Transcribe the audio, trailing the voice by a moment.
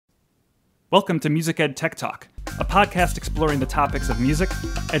Welcome to Music Ed Tech Talk, a podcast exploring the topics of music,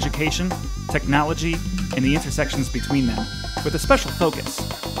 education, technology, and the intersections between them, with a special focus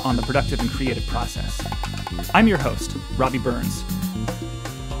on the productive and creative process. I'm your host, Robbie Burns.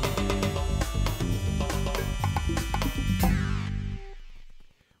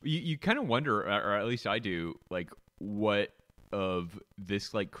 You kind of wonder, or at least I do, like what of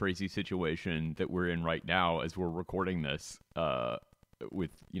this like crazy situation that we're in right now as we're recording this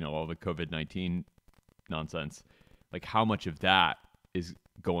with, all the COVID-19 nonsense, like how much of that is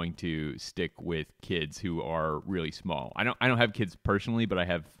going to stick with kids who are really small. I don't have kids personally, but I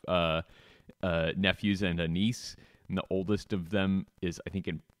have nephews and a niece, and the oldest of them is I think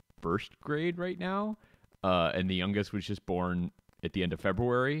in first grade right now, and the youngest was just born at the end of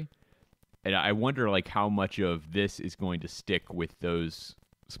February. And I wonder like how much of this is going to stick with those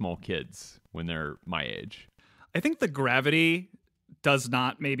small kids when they're my age. I think the gravity does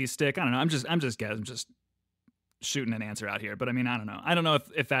not maybe stick. I don't know. I'm just shooting an answer out here, but I mean, I don't know. I don't know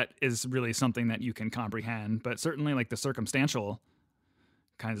if that is really something that you can comprehend, but certainly like the circumstantial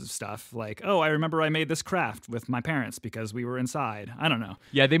kinds of stuff, like, oh, I remember I made this craft with my parents because we were inside. I don't know.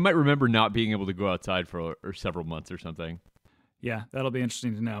 Yeah, they might remember not being able to go outside for several months or something. Yeah, that'll be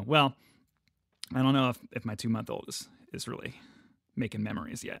interesting to know. Well, I don't know if my 2-month-old is really making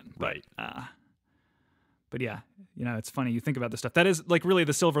memories yet. Right. But yeah, it's funny. You think about this stuff. That is like really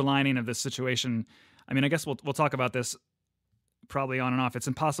the silver lining of this situation. I mean, I guess we'll talk about this probably on and off. It's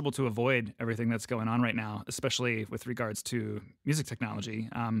impossible to avoid everything that's going on right now, especially with regards to music technology.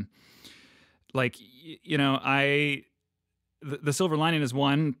 The silver lining is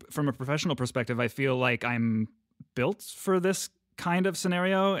one, from a professional perspective, I feel like I'm built for this kind of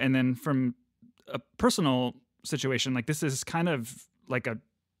scenario. And then from a personal situation, like this is kind of like a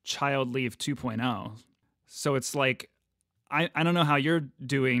child leave 2.0. So it's like, I don't know how you're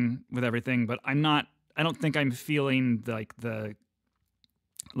doing with everything, but I don't think I'm feeling I'm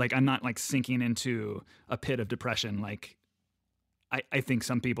not like sinking into a pit of depression like I think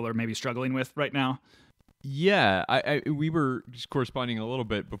some people are maybe struggling with right now. Yeah, we were just corresponding a little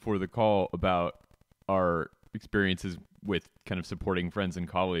bit before the call about our experiences with kind of supporting friends and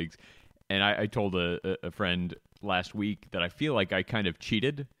colleagues. And I told a friend last week that I feel like I kind of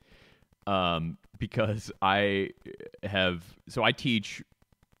cheated because I teach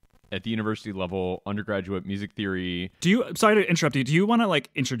at the university level undergraduate music theory. Sorry to interrupt you. Do you want to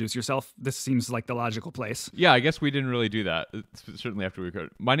like introduce yourself? This seems like the logical place. Yeah, I guess we didn't really do that. It's certainly after we recorded.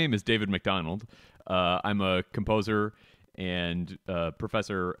 My name is David MacDonald. I'm a composer and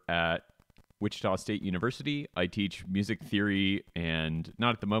professor at Wichita State University. I teach music theory, and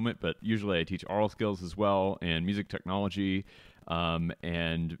not at the moment, but usually I teach oral skills as well, and music technology,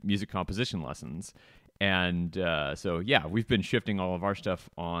 and music composition lessons. And so, yeah, we've been shifting all of our stuff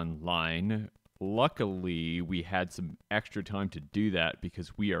online. Luckily, we had some extra time to do that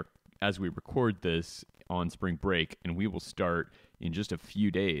because we are, as we record this, on spring break, and we will start in just a few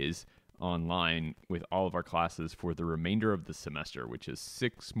days online with all of our classes for the remainder of the semester, which is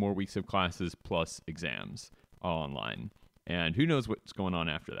 6 more weeks of classes plus exams, all online. And who knows what's going on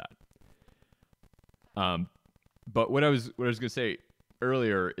after that. But what I was going to say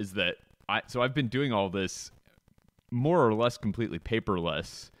earlier is that I've been doing all this more or less completely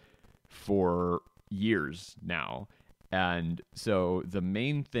paperless for years now. And so the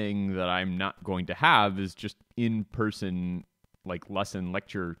main thing that I'm not going to have is just in-person like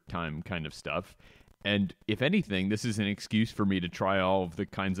lecture time kind of stuff. And if anything, this is an excuse for me to try all of the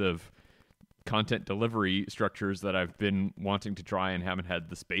kinds of content delivery structures that I've been wanting to try and haven't had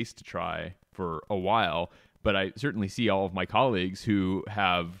the space to try for a while. But I certainly see all of my colleagues who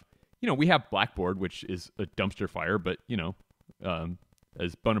have, we have Blackboard, which is a dumpster fire, but,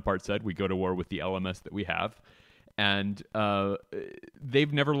 as Bonaparte said, we go to war with the LMS that we have. And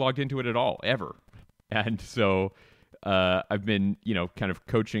they've never logged into it at all, ever. And so I've been, kind of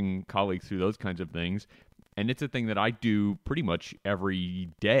coaching colleagues through those kinds of things. And it's a thing that I do pretty much every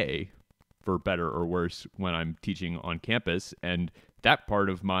day, for better or worse, when I'm teaching on campus. And that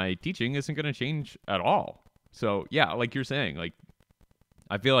part of my teaching isn't going to change at all. So, yeah, like you're saying, like,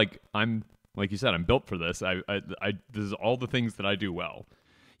 I feel like like you said, I'm built for this. This is all the things that I do well.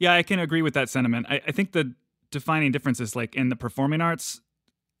 Yeah, I can agree with that sentiment. I think the defining difference is like in the performing arts,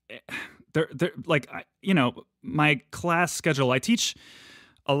 they're like, my class schedule, I teach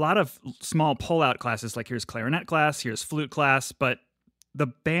a lot of small pull-out classes, like here's clarinet class, here's flute class, but the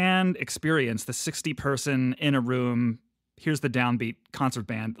band experience, the 60-person in a room, here's the downbeat concert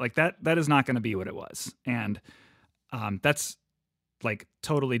band, like that is not going to be what it was. And that's like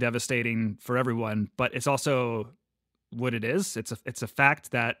totally devastating for everyone, but it's also what it is. It's a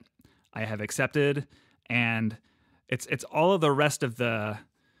fact that I have accepted, and it's all of the rest of the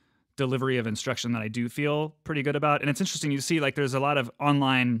delivery of instruction that I do feel pretty good about. And it's interesting, you see like there's a lot of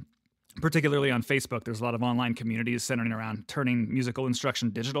online, particularly on Facebook, there's a lot of online communities centering around turning musical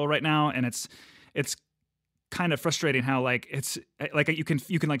instruction digital right now, and it's kind of frustrating how like it's like you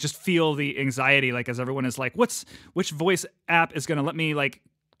can like just feel the anxiety, like as everyone is like, which voice app is going to let me like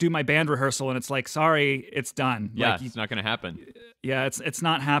do my band rehearsal, and it's like, sorry, it's done. Yeah, like, it's not going to happen. Yeah, it's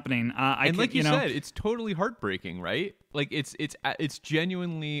not happening. And like you said, it's totally heartbreaking, right? Like it's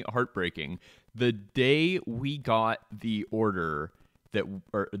genuinely heartbreaking. The day we got the order that,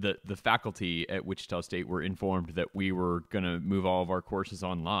 or the faculty at Wichita State were informed that we were going to move all of our courses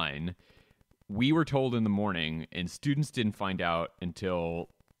online, we were told in the morning, and students didn't find out until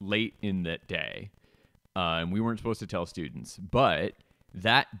late in that day. And we weren't supposed to tell students. But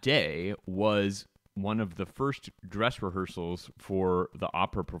that day was one of the first dress rehearsals for the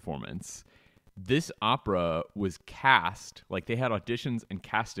opera performance. This opera was cast, like they had auditions and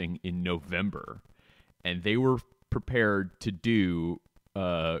casting in November. And they were prepared to do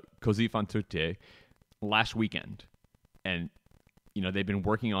Così fan tutte last weekend. And they've been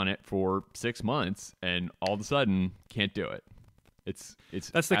working on it for 6 months, and all of a sudden can't do it. That's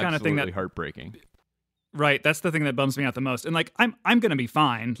the kind of thing that heartbreaking. Right, that's the thing that bums me out the most. And like I'm gonna be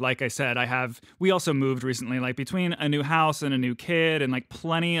fine. Like I said, we also moved recently, like between a new house and a new kid, and like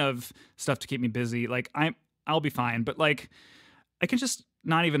plenty of stuff to keep me busy. Like I'll be fine. But like I can just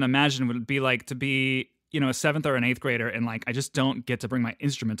not even imagine what it'd be like to be a 7th or an 8th grader, and like I just don't get to bring my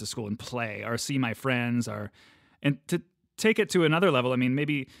instrument to school and play or see my friends, and to take it to another level. I mean,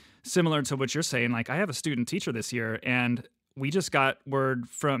 maybe similar to what you're saying, like I have a student teacher this year, and we just got word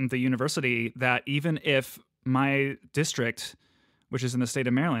from the university that even if my district, which is in the state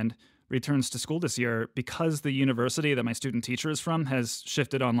of Maryland, returns to school this year, because the university that my student teacher is from has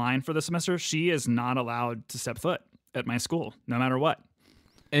shifted online for the semester, she is not allowed to step foot at my school, no matter what.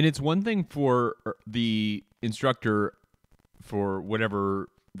 And it's one thing for the instructor, for whatever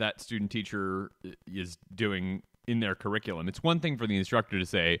that student teacher is doing in their curriculum. It's one thing for the instructor to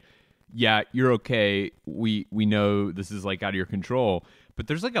say, yeah, you're okay. We know this is like out of your control, but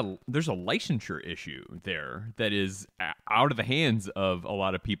there's a licensure issue there that is out of the hands of a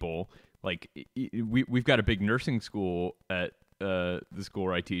lot of people. Like we've got a big nursing school at the school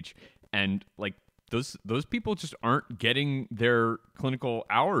where I teach, and like those people just aren't getting their clinical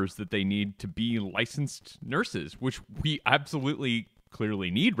hours that they need to be licensed nurses, which we absolutely clearly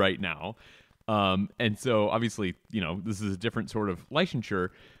need right now. And so obviously, this is a different sort of licensure.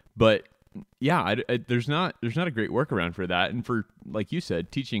 But yeah, there's not a great workaround for that. And for, like you said,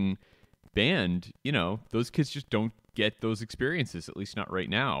 teaching band, those kids just don't get those experiences, at least not right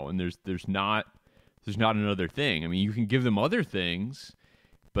now. And there's not another thing. I mean, you can give them other things,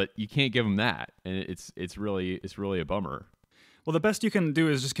 but you can't give them that. And it's really a bummer. Well, the best you can do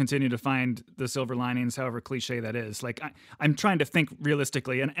is just continue to find the silver linings, however cliche that is. Like I'm trying to think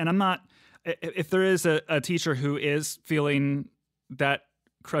realistically, and I'm not. If there is a teacher who is feeling that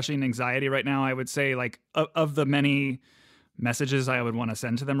crushing anxiety right now, I would say like of the many messages I would want to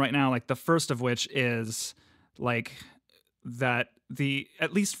send to them right now, like the first of which is like that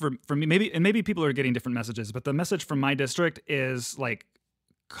at least for me, maybe people are getting different messages, but the message from my district is like,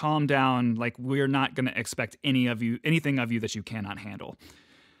 calm down. Like we're not going to expect anything of you that you cannot handle.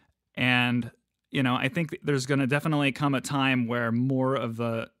 And I think there's going to definitely come a time where more of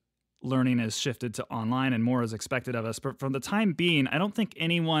the learning is shifted to online and more is expected of us. But for the time being, I don't think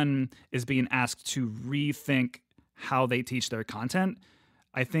anyone is being asked to rethink how they teach their content.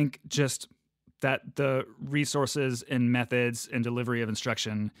 I think just that the resources and methods and delivery of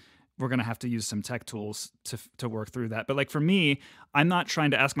instruction, we're going to have to use some tech tools to work through that. But like for me, I'm not trying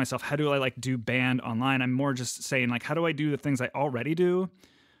to ask myself, how do I like do band online? I'm more just saying like, how do I do the things I already do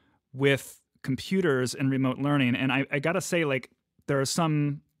with computers and remote learning? And I got to say, like, there are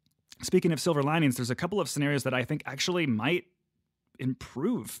some, speaking of silver linings, there's a couple of scenarios that I think actually might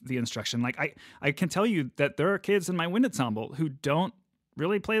improve the instruction. Like I can tell you that there are kids in my wind ensemble who don't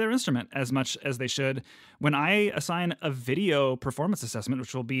really play their instrument as much as they should. When I assign a video performance assessment,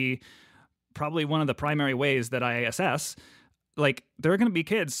 which will be probably one of the primary ways that I assess, like there are going to be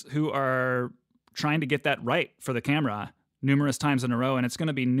kids who are trying to get that right for the camera numerous times in a row, and it's going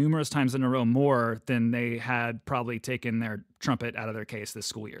to be numerous times in a row more than they had probably taken their trumpet out of their case this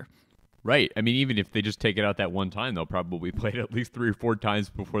school year. Right. I mean, even if they just take it out that one time, they'll probably play it at least 3 or 4 times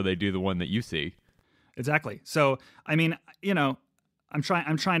before they do the one that you see. Exactly. So, I mean, I'm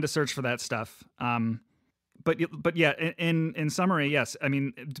trying to search for that stuff. But yeah, in summary, yes. I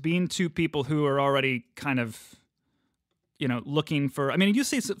mean, being two people who are already kind of, looking for. I mean, you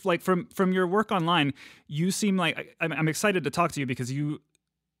see, like from your work online, you seem like I'm excited to talk to you because you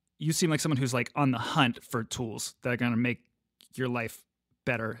seem like someone who's like on the hunt for tools that are going to make your life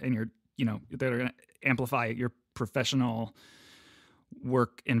better and that are going to amplify your professional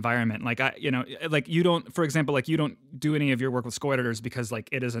work environment. Like like you don't, for example, like you don't do any of your work with score editors because like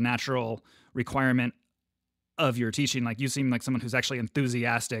it is a natural requirement of your teaching. Like you seem like someone who's actually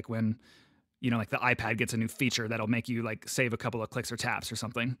enthusiastic when, like the iPad gets a new feature that'll make you like save a couple of clicks or taps or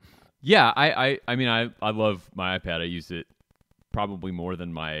something. Yeah, I mean, I love my iPad. I use it probably more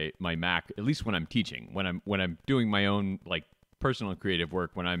than my Mac, at least when I'm teaching. When I'm doing my own like personal creative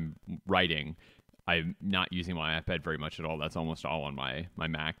work, when I'm writing, I'm not using my iPad very much at all. That's almost all on my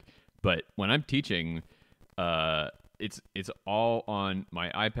Mac. But when I'm teaching, it's all on my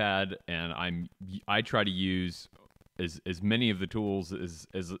iPad, and I try to use as many of the tools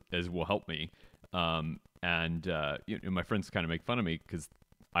as will help me. My friends kind of make fun of me because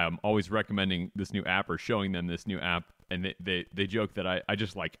I'm always recommending this new app or showing them this new app, and they joke that I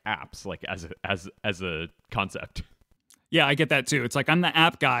just like apps, like as a concept. Yeah, I get that too. It's like, I'm the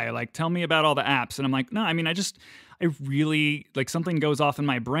app guy. Like, tell me about all the apps. And I'm like, no, I mean, I really, like, something goes off in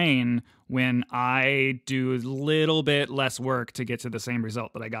my brain when I do a little bit less work to get to the same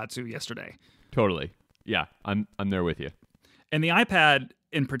result that I got to yesterday. Totally. Yeah, I'm there with you. And the iPad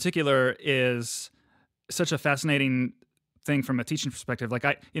in particular is such a fascinating thing from a teaching perspective. Like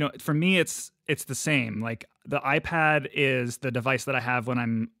for me, it's the same. Like the iPad is the device that I have when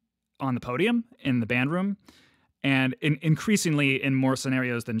I'm on the podium in the band room. And increasingly in more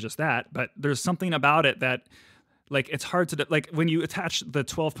scenarios than just that, but there's something about it that, like, it's hard to like when you attach the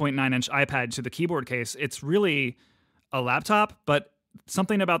 12.9-inch iPad to the keyboard case, it's really a laptop, but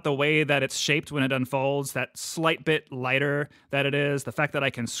something about the way that it's shaped when it unfolds, that slight bit lighter that it is, the fact that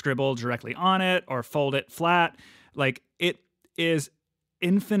I can scribble directly on it or fold it flat, like it is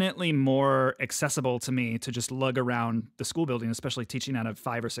infinitely more accessible to me to just lug around the school building, especially teaching out of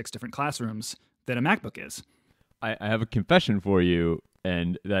 5 or 6 different classrooms, than a MacBook is. I have a confession for you,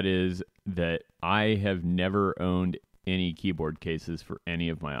 and that is that I have never owned any keyboard cases for any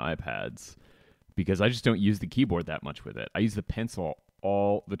of my iPads because I just don't use the keyboard that much with it. I use the pencil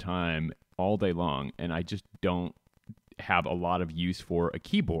all the time, all day long, and I just don't have a lot of use for a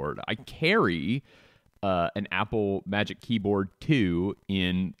keyboard. I carry an Apple Magic Keyboard 2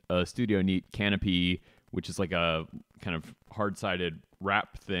 in a Studio Neat canopy, which is like a kind of hard-sided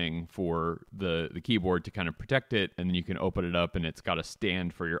wrap thing for the keyboard to kind of protect it, and then you can open it up and it's got a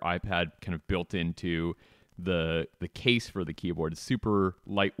stand for your iPad kind of built into the case for the keyboard. It's super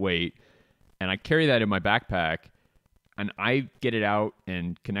lightweight, and I carry that in my backpack, and I get it out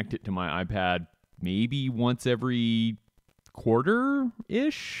and connect it to my iPad maybe once every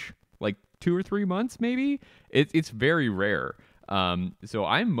quarter-ish, like 2 or 3 months maybe. It's very rare. So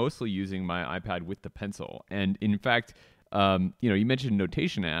I'm mostly using my iPad with the pencil, and in fact, you mentioned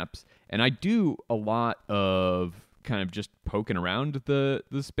notation apps, and I do a lot of kind of just poking around the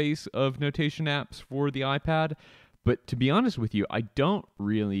space of notation apps for the iPad. But to be honest with you, I don't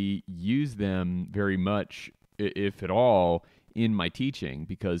really use them very much, if at all, in my teaching,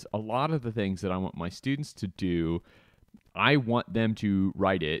 because a lot of the things that I want my students to do, I want them to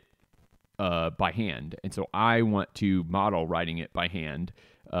write it by hand. And so I want to model writing it by hand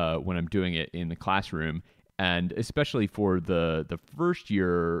when I'm doing it in the classroom. And especially for the first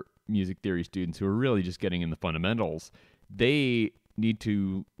year music theory students who are really just getting in the fundamentals, they need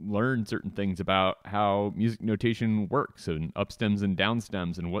to learn certain things about how music notation works and upstems and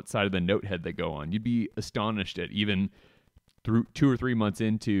downstems and what side of the note head they go on. You'd be astonished at even through 2 or 3 months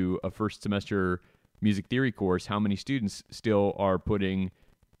into a first semester music theory course, how many students still are putting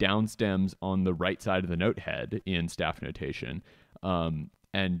downstems on the right side of the note head in staff notation.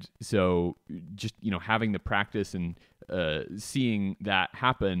 And so just, having the practice and seeing that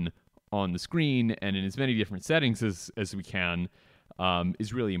happen on the screen and in as many different settings as we can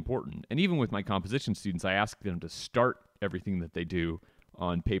is really important. And even with my composition students, I ask them to start everything that they do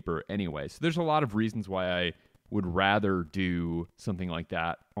on paper anyway. So there's a lot of reasons why I would rather do something like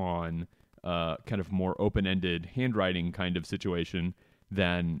that on kind of more open-ended handwriting kind of situation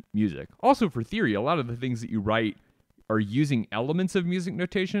than music. Also for theory, a lot of the things that you write are using elements of music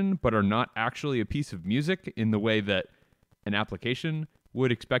notation, but are not actually a piece of music in the way that an application would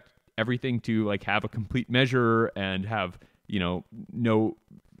expect everything to like have a complete measure and have, no,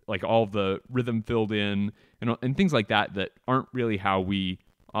 like all the rhythm filled in and things like that aren't really how we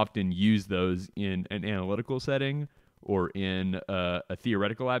often use those in an analytical setting or in a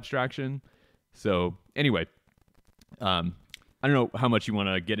theoretical abstraction. So anyway, I don't know how much you want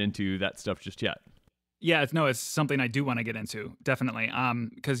to get into that stuff just yet. Yeah, it's something I do want to get into, definitely.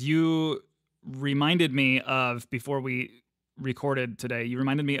 Because you reminded me of, before we recorded today, you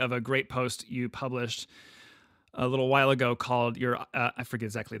reminded me of a great post you published a little while ago called your, I forget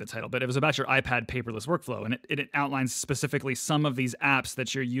exactly the title, but it was about your iPad paperless workflow. And it outlines specifically some of these apps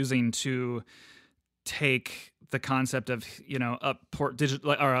that you're using to take the concept of,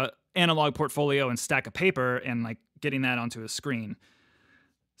 digital or a analog portfolio and stack of paper and like getting that onto a screen.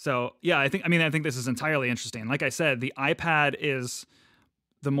 So yeah, I think this is entirely interesting. Like I said, the iPad is,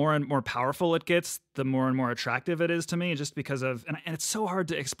 the more and more powerful it gets, the more and more attractive it is to me, just because of, and it's so hard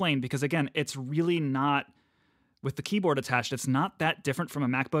to explain because again, it's really not, with the keyboard attached, it's not that different from a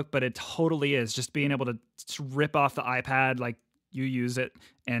MacBook, but it totally is. Just being able to rip off the iPad like you use it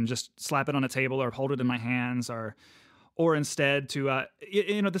and just slap it on a table or hold it in my hands, or instead to,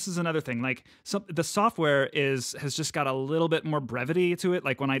 this is another thing. Like the software has just got a little bit more brevity to it.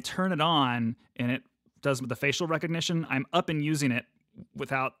 Like when I turn it on and it does the facial recognition, I'm up and using it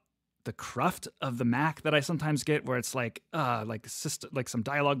without the cruft of the Mac that I sometimes get, where it's like system, like some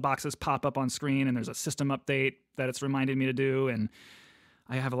dialog boxes pop up on screen and there's a system update that it's reminded me to do. And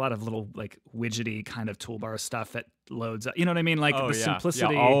I have a lot of little like widgety kind of toolbar stuff that loads up. You know what I mean? Like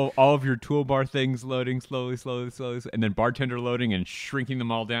simplicity. Yeah, all of your toolbar things loading slowly, and then bartender loading and shrinking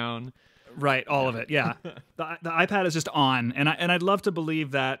them all down. Right, all of it. Yeah, the iPad is just on, and I'd love to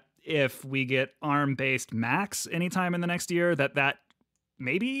believe that if we get ARM-based Macs anytime in the next year, that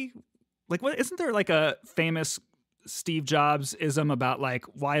maybe, like, what, isn't there like a famous Steve Jobs ism about like,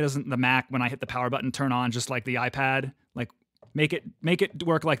 why doesn't the Mac, when I hit the power button, turn on just like the iPad? Like, make it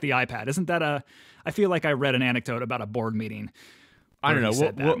work like the iPad. Isn't that I feel like I read an anecdote about a board meeting. I don't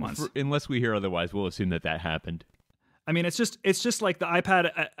know. Unless we hear otherwise, we'll assume that happened. I mean, it's just like the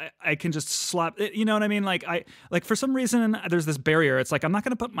iPad. I can just slap it, you know what I mean? Like for some reason, there's this barrier. It's like, I'm not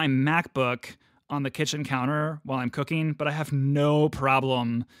going to put my MacBook on the kitchen counter while I'm cooking, but I have no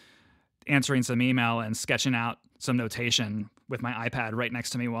problem answering some email and sketching out some notation with my iPad right next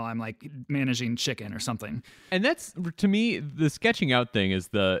to me while I'm like managing chicken or something. And that's, to me, the sketching out thing is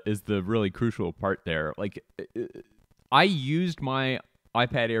the really crucial part there. Like, I used my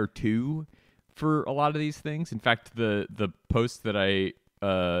iPad Air 2 for a lot of these things. In fact, the post that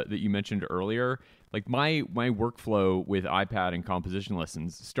that you mentioned earlier, like my workflow with iPad and composition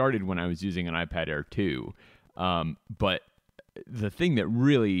lessons started when I was using an iPad Air 2. But the thing that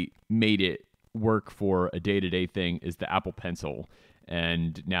really made it work for a day-to-day thing is the Apple Pencil,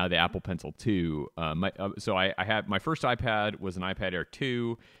 and now the Apple Pencil 2. So I had, my first iPad was an iPad Air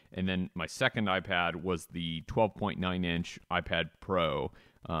 2, and then my second iPad was the 12.9-inch iPad Pro,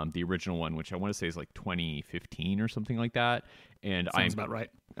 the original one, which I want to say is like 2015 or something like that. And sounds about right.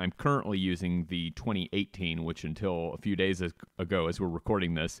 I'm currently using the 2018, which until a few days ago, as we're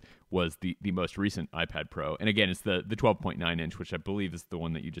recording this, was the most recent iPad Pro. And again, it's the 12.9-inch, which I believe is the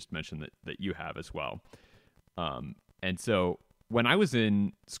one that you just mentioned that you have as well. And so when I was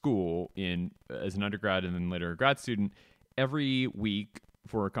in school as an undergrad and then later a grad student, every week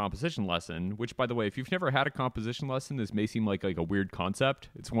for a composition lesson, which, by the way, if you've never had a composition lesson, this may seem like a weird concept.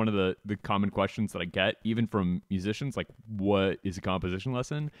 It's one of the common questions that I get, even from musicians, like, what is a composition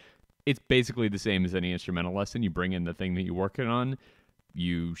lesson? It's basically the same as any instrumental lesson. You bring in the thing that you're working on,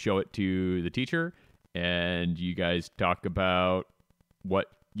 you show it to the teacher, and you guys talk about what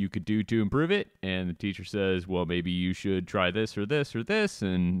you could do to improve it, and the teacher says, well, maybe you should try this or this or this,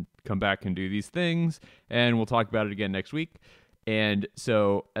 and come back and do these things, and we'll talk about it again next week. And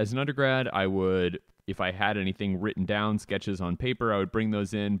so as an undergrad, I would, if I had anything written down, sketches on paper, I would bring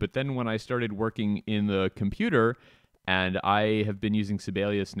those in. But then when I started working in the computer, and I have been using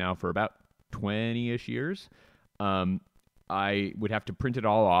Sibelius now for about 20-ish years, I would have to print it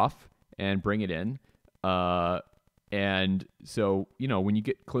all off and bring it in. And so, when you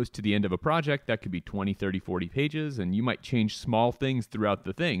get close to the end of a project, that could be 20, 30, 40 pages, and you might change small things throughout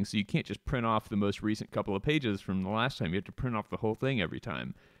the thing. So you can't just print off the most recent couple of pages from the last time. You have to print off the whole thing every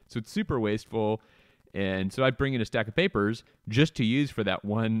time. So it's super wasteful. And so I'd bring in a stack of papers just to use for that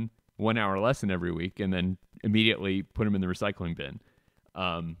one hour lesson every week, and then immediately put them in the recycling bin.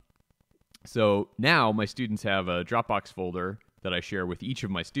 So now my students have a Dropbox folder that I share with each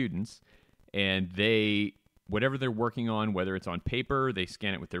of my students, and whatever they're working on, whether it's on paper, they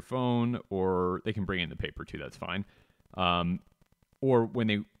scan it with their phone, or they can bring in the paper too, that's fine. Or when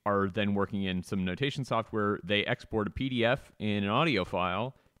they are then working in some notation software, they export a PDF and an audio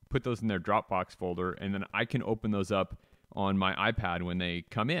file, put those in their Dropbox folder, and then I can open those up on my iPad when they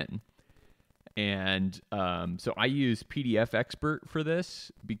come in. And so I use PDF Expert for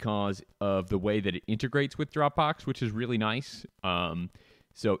this because of the way that it integrates with Dropbox, which is really nice.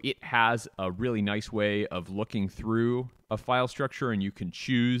 So it has a really nice way of looking through a file structure, and you can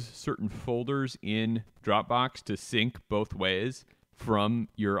choose certain folders in Dropbox to sync both ways from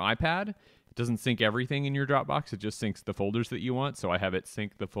your iPad. It doesn't sync everything in your Dropbox. It just syncs the folders that you want. So I have it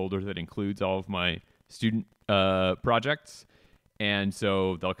sync the folder that includes all of my student projects. And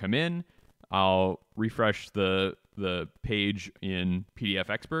so they'll come in, I'll refresh the page in PDF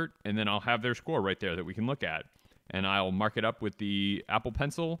Expert, and then I'll have their score right there that we can look at. And I'll mark it up with the Apple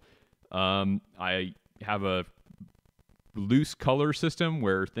Pencil. I have a loose color system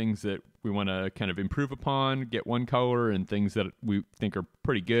where things that we want to kind of improve upon get one color, and things that we think are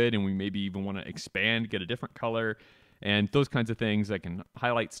pretty good and we maybe even want to expand get a different color, and those kinds of things. I can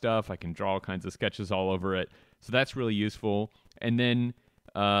highlight stuff. I can draw all kinds of sketches all over it. So that's really useful. And then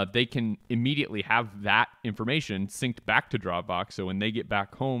they can immediately have that information synced back to Dropbox. So when they get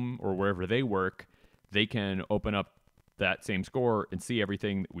back home or wherever they work, they can open up that same score and see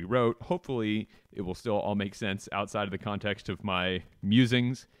everything that we wrote. Hopefully, it will still all make sense outside of the context of my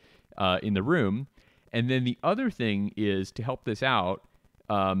musings in the room. And then the other thing is, to help this out,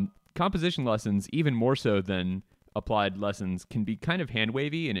 composition lessons, even more so than applied lessons, can be kind of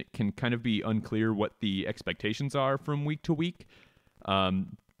hand-wavy, and it can kind of be unclear what the expectations are from week to week.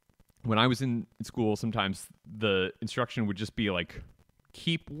 When I was in school, sometimes the instruction would just be like,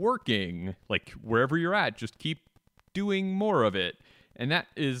 keep working, like wherever you're at, just keep doing more of it. And that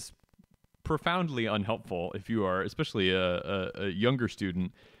is profoundly unhelpful if you are especially a younger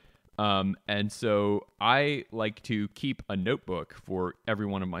student. And so I like to keep a notebook for every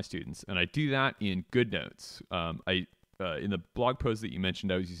one of my students, and I do that in GoodNotes. In the blog post that you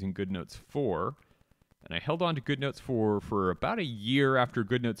mentioned, I was using GoodNotes 4, and I held on to GoodNotes 4 for about a year after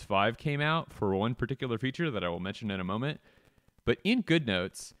GoodNotes 5 came out for one particular feature that I will mention in a moment. But in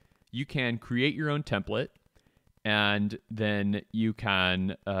GoodNotes, you can create your own template, and then you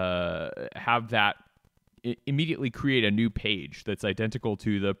can have that immediately create a new page that's identical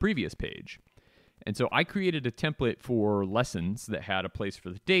to the previous page. And so I created a template for lessons that had a place for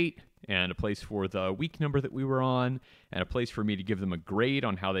the date, and a place for the week number that we were on, and a place for me to give them a grade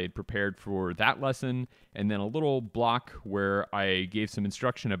on how they had prepared for that lesson, and then a little block where I gave some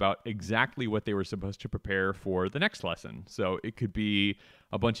instruction about exactly what they were supposed to prepare for the next lesson. So it could be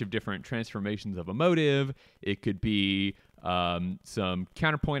a bunch of different transformations of a motive. It could be some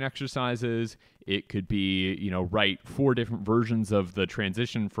counterpoint exercises. It could be, write 4 different versions of the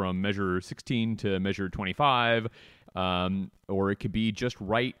transition from measure 16 to measure 25. Or it could be just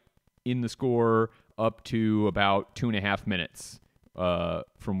write in the score up to about 2.5 minutes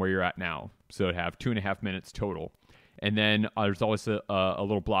from where you're at now. So it'd have 2.5 minutes total. And then there's always a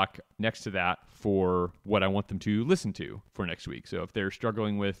little block next to that for what I want them to listen to for next week. So if they're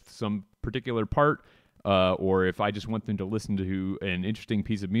struggling with some particular part, or if I just want them to listen to an interesting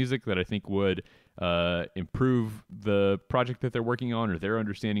piece of music that I think would improve the project that they're working on or their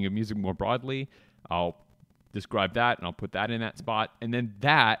understanding of music more broadly, I'll describe that and I'll put that in that spot. And then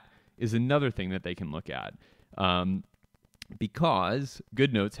that is another thing that they can look at. Because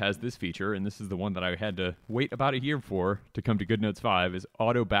GoodNotes has this feature, and this is the one that I had to wait about a year for to come to GoodNotes 5, is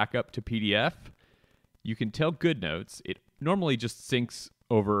auto backup to PDF. You can tell GoodNotes, it normally just syncs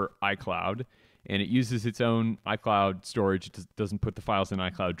over iCloud, and it uses its own iCloud storage. It doesn't put the files in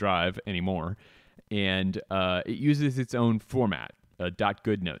iCloud Drive anymore. And it uses its own format, a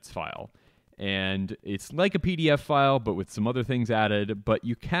 .goodnotes file. And it's like a PDF file, but with some other things added. But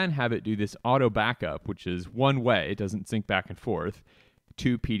you can have it do this auto backup, which is one way. It doesn't sync back and forth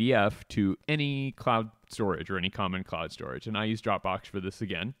to PDF to any cloud storage or any common cloud storage. And I use Dropbox for this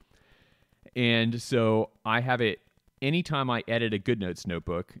again. And so I have it anytime I edit a GoodNotes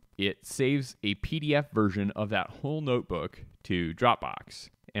notebook, it saves a PDF version of that whole notebook to Dropbox.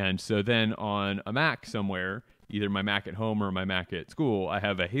 And so then on a Mac somewhere, either my Mac at home or my Mac at school, I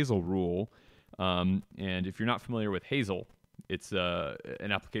have a Hazel rule. And if you're not familiar with Hazel, it's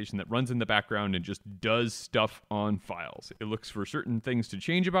an application that runs in the background and just does stuff on files. It looks for certain things to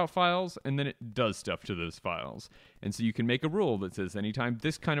change about files, and then it does stuff to those files. And so you can make a rule that says anytime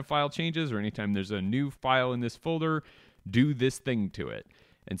this kind of file changes or anytime there's a new file in this folder, do this thing to it.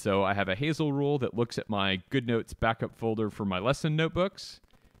 And so I have a Hazel rule that looks at my GoodNotes backup folder for my lesson notebooks.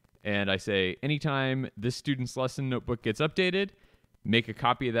 And I say, anytime this student's lesson notebook gets updated, make a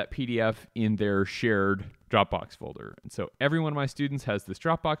copy of that PDF in their shared Dropbox folder. And so every one of my students has this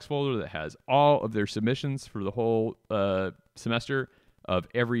Dropbox folder that has all of their submissions for the whole semester of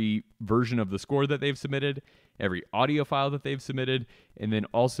every version of the score that they've submitted, every audio file that they've submitted, and then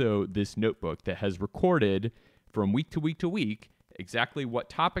also this notebook that has recorded from week to week to week exactly what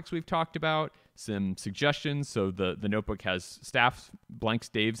topics we've talked about, some suggestions. So the notebook has staff blank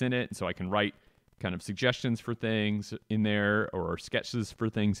staves in it, and so I can write kind of suggestions for things in there or sketches for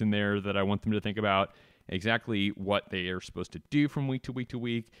things in there that I want them to think about, exactly what they are supposed to do from week to week to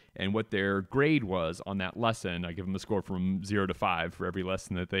week, and what their grade was on that lesson. I give them a score from 0 to 5 for every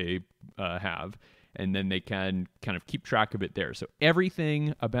lesson that they have, and then they can kind of keep track of it there. So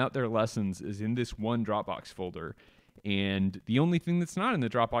everything about their lessons is in this one Dropbox folder, and the only thing that's not in the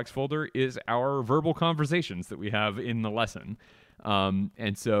Dropbox folder is our verbal conversations that we have in the lesson.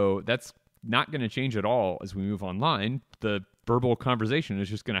 And so that's not going to change at all as we move online. The verbal conversation is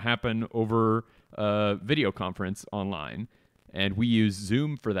just going to happen over a video conference online, and we use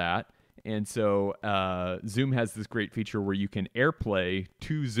Zoom for that. And so Zoom has this great feature where you can AirPlay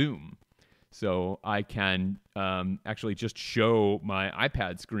to Zoom. So I can actually just show my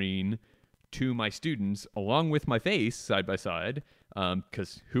iPad screen to my students along with my face side by side,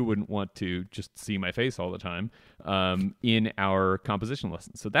 because who wouldn't want to just see my face all the time, in our composition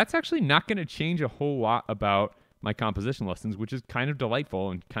lessons. So that's actually not going to change a whole lot about my composition lessons, which is kind of delightful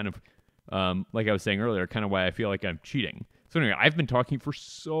and kind of, like I was saying earlier, kind of why I feel like I'm cheating. So anyway, I've been talking for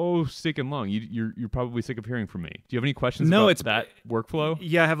so sick and long. You're probably sick of hearing from me. Do you have any questions about that workflow?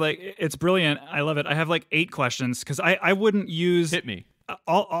 Yeah, I have it's brilliant. I love it. I have 8 questions because I wouldn't use... Hit me.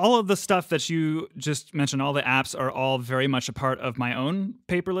 All of the stuff that you just mentioned, all the apps are all very much a part of my own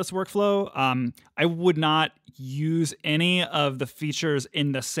paperless workflow. I would not use any of the features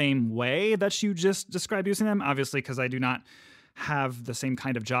in the same way that you just described using them, obviously, because I do not have the same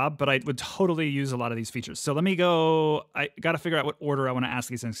kind of job, but I would totally use a lot of these features. So let me go. I got to figure out what order I want to ask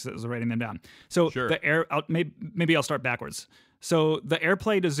these things because I was writing them down. So sure. Maybe I'll start backwards. So the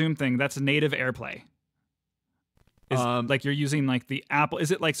AirPlay to Zoom thing, that's native AirPlay. You're using the Apple,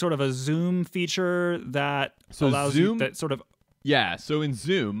 is it sort of a Zoom feature that allows Zoom, you that sort of... Yeah, so in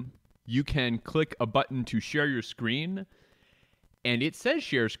Zoom, you can click a button to share your screen, and it says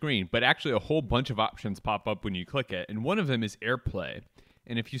share screen, but actually a whole bunch of options pop up when you click it, and one of them is AirPlay.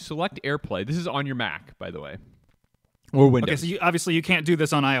 And if you select AirPlay, this is on your Mac, by the way, or Windows. Okay, so obviously you can't do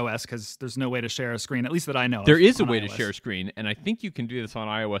this on iOS because there's no way to share a screen, at least that I know. There is a way to share a screen, and I think you can do this on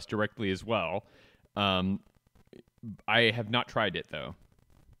iOS directly as well. I have not tried it though,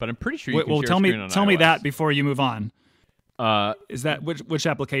 but I'm pretty sure you can share a screen on iOS. Tell me that before you move on. Is that which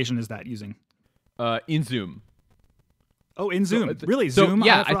application is that using? In Zoom. Oh, in Zoom. Really? Zoom for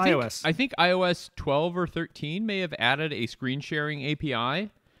iOS? I think iOS 12 or 13 may have added a screen sharing API.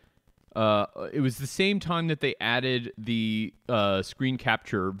 It was the same time that they added the screen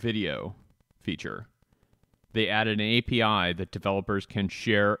capture video feature. They added an API that developers can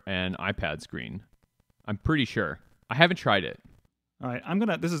share an iPad screen. I'm pretty sure. I haven't tried it. All right, I'm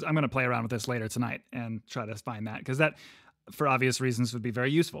gonna play around with this later tonight and try to find that because that, for obvious reasons, would be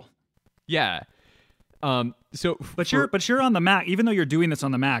very useful. Yeah. But you're on the Mac. Even though you're doing this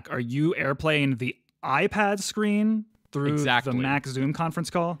on the Mac, are you AirPlaying the iPad screen through the Mac Zoom conference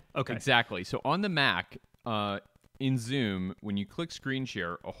call? Okay. Exactly. So on the Mac, in Zoom, when you click screen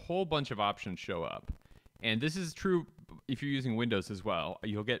share, a whole bunch of options show up, and this is true if you're using Windows as well.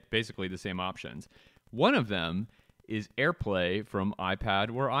 You'll get basically the same options. One of them is AirPlay from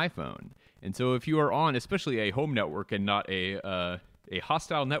iPad or iPhone. And so if you are on especially a home network and not a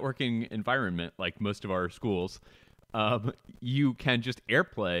hostile networking environment like most of our schools, you can just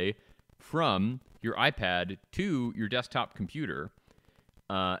AirPlay from your iPad to your desktop computer.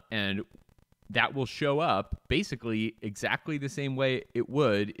 And that will show up basically exactly the same way it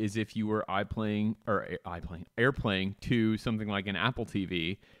would as if you were AirPlaying to something like an Apple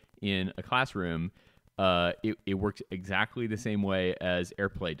TV in a classroom. It works exactly the same way as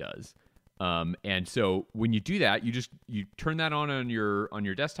AirPlay does. And so when you do that, you turn that on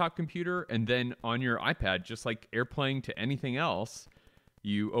your desktop computer, and then on your iPad, just like AirPlaying to anything else,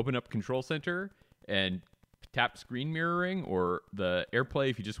 you open up Control Center and tap screen mirroring or the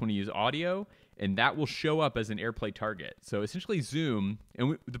AirPlay if you just want to use audio, and that will show up as an AirPlay target. So essentially Zoom,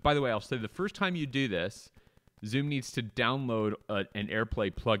 and by the way, I'll say the first time you do this, Zoom needs to download an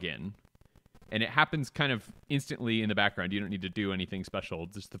AirPlay plugin. And it happens kind of instantly in the background. You don't need to do anything special.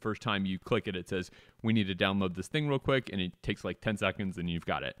 Just the first time you click it, it says, we need to download this thing real quick. And it takes 10 seconds and you've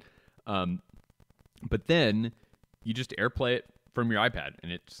got it. But then you just AirPlay it from your iPad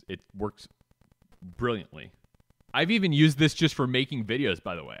and it works brilliantly. I've even used this just for making videos,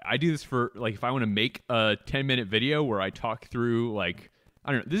 by the way. I do this for, if I want to make a 10-minute video where I talk through, I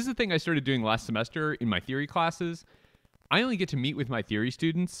don't know. This is the thing I started doing last semester in my theory classes. I only get to meet with my theory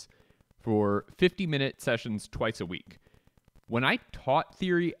students for 50-minute sessions twice a week. When I taught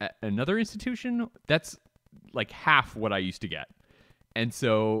theory at another institution, that's half what I used to get. And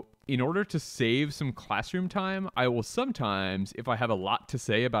so in order to save some classroom time, I will sometimes, if I have a lot to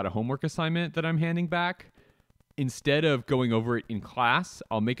say about a homework assignment that I'm handing back, instead of going over it in class,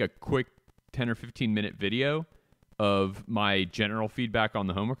 I'll make a quick 10 or 15 minute video of my general feedback on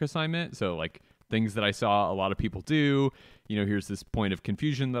the homework assignment. So like things that I saw a lot of people do, here's this point of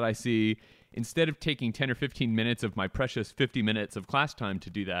confusion that I see. Instead of taking 10 or 15 minutes of my precious 50 minutes of class time to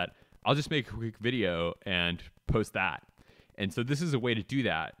do that, I'll just make a quick video and post that. And so this is a way to do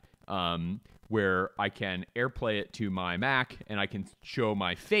that, where I can AirPlay it to my Mac and I can show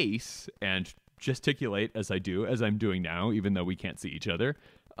my face and gesticulate as I'm doing now, even though we can't see each other,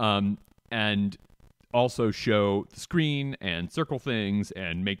 and also show the screen and circle things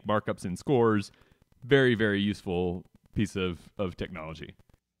and make markups and scores. Very, very useful piece of technology.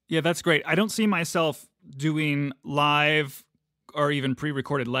 Yeah, that's great. I don't see myself doing live or even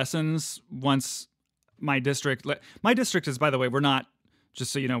pre-recorded lessons once my district is, by the way, we're not,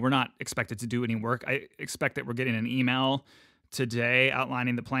 just so you know, we're not expected to do any work. I expect that we're getting an email today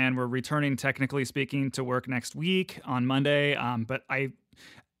outlining the plan. We're returning, technically speaking, to work next week on Monday. But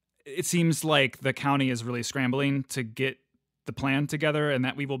it seems like the county is really scrambling to get the plan together, and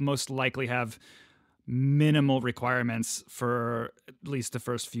that we will most likely have minimal requirements for at least the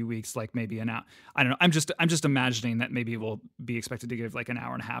first few weeks, like maybe an hour. I don't know. I'm just imagining that maybe we'll be expected to give like an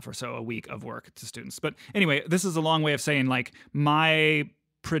hour and a half or so a week of work to students. But anyway, this is a long way of saying like my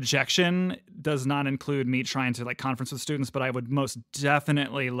projection does not include me trying to like conference with students, but I would most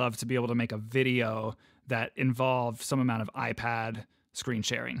definitely love to be able to make a video that involved some amount of iPad screen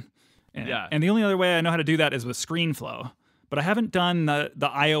sharing. And the only other way I know how to do that is with ScreenFlow, but I haven't done the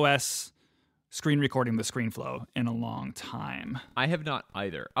iOS screen recording with ScreenFlow in a long time. I have not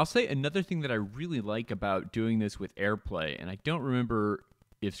either. I'll say another thing that I really like about doing this with AirPlay, and I don't remember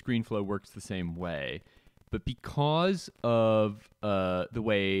if ScreenFlow works the same way, but because of the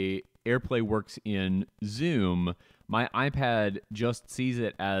way AirPlay works in Zoom, my iPad just sees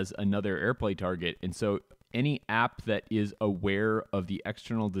it as another AirPlay target, and so any app that is aware of the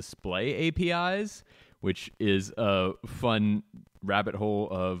external display APIs, which is a fun rabbit hole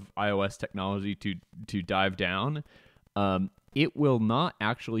of iOS technology to dive down, it will not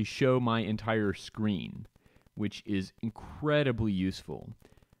actually show my entire screen, which is incredibly useful.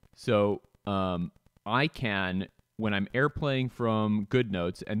 So I can, when I'm AirPlaying from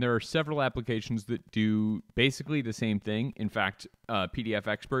GoodNotes, and there are several applications that do basically the same thing. In fact, PDF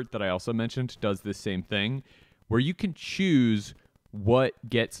Expert that I also mentioned does this same thing, where you can choose what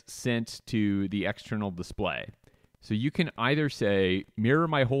gets sent to the external display. So you can either say, mirror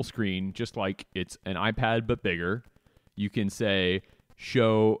my whole screen, just like it's an iPad but bigger. You can say,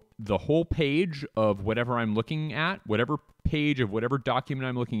 show the whole page of whatever I'm looking at, whatever page of whatever document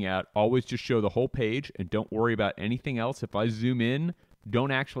I'm looking at, always just show the whole page and don't worry about anything else. If I zoom in,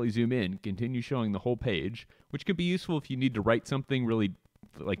 don't actually zoom in. Continue showing the whole page, which could be useful if you need to write something really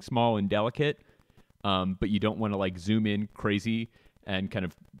like small and delicate, but you don't want to like zoom in crazy and kind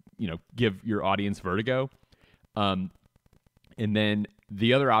of, give your audience vertigo. And then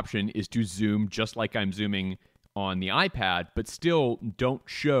the other option is to zoom just like I'm zooming on the iPad, but still don't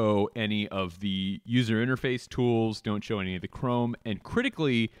show any of the user interface tools, don't show any of the Chrome, and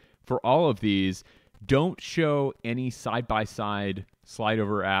critically for all of these, don't show any side-by-side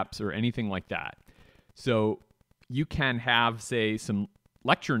slide-over apps or anything like that. So you can have, say, some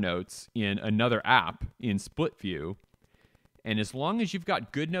lecture notes in another app in split view, and as long as you've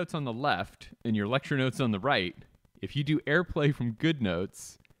got GoodNotes on the left and your lecture notes on the right, if you do AirPlay from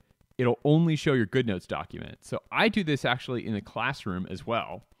GoodNotes, it'll only show your GoodNotes document. So I do this actually in the classroom as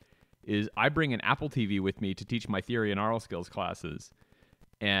well, is I bring an Apple TV with me to teach my theory and oral skills classes,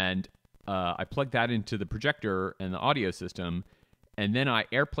 and I plug that into the projector and the audio system, and then I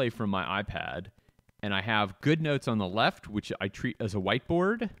AirPlay from my iPad, and I have GoodNotes on the left, which I treat as a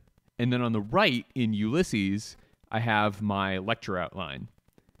whiteboard, and then on the right in Ulysses, I have my lecture outline.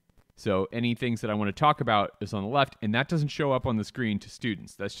 So any things that I want to talk about is on the left, and that doesn't show up on the screen to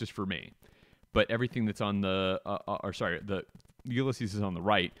students. That's just for me. But everything that's on the Ulysses is on the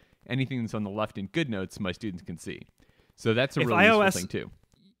right. Anything that's on the left in GoodNotes, my students can see. So that's a really useful thing too.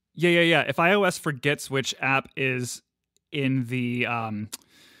 Yeah. If iOS forgets which app is in the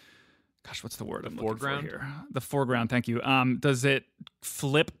what's the word I'm looking for here? The foreground. Thank you. Does it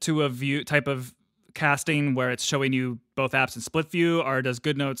flip to a view type of casting where it's showing you both apps in split view, or does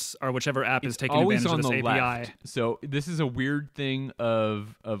GoodNotes or whichever app is taking advantage of this API? Left. So this is a weird thing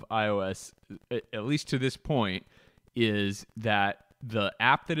of iOS, at least to this point, is that the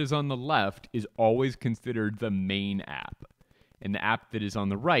app that is on the left is always considered the main app, and the app that is on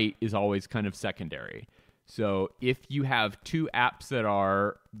the right is always kind of secondary. So if you have two apps that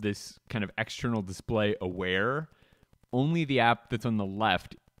are this kind of external display aware, only the app that's on the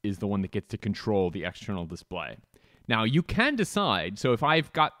left is the one that gets to control the external display. Now, you can decide. So if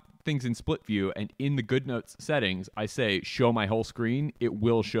I've got things in split view and in the GoodNotes settings, I say show my whole screen, it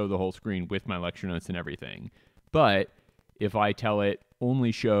will show the whole screen with my lecture notes and everything. But if I tell it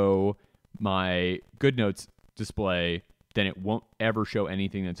only show my GoodNotes display, then it won't ever show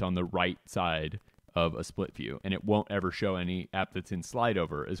anything that's on the right side of a split view, and it won't ever show any app that's in slide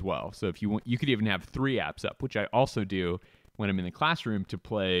over as well. So if you want, you could even have 3 apps up, which I also do when I'm in the classroom to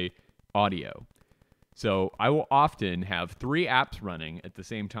play audio. So I will often have 3 apps running at the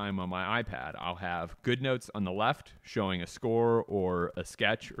same time on my iPad. I'll have GoodNotes on the left showing a score or a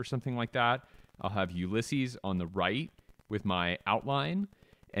sketch or something like that. I'll have Ulysses on the right with my outline.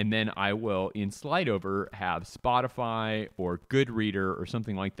 And then I will, in slide over, have Spotify or Goodreader or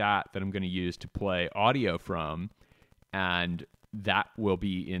something like that I'm going to use to play audio from. And that will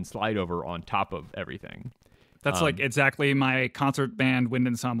be in slide over on top of everything. That's like exactly my concert band wind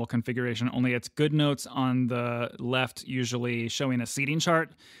ensemble configuration, only it's GoodNotes on the left, usually showing a seating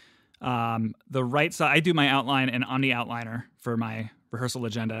chart. The right side, I do my outline in Omni Outliner for my rehearsal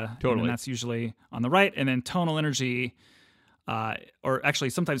agenda. Totally. And that's usually on the right. And then Tonal Energy, or actually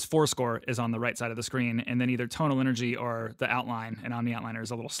sometimes Fourscore is on the right side of the screen, and then either Tonal Energy or the outline, and Omni Outliner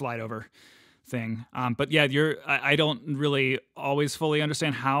is a little slide over thing. But yeah, I don't really always fully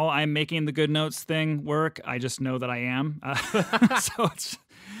understand how I'm making the GoodNotes thing work. I just know that I am.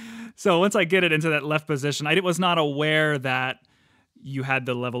 So once I get it into that left position, I was not aware that you had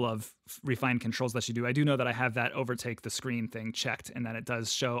the level of refined controls that you do. I do know that I have that overtake the screen thing checked, and that it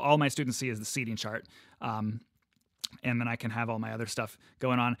does show all my students see is the seating chart. And then I can have all my other stuff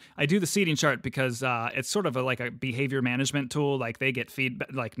going on. I do the seating chart because it's sort of like a behavior management tool. Like they get feedback,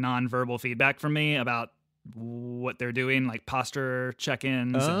 like nonverbal feedback from me about what they're doing, like posture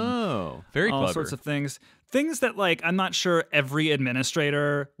check-ins. Oh, very all clever. Sorts of things. Things that like I'm not sure every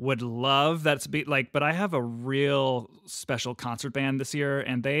administrator would love. But I have a real special concert band this year,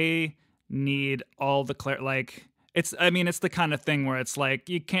 and they need all the it's the kind of thing where it's like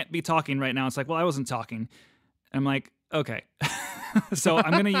you can't be talking right now. It's like, well, I wasn't talking. I'm like, okay. So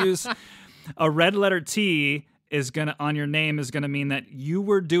I'm going to use a red letter T on your name is going to mean that you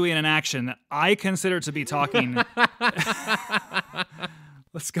were doing an action that I consider to be talking.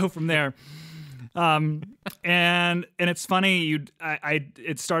 Let's go from there. And it's funny,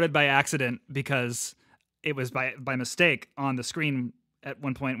 it started by accident because it was by mistake on the screen at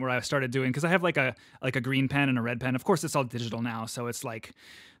one point where I started doing, because I have like a green pen and a red pen. Of course, it's all digital now, so it's like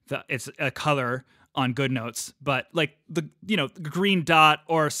it's a color on GoodNotes, but like the green dot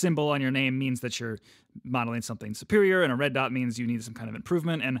or symbol on your name means that you're modeling something superior, and a red dot means you need some kind of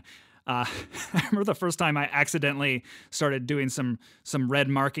improvement. And I remember the first time I accidentally started doing some red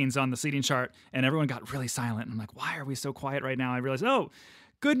markings on the seating chart, and everyone got really silent. And I'm like, why are we so quiet right now? I realized,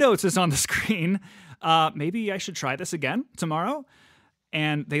 GoodNotes is on the screen. Maybe I should try this again tomorrow.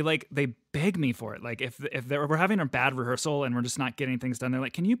 And they beg me for it. Like if we're having a bad rehearsal and we're just not getting things done, they're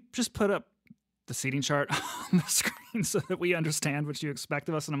like, can you just put up the seating chart on the screen so that we understand what you expect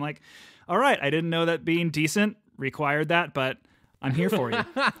of us? And I'm like, all right, I didn't know that being decent required that, but I'm here for you.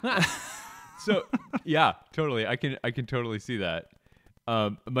 So yeah, totally. I can totally see that.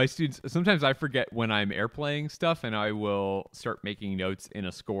 My students, sometimes I forget when I'm AirPlaying stuff, and I will start making notes in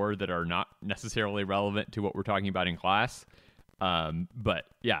a score that are not necessarily relevant to what we're talking about in class. But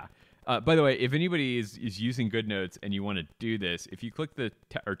yeah. By the way, if anybody is using GoodNotes and you want to do this, if you click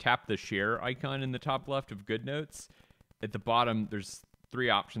or tap the share icon in the top left of GoodNotes, at the bottom there's 3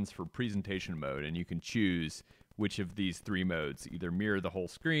 options for presentation mode, and you can choose which of these 3 modes: either mirror the whole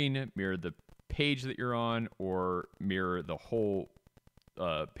screen, mirror the page that you're on, or mirror the whole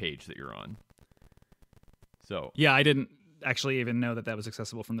page that you're on. So yeah, I didn't actually even know that was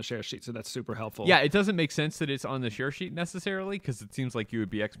accessible from the share sheet, so that's super helpful. Yeah, it doesn't make sense that it's on the share sheet necessarily, because it seems like you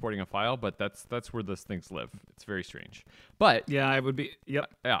would be exporting a file, but that's where those things live. It's very strange, but yeah, I would be. Yep.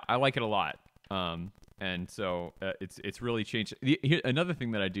 Yeah, I like it a lot. And so it's really changed. Another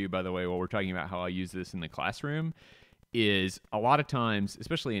thing that I do, by the way, while we're talking about how I use this in the classroom, is a lot of times,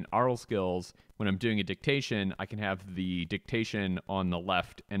 especially in oral skills, when I'm doing a dictation, I can have the dictation on the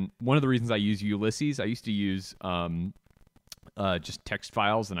left. And one of the reasons I use Ulysses, I used to use just text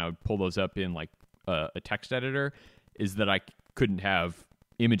files, and I would pull those up in like a text editor, is that I couldn't have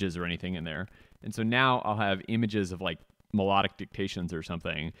images or anything in there. And so now I'll have images of like melodic dictations or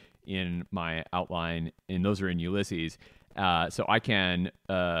something in my outline, and those are in Ulysses. So I can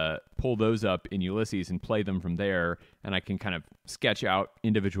pull those up in Ulysses and play them from there, and I can kind of sketch out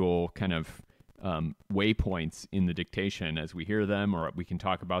individual kind of waypoints in the dictation as we hear them, or we can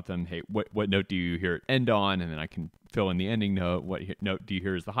talk about them. Hey, what note do you hear it end on? And then I can fill in the ending note. What note do you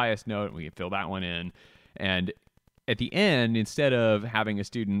hear is the highest note? And we can fill that one in. And at the end, instead of having a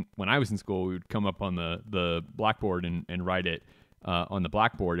student, when I was in school, we would come up on the blackboard and write it on the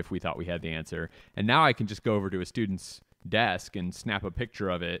blackboard if we thought we had the answer. And now I can just go over to a student's desk and snap a picture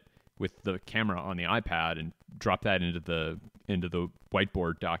of it with the camera on the iPad and drop that into the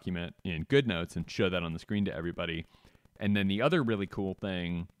whiteboard document in GoodNotes and show that on the screen to everybody. And then the other really cool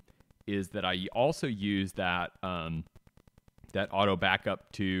thing is that I also use that auto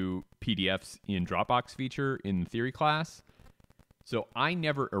backup to PDFs in Dropbox feature in theory class. So I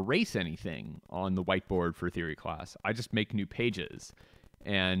never erase anything on the whiteboard for theory class. I just make new pages.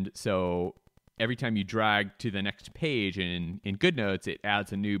 And so every time you drag to the next page in GoodNotes, it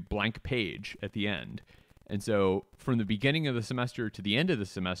adds a new blank page at the end. And so from the beginning of the semester to the end of the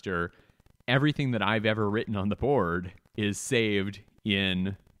semester, everything that I've ever written on the board is saved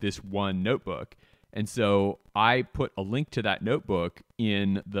in this one notebook. And so I put a link to that notebook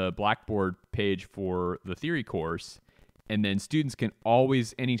in the Blackboard page for the theory course, and then students can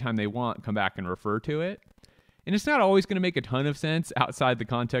always, anytime they want, come back and refer to it. And it's not always going to make a ton of sense outside the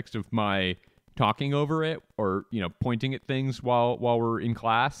context of my talking over it or, pointing at things while we're in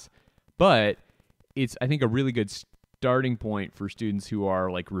class. But it's, I think, a really good starting point for students who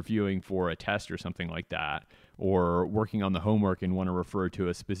are like reviewing for a test or something like that, or working on the homework and want to refer to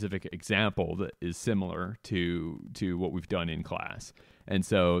a specific example that is similar to what we've done in class. And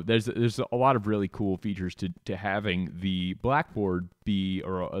so there's a lot of really cool features to having the Blackboard the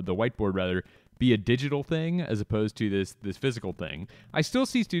whiteboard rather, be a digital thing as opposed to this physical thing. I still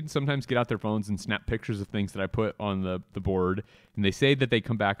see students sometimes get out their phones and snap pictures of things that I put on the board, and they say that they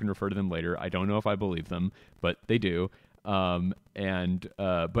come back and refer to them later. I don't know if I believe them, but they do. Either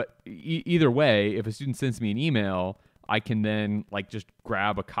way, if a student sends me an email, I can then just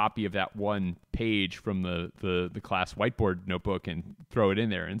grab a copy of that one page from the class whiteboard notebook and throw it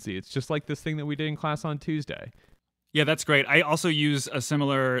in there and see. It's just like this thing that we did in class on Tuesday. Yeah, that's great. I also use a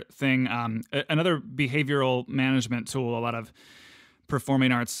similar thing. Another behavioral management tool a lot of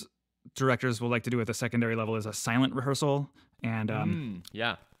performing arts directors will like to do at the secondary level is a silent rehearsal. And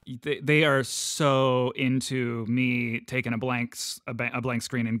they are so into me taking a blank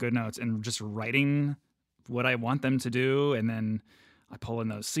screen in GoodNotes and just writing what I want them to do, and then I pull in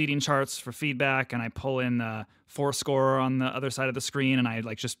those seating charts for feedback, and I pull in the Fourscore on the other side of the screen, and I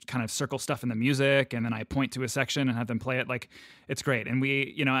just kind of circle stuff in the music, and then I point to a section and have them play it. It's great. And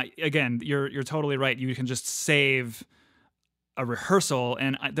we, again, you're totally right. You can just save a rehearsal,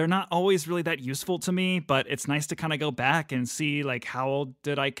 and they're not always really that useful to me, but it's nice to kind of go back and see how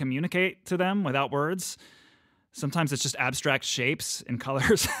did I communicate to them without words. Sometimes it's just abstract shapes and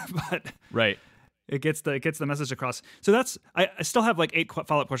colors, but right. It gets the message across. So I still have 8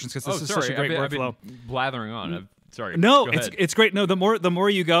 follow-up questions because this is such a great workflow. I've been blathering on. Sorry. No, it's great. No, the more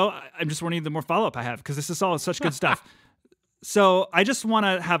you go, I'm just warning you, the more follow-up I have because this is all such good stuff. So I just want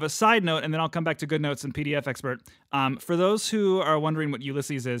to have a side note, and then I'll come back to GoodNotes and PDF Expert. For those who are wondering what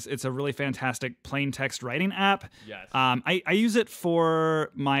Ulysses is, it's a really fantastic plain text writing app. Yes. I use it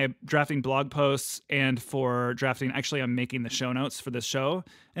for my drafting blog posts and for drafting. Actually, I'm making the show notes for this show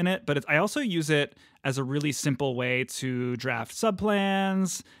in it, but I also use it as a really simple way to draft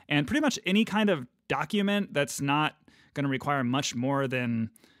subplans and pretty much any kind of document that's not going to require much more than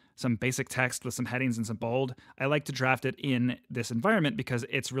some basic text with some headings and some bold. I like to draft it in this environment because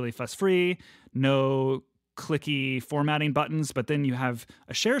it's really fuss-free, no clicky formatting buttons, but then you have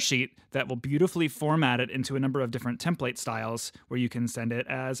a share sheet that will beautifully format it into a number of different template styles where you can send it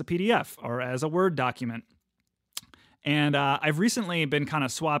as a PDF or as a Word document. And I've recently been kind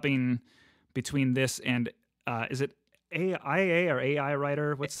of swapping between this and, is it IA or AI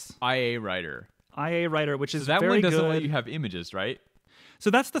Writer? What's IA Writer? IA Writer, which is that very one doesn't good. let you have images, right? So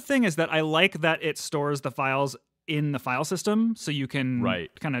that's the thing, is that I like that it stores the files in the file system, so you can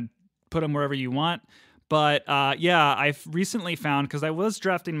kind of put them wherever you want. But I've recently found, because I was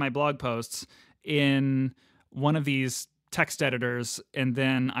drafting my blog posts in one of these text editors, and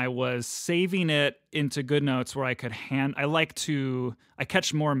then I was saving it into GoodNotes where I could I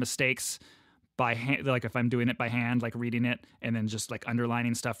catch more mistakes by hand, if I'm doing it by hand, reading it and then just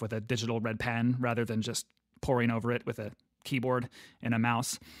underlining stuff with a digital red pen rather than just poring over it with a keyboard and a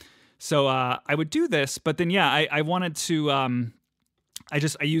mouse. So I would do this, but then I wanted to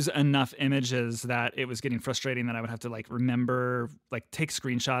I use enough images that it was getting frustrating that I would have to remember, take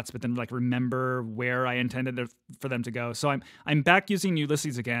screenshots, but then remember where I intended for them to go. So I'm back using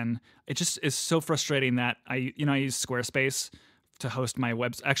Ulysses again. It just is so frustrating that I use Squarespace to host my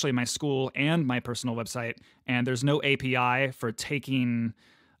actually my school and my personal website, and there's no API for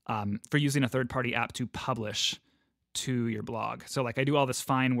for using a third-party app to publish to your blog. So like I do all this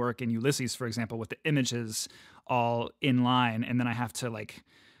fine work in Ulysses, for example, with the images all in line, and then I have to like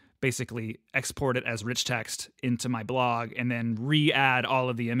basically export it as rich text into my blog and then re-add all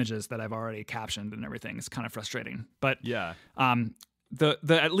of the images that I've already captioned and everything. It's kind of frustrating. But Yeah. The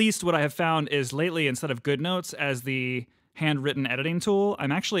at least what I have found is lately, instead of GoodNotes as the handwritten editing tool,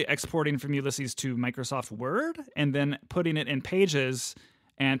 I'm actually exporting from Ulysses to Microsoft Word and then putting it in Pages.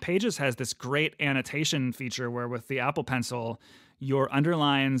 And Pages has this great annotation feature where with the Apple Pencil, your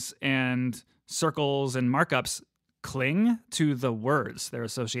underlines and circles and markups cling to the words they're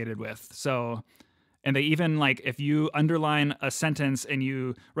associated with. So, and they even like if you underline a sentence and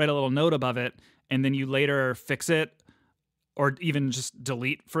you write a little note above it and then you later fix it or even just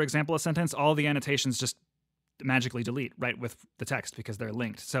delete, for example, a sentence, all the annotations just magically delete right with the text because they're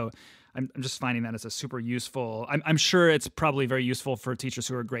linked. So I'm just finding that as a super useful, I'm sure it's probably very useful for teachers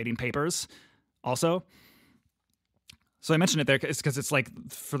who are grading papers also. So I mentioned it there because it's like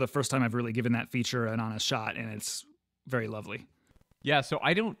for the first time I've really given that feature an honest shot, and it's very lovely. Yeah, so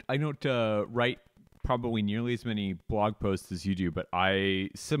I don't write probably nearly as many blog posts as you do, but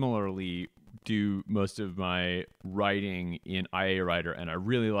I similarly do most of my writing in IA Writer, and I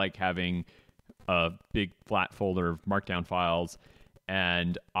really like having a big flat folder of Markdown files,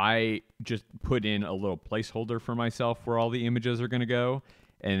 and I just put in a little placeholder for myself where all the images are going to go,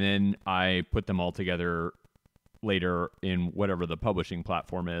 and then I put them all together later in whatever the publishing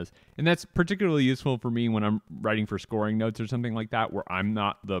platform is. And that's particularly useful for me when I'm writing for scoring notes or something like that, where I'm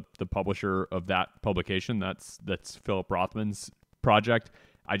not the publisher of that publication. That's Philip Rothman's project.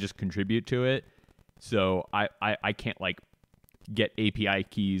 I just contribute to it. So I can't like get API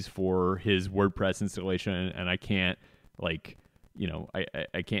keys for his WordPress installation, and I can't like,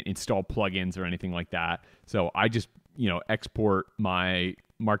 I can't install plugins or anything like that. So I just, export my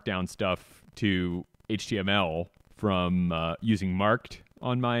Markdown stuff to HTML from using Marked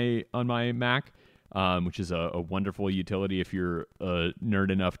on my Mac, which is a wonderful utility if you're a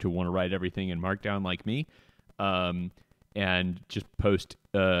nerd enough to want to write everything in Markdown like me, and just post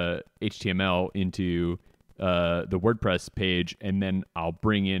HTML into the WordPress page, and then I'll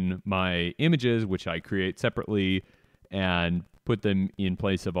bring in my images, which I create separately, and put them in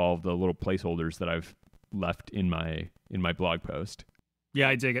place of all of the little placeholders that I've left in my blog post. Yeah,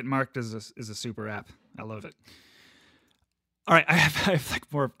 I dig it. Marked is a super app. I love it. All right, I have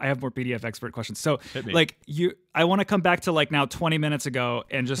more PDF expert questions. So, I want to come back to like now 20 minutes ago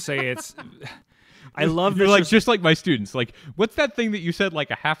and just say it's. I love You're like just like my students. Like, what's that thing that you said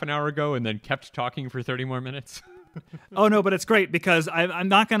like a half an hour ago and then kept talking for 30 more minutes? Oh no, but it's great because I'm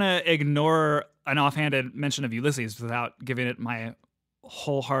not gonna ignore an offhanded mention of Ulysses without giving it my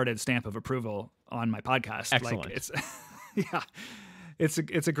wholehearted stamp of approval on my podcast. Excellent. Like, it's yeah. It's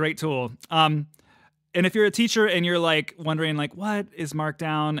a great tool. And if you're a teacher and you're like wondering like what is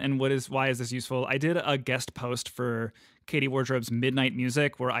Markdown and why is this useful? I did a guest post for Katie Wardrobe's Midnight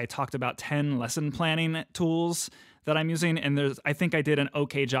Music where I talked about 10 lesson planning tools that I'm using, and I think I did an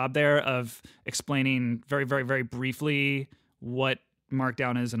okay job there of explaining very, very, very briefly what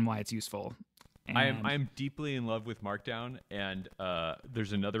Markdown is and why it's useful. And I am deeply in love with Markdown, and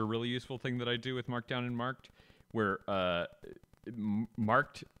there's another really useful thing that I do with Markdown and Marked, where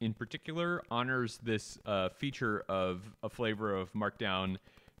Marked in particular honors this feature of a flavor of Markdown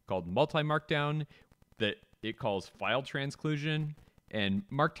called multi-Markdown that it calls file transclusion, and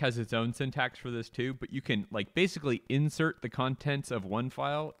Marked has its own syntax for this too, but you can like basically insert the contents of one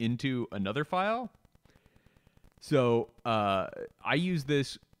file into another file. So I use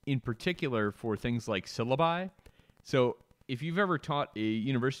this in particular for things like syllabi. So if you've ever taught a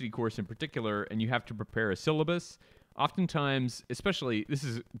university course in particular and you have to prepare a syllabus, oftentimes, especially this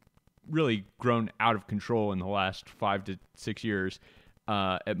has really grown out of control in the last 5 to 6 years,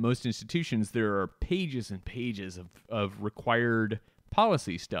 at most institutions, there are pages and pages of required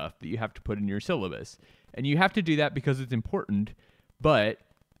policy stuff that you have to put in your syllabus. And you have to do that because it's important, but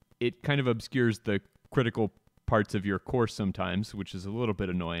it kind of obscures the critical parts of your course sometimes, which is a little bit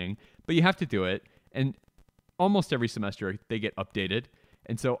annoying. But you have to do it, and almost every semester they get updated.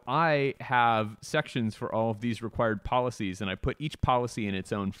 And so I have sections for all of these required policies, and I put each policy in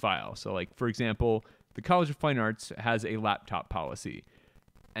its own file. So like, for example, the College of Fine Arts has a laptop policy.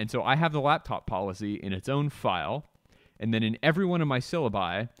 And so I have the laptop policy in its own file. And then in every one of my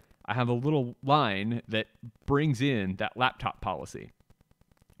syllabi, I have a little line that brings in that laptop policy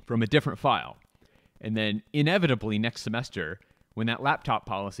from a different file. And then inevitably next semester, when that laptop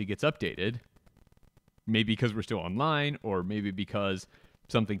policy gets updated, maybe because we're still online, or maybe because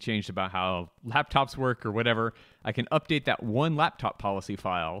something changed about how laptops work or whatever, I can update that one laptop policy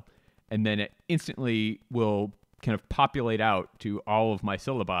file, and then it instantly will kind of populate out to all of my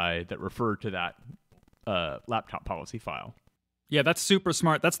syllabi that refer to that laptop policy file. Yeah, that's super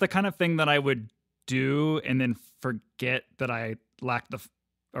smart. That's the kind of thing that I would do and then forget that I lacked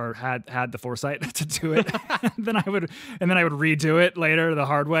had the foresight to do it. then I would redo it later the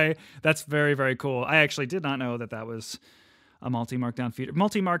hard way. That's very, very cool. I actually did not know that was a multi-markdown feature.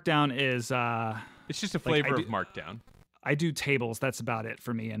 Multi-markdown is it's just a flavor of Markdown. I do tables. That's about it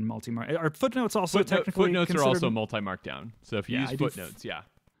for me in multi-markdown. Are footnotes also technically footnotes considered? Are also multi-markdown. So if you use footnotes,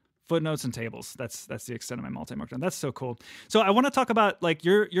 footnotes and tables. That's the extent of my multi-markdown. That's so cool. So I want to talk about like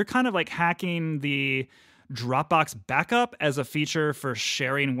you're kind of like hacking the Dropbox backup as a feature for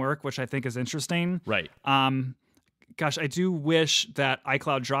sharing work, which I think is interesting. Right. Gosh, I do wish that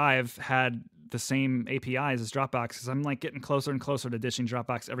iCloud Drive had the same APIs as Dropbox, because I'm like getting closer and closer to ditching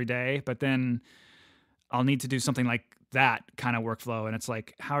Dropbox every day. But then I'll need to do something like that kind of workflow, and it's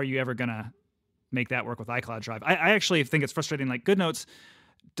like, how are you ever gonna make that work with iCloud Drive? I actually think it's frustrating. Like GoodNotes,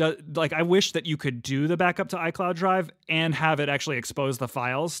 I wish that you could do the backup to iCloud Drive and have it actually expose the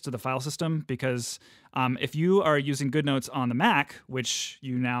files to the file system, because if you are using GoodNotes on the Mac, which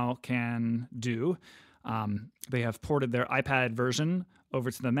you now can do, they have ported their iPad version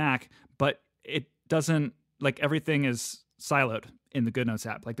over to the Mac, but it doesn't, like, everything is siloed in the GoodNotes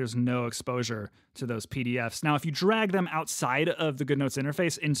app. Like, there's no exposure to those PDFs. Now, if you drag them outside of the GoodNotes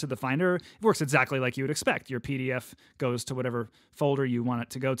interface into the Finder, it works exactly like you would expect. Your PDF goes to whatever folder you want it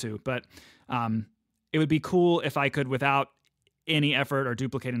to go to. But it would be cool if I could, without any effort or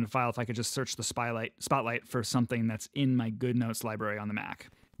duplicating the file, if I could just search the Spotlight for something that's in my GoodNotes library on the Mac.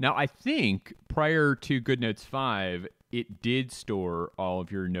 Now, I think prior to GoodNotes 5, it did store all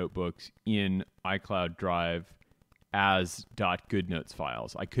of your notebooks in iCloud Drive as .goodnotes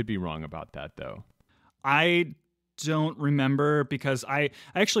files. I could be wrong about that, though. I don't remember, because I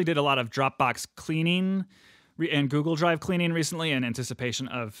actually did a lot of Dropbox cleaning and Google Drive cleaning recently in anticipation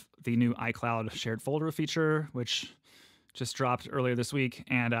of the new iCloud shared folder feature, which just dropped earlier this week.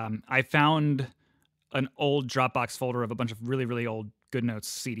 And I found an old Dropbox folder of a bunch of really, really old GoodNotes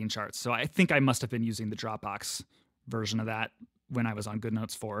seating charts. So I think I must have been using the Dropbox version of that when I was on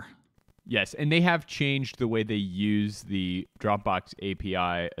GoodNotes 4. Yes, and they have changed the way they use the Dropbox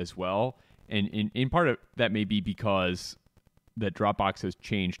API as well. And in part of that may be because that Dropbox has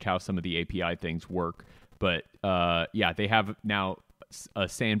changed how some of the API things work. But they have now a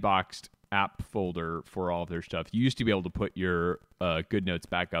sandboxed app folder for all of their stuff. You used to be able to put your GoodNotes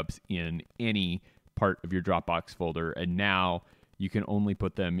backups in any part of your Dropbox folder, and now you can only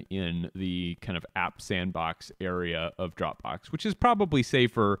put them in the kind of app sandbox area of Dropbox, which is probably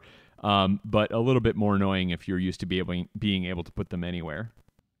safer, but a little bit more annoying if you're used to being able to put them anywhere.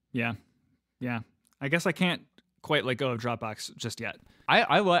 Yeah. I guess I can't quite let go of Dropbox just yet.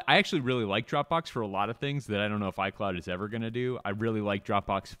 I actually really like Dropbox for a lot of things that I don't know if iCloud is ever going to do. I really like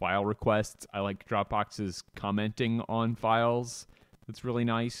Dropbox file requests. I like Dropbox's commenting on files. That's really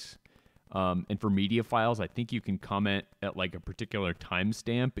nice. And for media files, I think you can comment at like a particular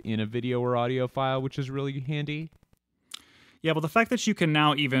timestamp in a video or audio file, which is really handy. Yeah, well, the fact that you can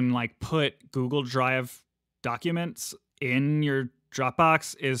now even like put Google Drive documents in your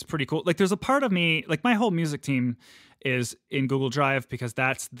Dropbox is pretty cool. Like, there's a part of me, like my whole music team is in Google Drive, because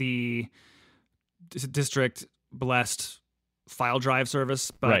that's the district blessed file drive service.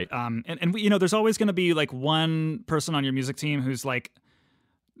 But, right. And you know, there's always going to be like one person on your music team who's like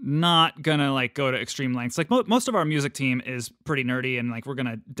not gonna like go to extreme lengths. Like most of our music team is pretty nerdy, and like we're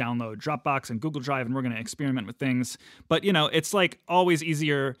gonna download Dropbox and Google Drive, and we're gonna experiment with things. But you know, it's like always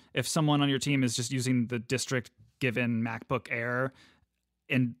easier if someone on your team is just using the district given MacBook Air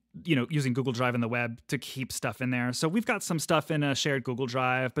and, you know, using Google Drive and the web to keep stuff in there. So we've got some stuff in a shared Google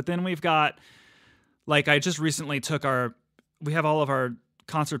Drive, but then we've got, like, I just recently we have all of our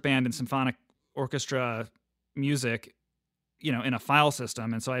concert band and symphonic orchestra music, you know, in a file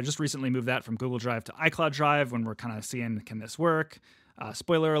system. And so I just recently moved that from Google Drive to iCloud Drive when we're kind of seeing, can this work?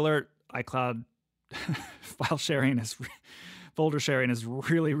 Spoiler alert, iCloud folder sharing is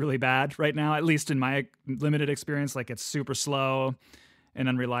really, really bad right now, at least in my limited experience. Like, it's super slow and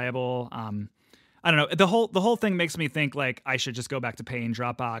unreliable. I don't know. The whole thing makes me think like I should just go back to paying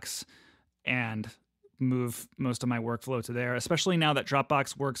Dropbox and move most of my workflow to there, especially now that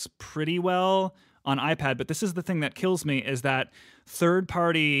Dropbox works pretty well on iPad. But this is the thing that kills me, is that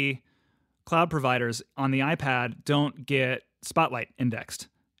third-party cloud providers on the iPad don't get Spotlight indexed.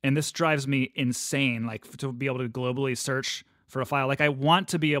 And this drives me insane, like, to be able to globally search for a file. Like, I want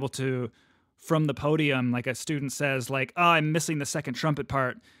to be able to from the podium, like a student says, like, oh, I'm missing the second trumpet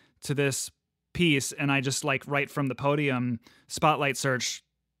part to this piece, and I just like right from the podium spotlight search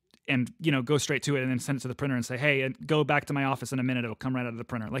and, you know, go straight to it and then send it to the printer and say, hey, go back to my office in a minute. It'll come right out of the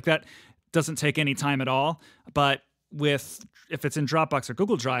printer. Like that doesn't take any time at all. But if it's in Dropbox or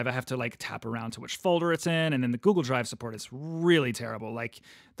Google Drive, I have to like tap around to which folder it's in. And then the Google Drive support is really terrible. Like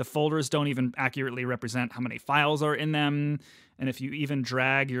the folders don't even accurately represent how many files are in them. And if you even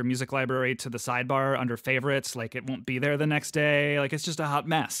drag your music library to the sidebar under favorites, like it won't be there the next day. Like it's just a hot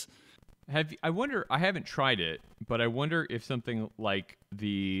mess. I wonder, I haven't tried it, but I wonder if something like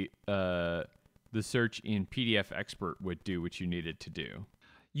the search in PDF Expert would do what you needed to do.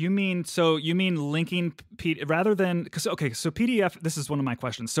 You mean linking rather than, so PDF, this is one of my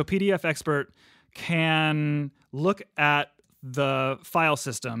questions. So PDF Expert can look at the file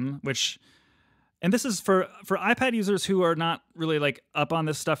system, and this is for iPad users who are not really like up on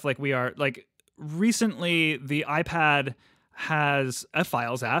this stuff like we are. Like recently the iPad has a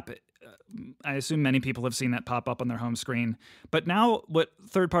Files app. I assume many people have seen that pop up on their home screen. But now what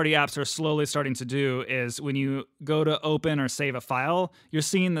third-party apps are slowly starting to do is when you go to open or save a file, you're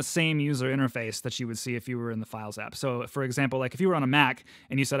seeing the same user interface that you would see if you were in the Files app. So for example, like if you were on a Mac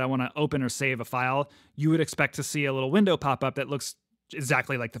and you said, I want to open or save a file, you would expect to see a little window pop up that looks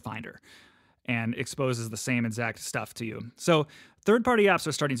exactly like the Finder and exposes the same exact stuff to you. So third-party apps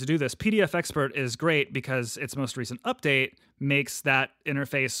are starting to do this. PDF Expert is great because its most recent update makes that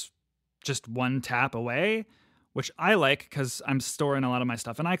interface just one tap away, which I like because I'm storing a lot of my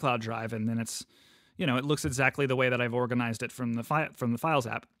stuff in iCloud Drive, and then it's, you know, it looks exactly the way that I've organized it from the Files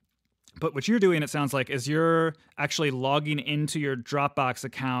app. But what you're doing, it sounds like, is you're actually logging into your Dropbox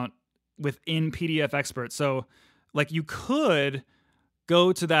account within PDF Expert. So, like, you could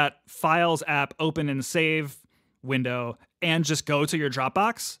go to that Files app, open and save window, and just go to your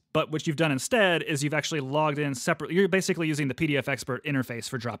Dropbox. But what you've done instead is you've actually logged in separately. You're basically using the PDF Expert interface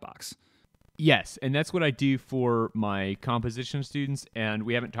for Dropbox. Yes, and that's what I do for my composition students, and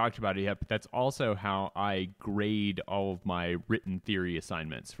we haven't talked about it yet, but that's also how I grade all of my written theory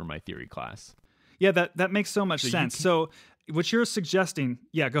assignments for my theory class. Yeah, that makes so much sense. So what you're suggesting,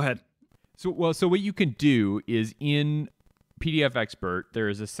 yeah, go ahead. So what you can do is in PDF Expert, there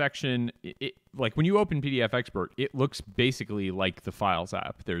is a section, like when you open PDF Expert, it looks basically like the Files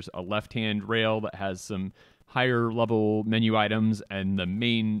app. There's a left-hand rail that has some higher level menu items, and the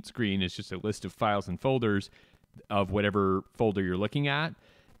main screen is just a list of files and folders of whatever folder you're looking at.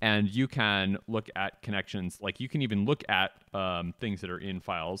 And you can look at connections, like you can even look at things that are in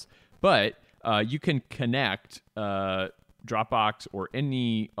files, but you can connect Dropbox or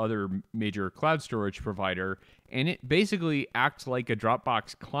any other major cloud storage provider, and it basically acts like a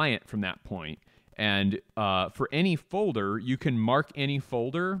Dropbox client from that point. And for any folder, you can mark any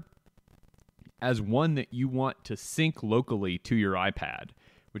folder as one that you want to sync locally to your iPad,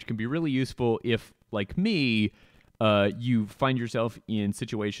 which can be really useful if, like me, you find yourself in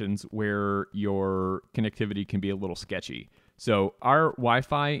situations where your connectivity can be a little sketchy. So our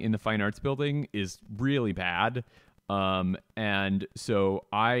Wi-Fi in the Fine Arts building is really bad. And so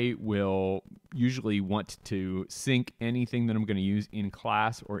I will usually want to sync anything that I'm going to use in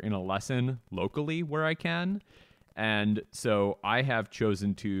class or in a lesson locally where I can. And so I have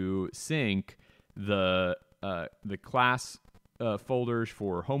chosen to sync the class folders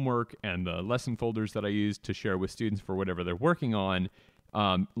for homework and the lesson folders that I use to share with students for whatever they're working on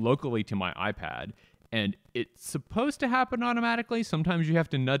locally to my iPad. And it's supposed to happen automatically. Sometimes you have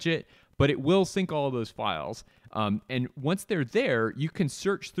to nudge it, but it will sync all of those files. And once they're there, you can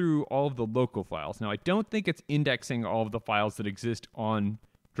search through all of the local files. Now, I don't think it's indexing all of the files that exist on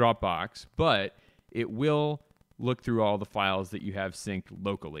Dropbox, but it will look through all the files that you have synced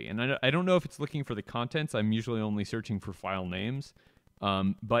locally. And I don't know if it's looking for the contents. I'm usually only searching for file names,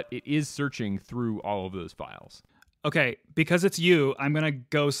 but it is searching through all of those files. Okay, because it's you, I'm going to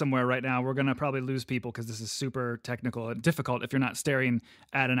go somewhere right now. We're going to probably lose people because this is super technical and difficult if you're not staring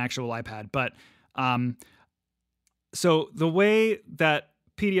at an actual iPad. But so the way that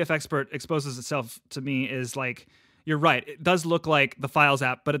PDF Expert exposes itself to me is like, you're right. It does look like the Files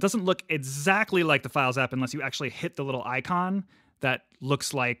app, but it doesn't look exactly like the Files app unless you actually hit the little icon that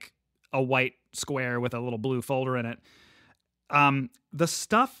looks like a white square with a little blue folder in it. The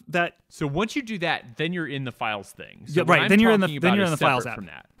stuff that so once you do that, then you're in the Files thing. So yeah, right. Then you're in the Files app. From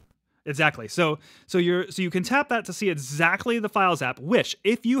that. Exactly. So you can tap that to see exactly the Files app, which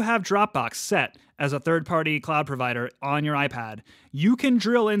if you have Dropbox set as a third-party cloud provider on your iPad, you can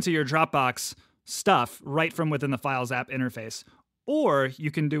drill into your Dropbox stuff right from within the Files app interface. Or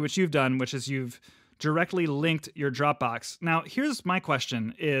you can do what you've done, which is you've directly linked your Dropbox. Now, here's my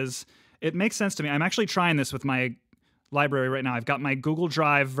question is It makes sense to me. I'm actually trying this with my library right now. I've got my Google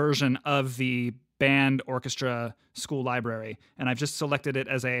Drive version of the band orchestra school library, and I've just selected it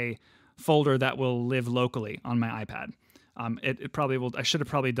as a folder that will live locally on my iPad. It probably will. I should have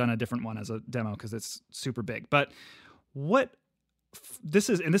probably done a different one as a demo because it's super big. But what this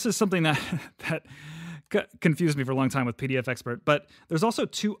is something that confused me for a long time with PDF Expert. But there's also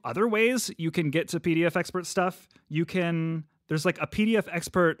two other ways you can get to PDF Expert stuff. There's like a PDF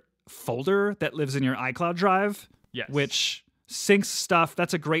Expert folder that lives in your iCloud drive, Yes. which syncs stuff.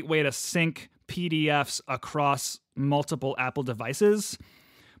 That's a great way to sync PDFs across multiple Apple devices.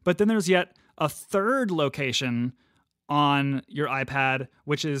 But then there's yet a third location on your iPad,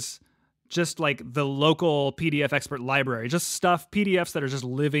 which is just like the local PDF Expert library, just PDFs that are just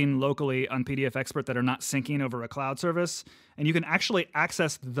living locally on PDF Expert that are not syncing over a cloud service. And you can actually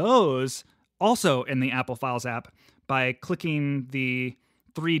access those also in the Apple Files app by clicking the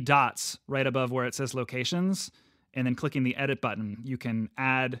 3 dots right above where it says locations and then clicking the edit button. You can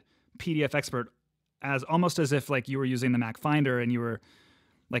add PDF Expert almost as if like you were using the Mac Finder and you were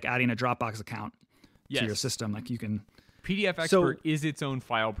like adding a Dropbox account to your system. Like you can PDF Expert is its own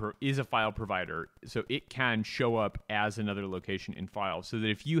file provider, so it can show up as another location in Files. So that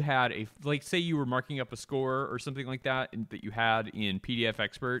if you had say you were marking up a score or something like that that you had in PDF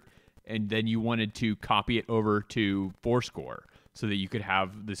Expert, and then you wanted to copy it over to Fourscore so that you could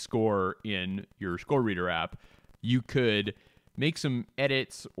have the score in your score reader app, you could make some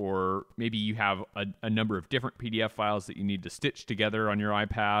edits, or maybe you have a number of different PDF files that you need to stitch together on your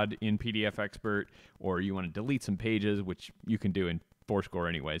iPad in PDF Expert, or you want to delete some pages, which you can do in Fourscore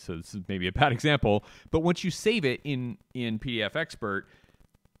anyway, so this is maybe a bad example. But once you save it in PDF Expert,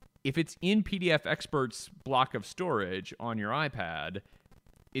 if it's in PDF Expert's block of storage on your iPad,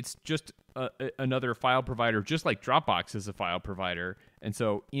 it's just another file provider, just like Dropbox is a file provider. And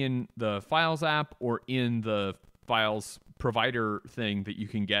so in the Files app or in the Files provider thing that you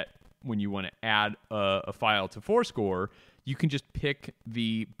can get when you want to add a file to Fourscore, you can just pick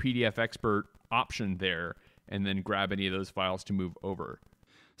the PDF Expert option there and then grab any of those files to move over.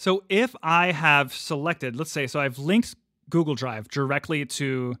 So if I have selected, let's say, so I've linked Google Drive directly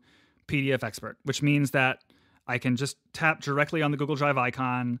to PDF Expert, which means that I can just tap directly on the Google Drive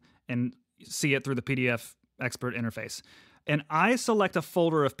icon and see it through the PDF Expert interface. And I select a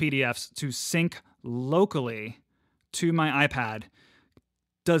folder of PDFs to sync locally to my iPad.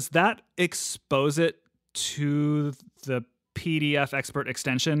 Does that expose it to the PDF Expert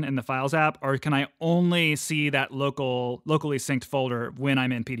extension in the Files app, or can I only see that locally synced folder when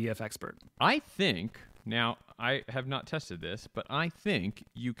I'm in PDF Expert? I think, now I have not tested this, but I think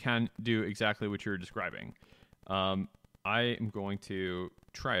you can do exactly what you're describing. I am going to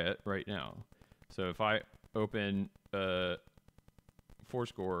try it right now. So if I open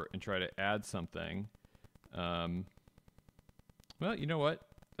Fourscore and try to add something, well, you know what?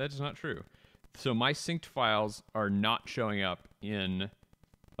 That is not true. So my synced files are not showing up in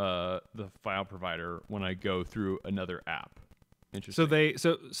the file provider when I go through another app. Interesting.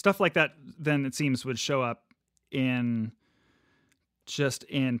 So stuff like that, then it seems would show up just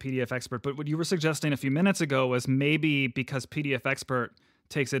in PDF Expert. But what you were suggesting a few minutes ago was maybe because PDF Expert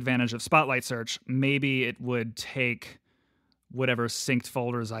takes advantage of Spotlight Search, maybe it would take whatever synced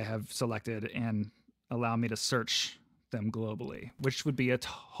folders I have selected and allow me to search them globally, which would be a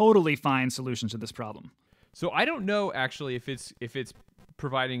totally fine solution to this problem. So I don't know actually if it's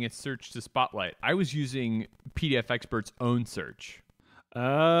providing its search to Spotlight. I was using PDF Expert's own search.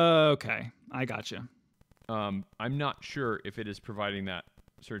 Okay, I gotcha. I'm not sure if it is providing that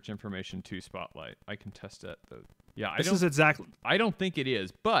search information to Spotlight. I can test that though. Yeah, I don't think it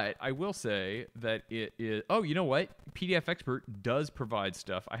is, but I will say that it is. Oh, you know what? PDF Expert does provide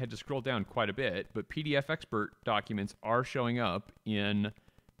stuff. I had to scroll down quite a bit, but PDF Expert documents are showing up in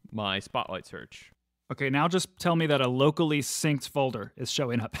my Spotlight search. Okay, now just tell me that a locally synced folder is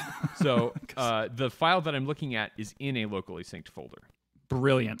showing up. So the file that I'm looking at is in a locally synced folder.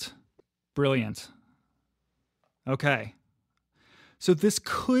 Brilliant. Okay. So this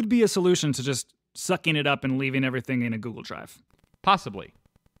could be a solution to just sucking it up and leaving everything in a Google Drive. Possibly.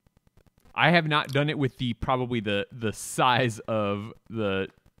 I have not done it with probably the size of the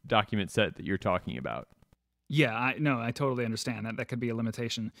document set that you're talking about. Yeah, I totally understand that. That could be a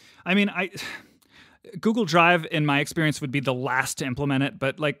limitation. I mean, Google Drive, in my experience, would be the last to implement it,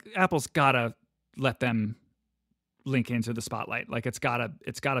 but like Apple's gotta let them link into the Spotlight. Like it's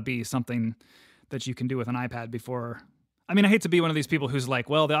gotta be something that you can do with an iPad before. I mean, I hate to be one of these people who's like,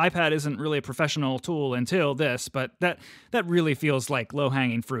 well, the iPad isn't really a professional tool until this, but that really feels like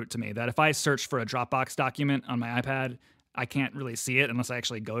low-hanging fruit to me, that if I search for a Dropbox document on my iPad, I can't really see it unless I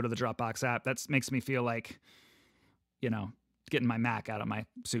actually go to the Dropbox app. That makes me feel like, getting my Mac out of my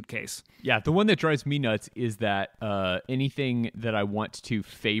suitcase. Yeah, the one that drives me nuts is that anything that I want to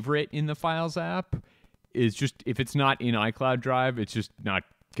favorite in the Files app is just, if it's not in iCloud Drive, it's just not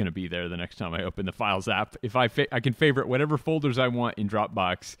going to be there the next time I open the Files app. If I can favorite whatever folders I want in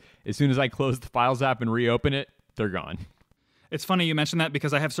Dropbox, as soon as I close the Files app and reopen it, they're gone. It's funny you mentioned that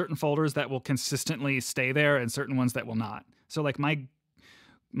because I have certain folders that will consistently stay there and certain ones that will not. So like my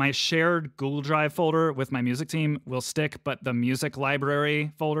shared Google Drive folder with my music team will stick, but the music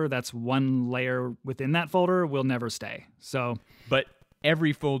library folder, that's one layer within that folder, will never stay. So, but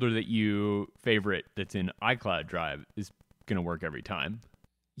every folder that you favorite that's in iCloud Drive is going to work every time.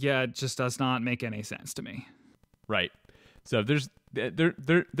 Yeah, it just does not make any sense to me. Right. So there's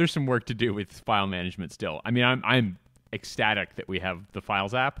some work to do with file management still. I mean, I'm ecstatic that we have the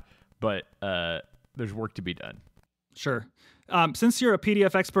Files app, but there's work to be done. Sure. Since you're a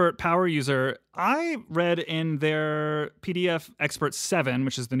PDF Expert Power user, I read in their PDF Expert 7,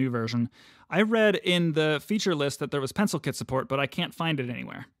 which is the new version, I read in the feature list that there was PencilKit support, but I can't find it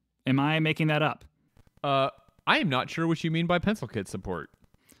anywhere. Am I making that up? I am not sure what you mean by PencilKit support.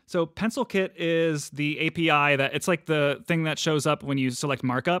 So PencilKit is the API that it's like the thing that shows up when you select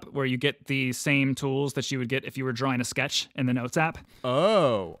markup, where you get the same tools that you would get if you were drawing a sketch in the Notes app.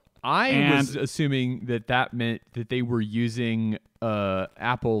 Oh, I was assuming that meant that they were using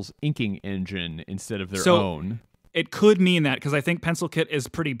Apple's inking engine instead of their own. It could mean that, because I think PencilKit is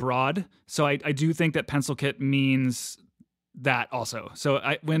pretty broad. So I do think that PencilKit means that also. So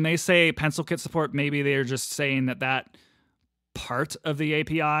when they say PencilKit support, maybe they're just saying that part of the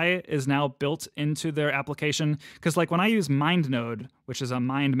API is now built into their application. Because like when I use MindNode, which is a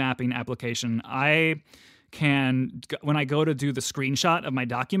mind mapping application, when I go to do the screenshot of my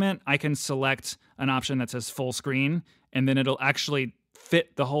document, I can select an option that says full screen, and then it'll actually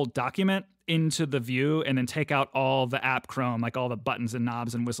fit the whole document into the view and then take out all the app Chrome, like all the buttons and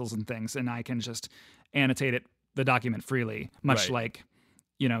knobs and whistles and things, and I can just annotate the document freely, much like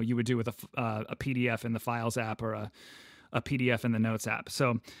you would do with a PDF in the Files app or a PDF in the Notes app.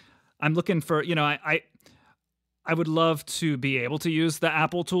 So I'm looking for, I would love to be able to use the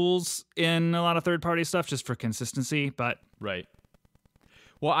Apple tools in a lot of third-party stuff just for consistency, but... Right.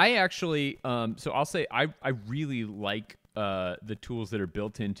 Well, I actually, so I'll say I really like the tools that are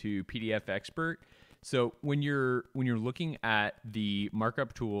built into PDF Expert. So when you're looking at the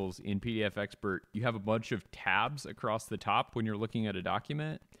markup tools in PDF Expert, you have a bunch of tabs across the top when you're looking at a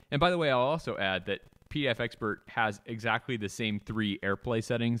document. And by the way, I'll also add that PDF Expert has exactly the same 3 AirPlay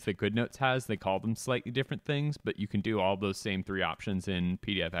settings that GoodNotes has. They call them slightly different things, but you can do all those same 3 options in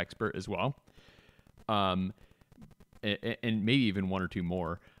PDF Expert as well. And maybe even 1 or 2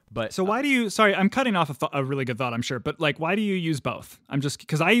 more. But so why do you? Sorry, I'm cutting off a really good thought, I'm sure. But like, why do you use both? I'm just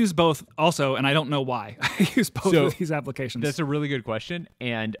because I use both also, and I don't know why I use both of these applications. That's a really good question,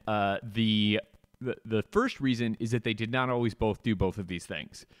 and the first reason is that they did not always both do both of these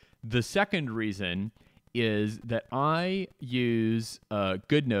things. The second reason is that I use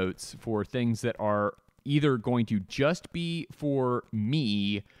GoodNotes for things that are either going to just be for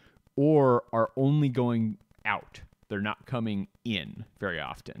me or are only going out. They're not coming in very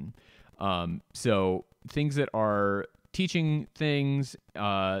often. So things that are teaching things,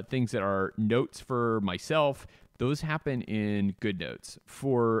 things that are notes for myself, those happen in GoodNotes.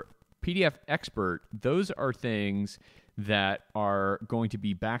 For PDF Expert, those are things that are going to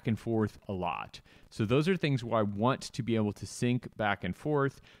be back and forth a lot. So those are things where I want to be able to sync back and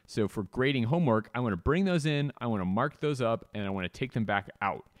forth. So for grading homework, I want to bring those in, I want to mark those up, and I want to take them back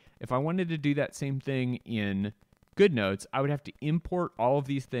out. If I wanted to do that same thing in GoodNotes, I would have to import all of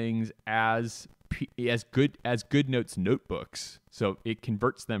these things as GoodNotes notebooks. So it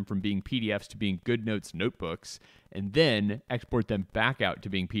converts them from being PDFs to being GoodNotes notebooks, and then export them back out to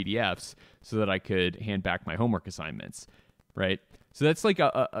being PDFs so that I could hand back my homework assignments, right? So that's like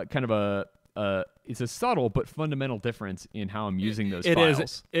a kind of it's a subtle but fundamental difference in how I'm using those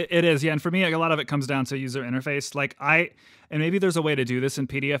files. It is, yeah. And for me, a lot of it comes down to user interface. Like and maybe there's a way to do this in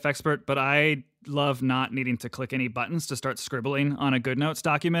PDF Expert, but I love not needing to click any buttons to start scribbling on a GoodNotes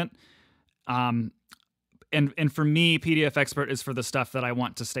document. And for me, PDF Expert is for the stuff that I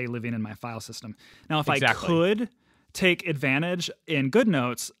want to stay living in my file system. Now, if I could take advantage in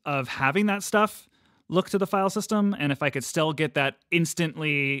GoodNotes of having that stuff look to the file system, and if I could still get that instant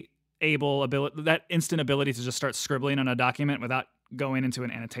ability to just start scribbling on a document without going into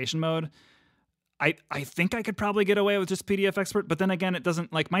an annotation mode, I think I could probably get away with just PDF Expert. But then again, it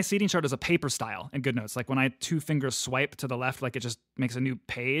doesn't, like, my seating chart is a paper style in GoodNotes. Like when I 2 fingers swipe to the left, like it just makes a new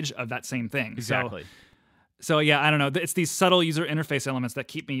page of that same thing. Exactly. So yeah, I don't know. It's these subtle user interface elements that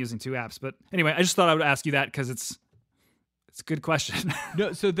keep me using two apps. But anyway, I just thought I would ask you that because it's a good question.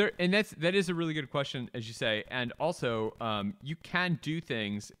 No, so that is a really good question, as you say, and also you can do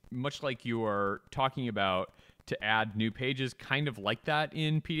things much like you are talking about to add new pages, kind of like that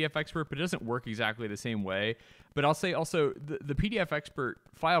in PDF Expert, but it doesn't work exactly the same way. But I'll say also the PDF Expert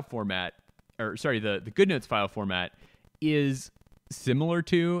file format, or sorry, the GoodNotes file format is similar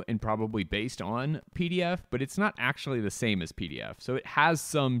to and probably based on PDF, but it's not actually the same as PDF. So it has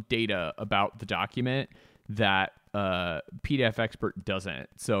some data about the document that PDF Expert doesn't.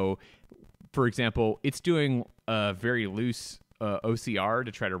 So, for example, it's doing a very loose OCR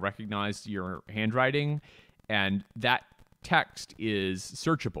to try to recognize your handwriting, and that text is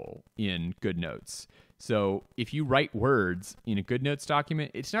searchable in GoodNotes. So if you write words in a GoodNotes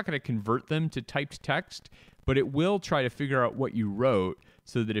document, it's not going to convert them to typed text, but it will try to figure out what you wrote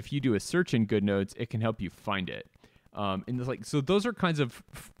so that if you do a search in GoodNotes, it can help you find it. So those are kinds of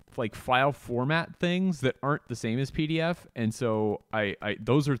like file format things that aren't the same as PDF, and so I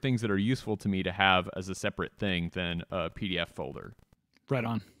those are things that are useful to me to have as a separate thing than a PDF folder. Right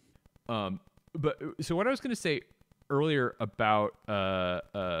on. But so what I was going to say earlier about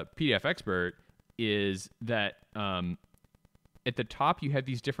PDF Expert is that at the top you have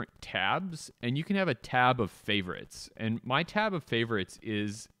these different tabs, and you can have a tab of favorites. And my tab of favorites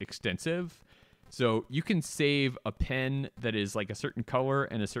is extensive. So you can save a pen that is like a certain color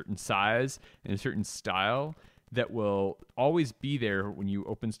and a certain size and a certain style that will always be there when you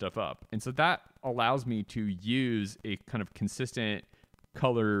open stuff up. And so that allows me to use a kind of consistent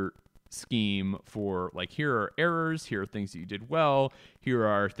color scheme for, like, here are errors, here are things that you did well, here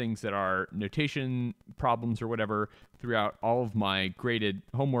are things that are notation problems or whatever throughout all of my graded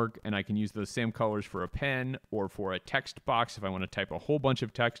homework, and I can use those same colors for a pen or for a text box. If I want to type a whole bunch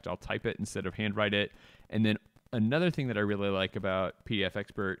of text, I'll type it instead of handwrite it. And then another thing that I really like about PDF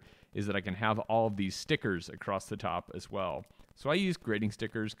Expert is that I can have all of these stickers across the top as well. So I use grading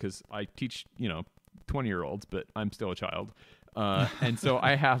stickers because I teach, 20-year-olds, but I'm still a child. And so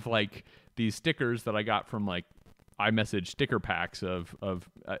I have like these stickers that I got from like iMessage sticker packs of I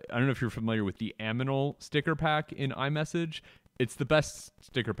don't know if you're familiar with the Aminal sticker pack in iMessage. It's the best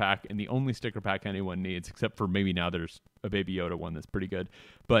sticker pack and the only sticker pack anyone needs, except for maybe now there's a Baby Yoda one that's pretty good.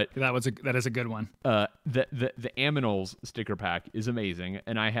 But that is a good one. The Aminals sticker pack is amazing,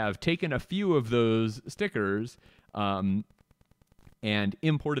 and I have taken a few of those stickers and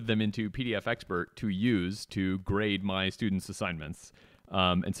imported them into PDF Expert to use to grade my students' assignments.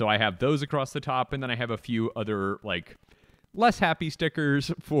 And so I have those across the top, and then I have a few other like less happy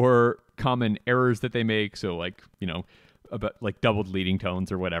stickers for common errors that they make. So like, about like doubled leading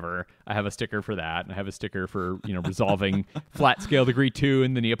tones or whatever. I have a sticker for that, and I have a sticker for, resolving flat scale degree 2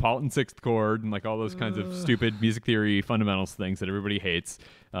 in the Neapolitan sixth chord, and like all those kinds of stupid music theory fundamentals things that everybody hates.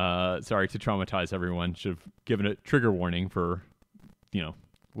 Sorry to traumatize everyone. Should have given a trigger warning for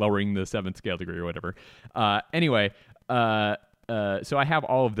lowering the 7th scale degree or whatever. So I have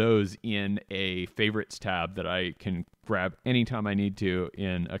all of those in a favorites tab that I can grab anytime I need to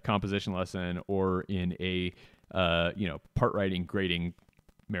in a composition lesson or in a, part writing grading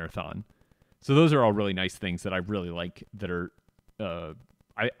marathon. So those are all really nice things that I really like that are,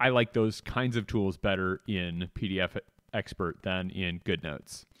 I like those kinds of tools better in PDF Expert than in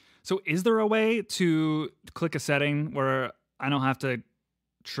GoodNotes. So is there a way to click a setting where I don't have to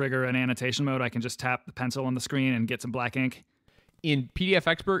trigger an annotation mode? I can just tap the pencil on the screen and get some black ink? In PDF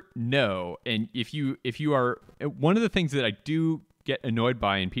Expert, no. And if you are, one of the things that I do get annoyed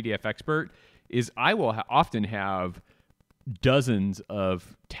by in PDF Expert is I will often have dozens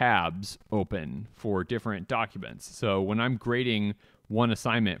of tabs open for different documents. So when I'm grading one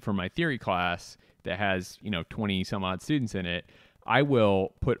assignment for my theory class that has, 20 some odd students in it, I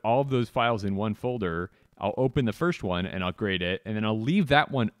will put all of those files in one folder. I'll open the first one and I'll grade it, and then I'll leave that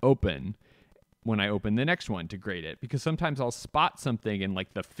one open when I open the next one to grade it, because sometimes I'll spot something in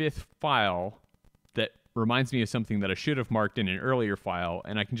like the 5th file that reminds me of something that I should have marked in an earlier file,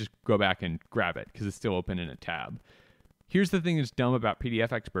 and I can just go back and grab it because it's still open in a tab. Here's the thing that's dumb about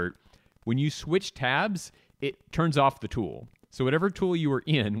PDF Expert. When you switch tabs, it turns off the tool. So whatever tool you were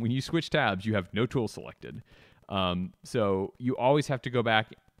in, when you switch tabs, you have no tool selected. So you always have to go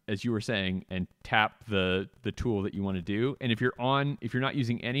back, as you were saying, and tap the tool that you want to do. And if you're not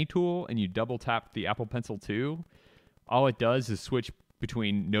using any tool and you double tap the Apple Pencil 2, all it does is switch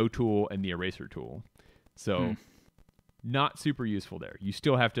between no tool and the eraser tool. So not super useful there. You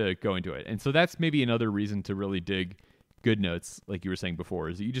still have to go into it. And so that's maybe another reason to really dig GoodNotes, like you were saying before,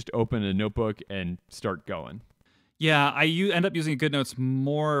 is that you just open a notebook and start going. Yeah, end up using GoodNotes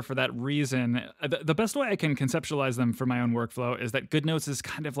more for that reason. The best way I can conceptualize them for my own workflow is that GoodNotes is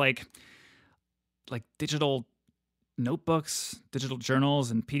kind of like digital notebooks, digital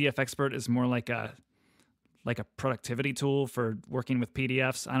journals, and PDF Expert is more like a productivity tool for working with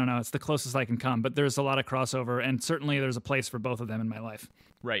PDFs. I don't know. It's the closest I can come, but there's a lot of crossover, and certainly there's a place for both of them in my life.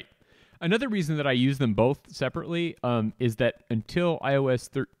 Right. Another reason that I use them both separately is that until iOS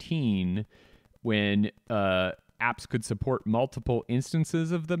 13, when apps could support multiple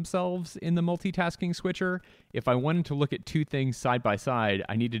instances of themselves in the multitasking switcher, if I wanted to look at two things side by side,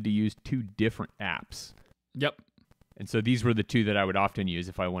 I needed to use two different apps. Yep. And so these were the two that I would often use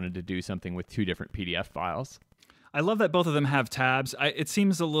if I wanted to do something with two different PDF files. I love that both of them have tabs. It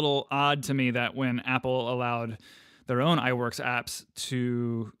seems a little odd to me that when Apple allowed their own iWorks apps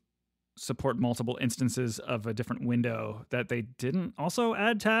to support multiple instances of a different window, that they didn't also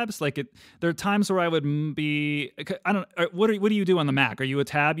add tabs. There are times where I would be, what do you do on the Mac? Are you a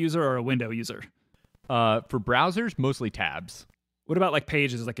tab user or a window user? For browsers, mostly tabs. What about like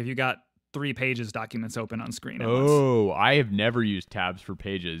Pages? Like if you got 3 Pages documents open on screen at once? I have never used tabs for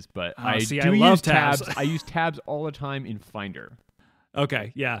Pages, but I love use tabs. I use tabs all the time in Finder.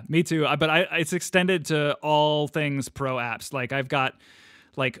 Okay, yeah, me too. But it's extended to all things pro apps. Like I've got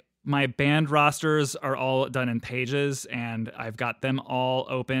my band rosters are all done in Pages, and I've got them all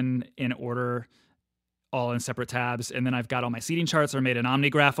open in order, all in separate tabs. And then I've got all my seating charts are made in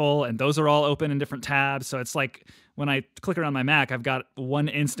OmniGraffle, and those are all open in different tabs. So it's like when I click around my Mac, I've got one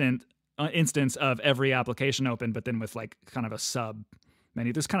instance of every application open, but then with like kind of a sub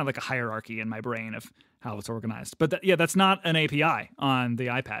menu. There's kind of like a hierarchy in my brain of how it's organized. But that's not an API on the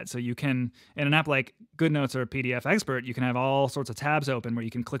iPad. So you can, in an app like GoodNotes or PDF Expert, you can have all sorts of tabs open where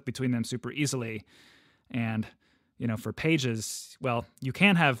you can click between them super easily. And, for Pages, well, you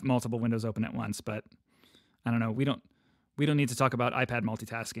can have multiple windows open at once, but I don't know. We don't need to talk about iPad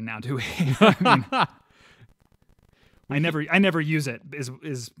multitasking now, do we? I never use it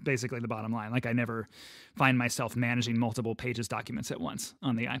is basically the bottom line. Like I never find myself managing multiple Pages documents at once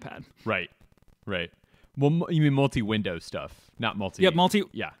on the iPad. Right. Well, you mean multi-window stuff, not multi. Yeah,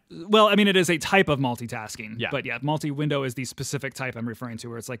 Yeah. Well, I mean, it is a type of multitasking. Yeah. But yeah, multi-window is the specific type I'm referring to,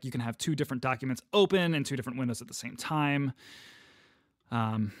 where it's like you can have 2 different documents open in 2 different windows at the same time.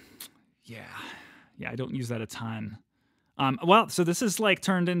 Yeah, I don't use that a ton. Well, so this is like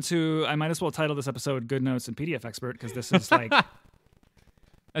turned into, I might as well title this episode GoodNotes and PDF Expert, because this is like...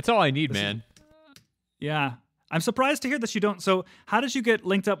 That's all I need, man. Yeah. I'm surprised to hear that you don't. So how did you get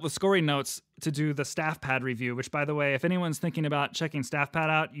linked up with Scoring Notes to do the StaffPad review, which, by the way, if anyone's thinking about checking StaffPad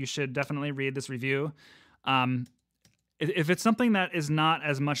out, you should definitely read this review. If it's something that is not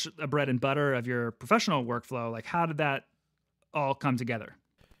as much a bread and butter of your professional workflow, like how did that all come together?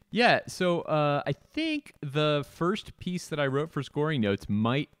 Yeah, so I think the first piece that I wrote for Scoring Notes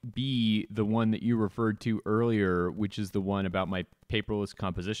might be the one that you referred to earlier, which is the one about my paperless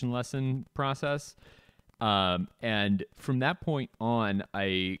composition lesson process. And from that point on,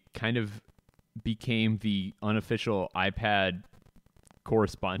 I kind of became the unofficial iPad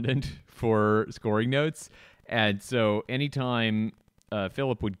correspondent for Scoring Notes. And so anytime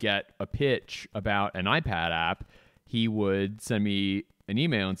Philip would get a pitch about an iPad app, he would send me an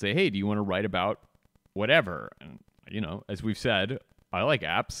email and say, hey, do you want to write about whatever? And, as we've said, I like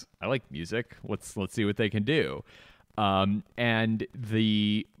apps. I like music. Let's see what they can do. And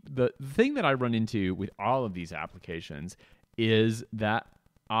the thing that I run into with all of these applications is that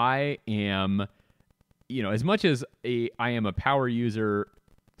I am, as much as I am a power user,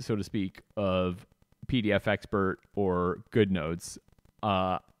 so to speak, of PDF Expert or GoodNotes,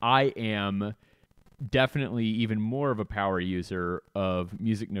 I am definitely even more of a power user of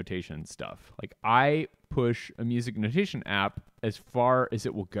music notation stuff. Like I push a music notation app as far as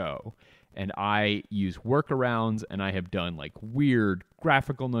it will go. And I use workarounds, and I have done like weird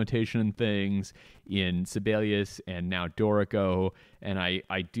graphical notation things in Sibelius and now Dorico, and I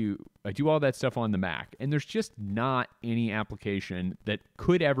do all that stuff on the Mac. And there's just not any application that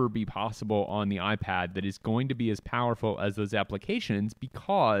could ever be possible on the iPad that is going to be as powerful as those applications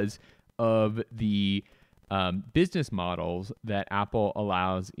because of the business models that Apple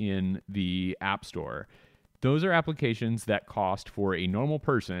allows in the App Store. Those are applications that cost for a normal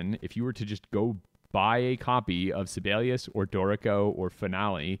person, if you were to just go buy a copy of Sibelius or Dorico or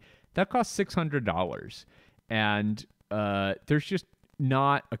Finale, that costs $600. And there's just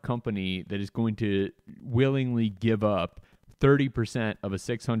not a company that is going to willingly give up 30% of a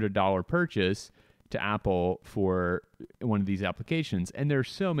 $600 purchase to Apple for one of these applications. And there's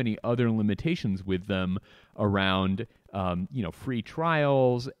so many other limitations with them around free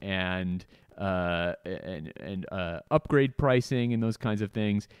trials and upgrade pricing and those kinds of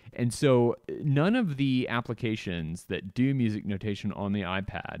things. And so none of the applications that do music notation on the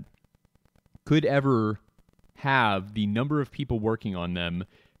iPad could ever have the number of people working on them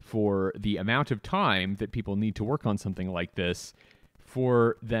for the amount of time that people need to work on something like this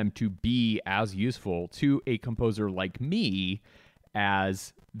for them to be as useful to a composer like me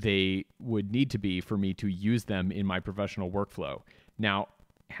as they would need to be for me to use them in my professional workflow. Now,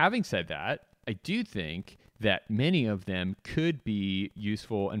 having said that, I do think that many of them could be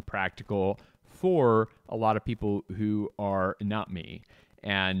useful and practical for a lot of people who are not me.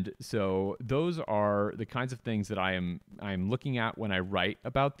 And so those are the kinds of things that I'm looking at when I write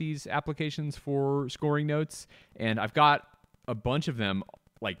about these applications for scoring notes. And I've got a bunch of them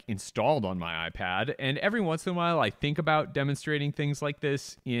like installed on my iPad. And every once in a while, I think about demonstrating things like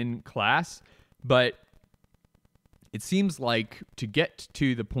this in class. But it seems like to get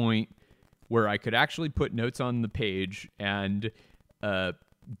to the point where I could actually put notes on the page and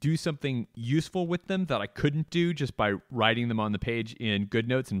do something useful with them that I couldn't do just by writing them on the page in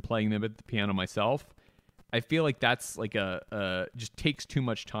GoodNotes and playing them at the piano myself, I feel like that's like just takes too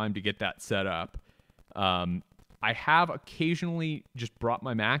much time to get that set up. I have occasionally just brought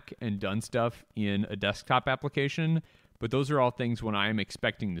my Mac and done stuff in a desktop application, but those are all things when I'm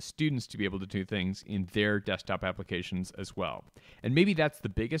expecting the students to be able to do things in their desktop applications as well. And maybe that's the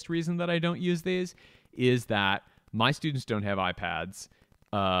biggest reason that I don't use these, is that my students don't have iPads,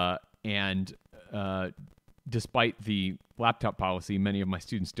 and despite the laptop policy, many of my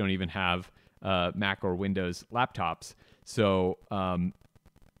students don't even have Mac or Windows laptops. So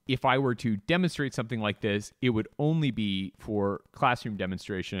if I were to demonstrate something like this, it would only be for classroom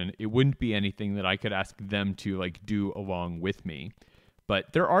demonstration. It wouldn't be anything that I could ask them to like do along with me.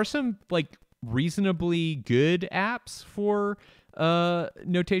 But there are some like reasonably good apps for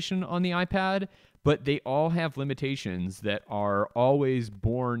notation on the iPad, but they all have limitations that are always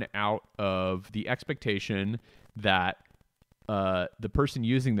born out of the expectation that the person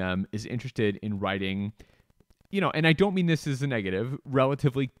using them is interested in writing, and I don't mean this as a negative,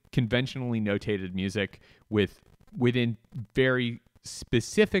 relatively conventionally notated music within very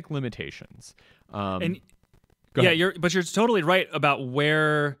specific limitations. But you're totally right about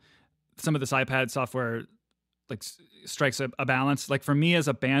where some of this iPad software like strikes a balance. Like for me as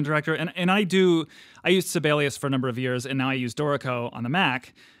a band director, and I used Sibelius for a number of years, and now I use Dorico on the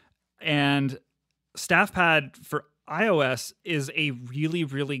Mac, and StaffPad for iOS is a really,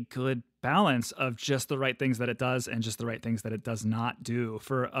 really good balance of just the right things that it does and just the right things that it does not do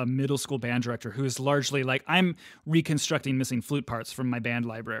for a middle school band director who is largely like, I'm reconstructing missing flute parts from my band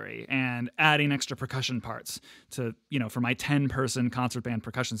library and adding extra percussion parts to, for my 10-person concert band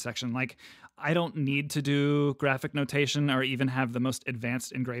percussion section. Like, I don't need to do graphic notation or even have the most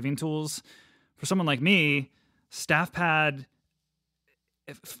advanced engraving tools. For someone like me, StaffPad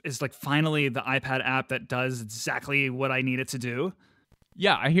is like finally the iPad app that does exactly what I need it to do.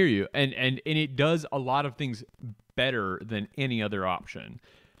 Yeah, I hear you. And it does a lot of things better than any other option.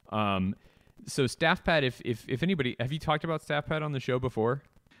 So StaffPad, if anybody, have you talked about StaffPad on the show before?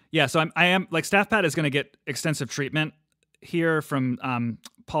 Yeah, so I am like StaffPad is going to get extensive treatment here from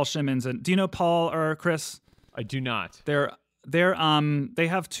Paul Shimmons. And do you know Paul or Chris? I do not. They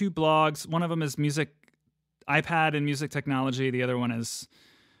have two blogs. One of them is iPad and music technology. The other one is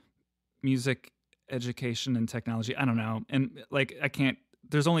music education and technology. I don't know. And like,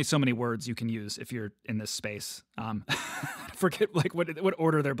 there's only so many words you can use if you're in this space. I forget like what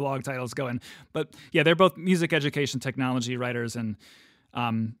order their blog titles go in, but yeah, they're both music education technology writers. And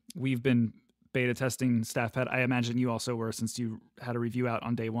we've been beta testing StaffPad. I imagine you also were, since you had a review out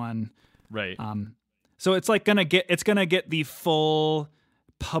on day one. Right. So it's like gonna get the full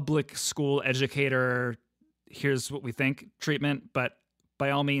public school educator, here's what we think treatment, but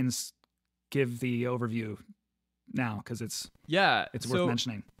by all means, give the overview now, because it's worth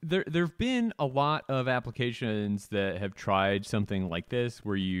mentioning. There've been a lot of applications that have tried something like this,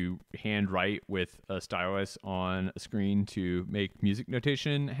 where you handwrite with a stylus on a screen to make music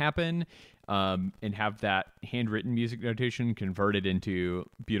notation happen, and have that handwritten music notation converted into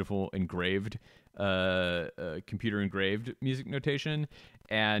beautiful engraved, computer engraved music notation.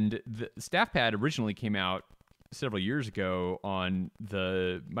 And the StaffPad originally came out several years ago on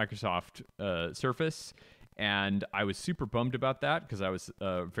the Microsoft Surface, and I was super bummed about that because I was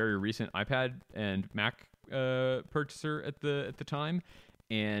a very recent iPad and Mac purchaser at the time,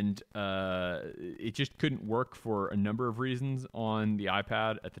 and it just couldn't work for a number of reasons on the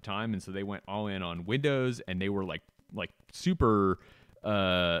iPad at the time, and so they went all in on Windows, and they were like super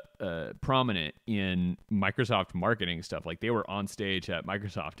prominent in Microsoft marketing stuff. Like, they were on stage at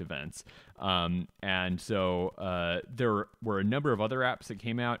Microsoft events. And so there were a number of other apps that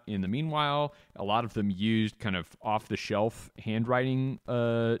came out in the meanwhile. A lot of them used kind of off-the-shelf handwriting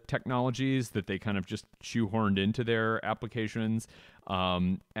technologies that they kind of just shoehorned into their applications.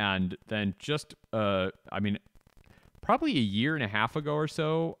 And then just, probably a year and a half ago or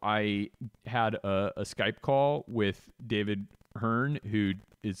so, I had a Skype call with David Hearn, who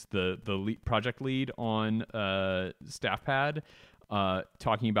is the lead, project lead on StaffPad,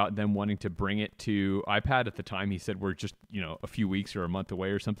 talking about them wanting to bring it to iPad. At the time, he said we're just a few weeks or a month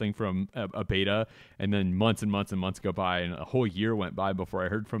away or something from a beta, and then months and months and months go by, and a whole year went by before I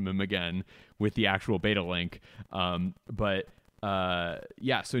heard from him again with the actual beta link.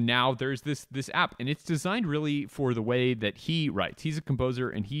 So now there's this app, and it's designed really for the way that he writes. He's a composer,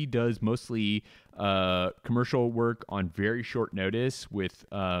 and he does mostly commercial work on very short notice with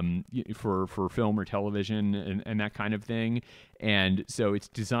for film or television and that kind of thing. And so it's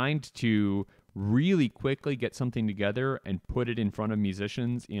designed to really quickly get something together and put it in front of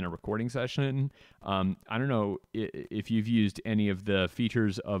musicians in a recording session. I don't know if you've used any of the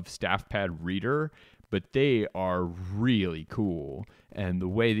features of StaffPad Reader, but they are really cool. And the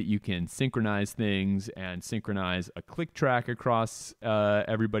way that you can synchronize things and synchronize a click track across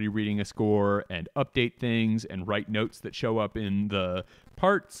everybody reading a score, and update things and write notes that show up in the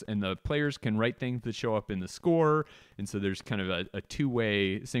parts, and the players can write things that show up in the score. And so there's kind of a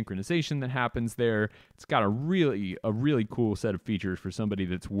two-way synchronization that happens there. It's got a really cool set of features for somebody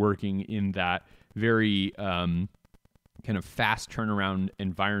that's working in that very kind of fast turnaround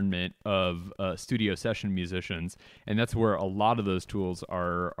environment of studio session musicians. And that's where a lot of those tools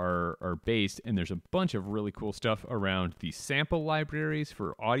are based. And there's a bunch of really cool stuff around the sample libraries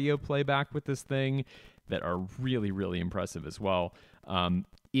for audio playback with this thing that are really, really impressive as well.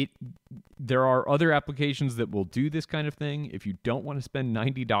 There are other applications that will do this kind of thing. If you don't want to spend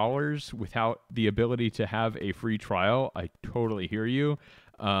 $90 without the ability to have a free trial, I totally hear you.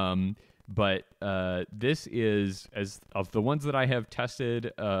 But this is, as of the ones that I have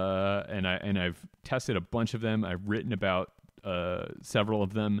tested, and I've tested a bunch of them. I've written about several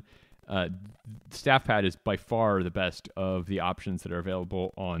of them. StaffPad is by far the best of the options that are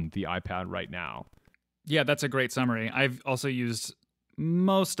available on the iPad right now. Yeah, that's a great summary. I've also used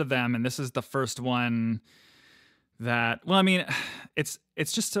most of them, and this is the first one that, it's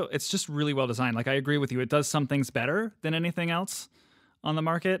just really well designed. Like, I agree with you. It does some things better than anything else on the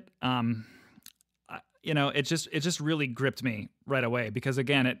market. It just really gripped me right away, because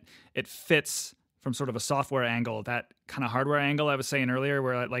again, it fits from sort of a software angle, that kind of hardware angle I was saying earlier,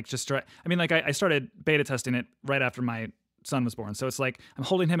 where I started beta testing it right after my son was born. So it's like I'm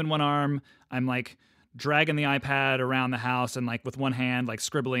holding him in one arm, I'm like dragging the iPad around the house, and like with one hand, like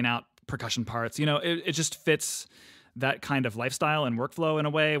scribbling out percussion parts. It just fits that kind of lifestyle and workflow in a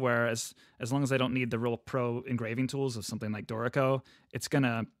way, whereas as long as I don't need the real pro engraving tools of something like Dorico, it's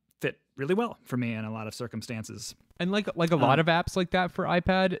gonna fit really well for me in a lot of circumstances. And like a lot of apps like that for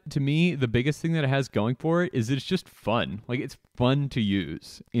iPad, to me, the biggest thing that it has going for it is it's just fun. Like, it's fun to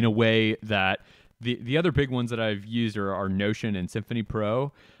use in a way that the other big ones that I've used are Notion and Symphony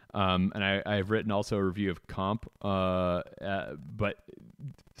Pro. And I've written also a review of Comp. But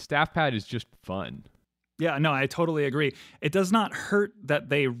StaffPad is just fun. Yeah, no, I totally agree. It does not hurt that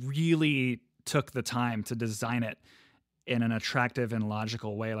they really took the time to design it in an attractive and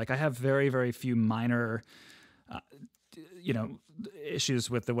logical way. Like, I have very, very few minor, issues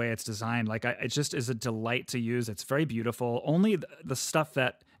with the way it's designed. Like, it just is a delight to use. It's very beautiful. Only the stuff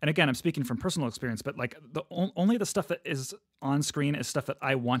that, and again, I'm speaking from personal experience, but like only the stuff that is on screen is stuff that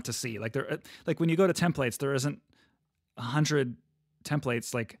I want to see. Like, when you go to templates, there isn't 100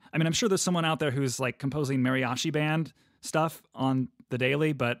 templates. Like, I'm sure there's someone out there who's like composing mariachi band stuff on the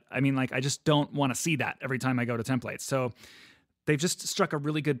daily, but I just don't want to see that every time I go to templates. So they've just struck a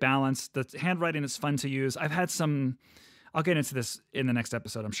really good balance. The handwriting is fun to use. I'll get into this in the next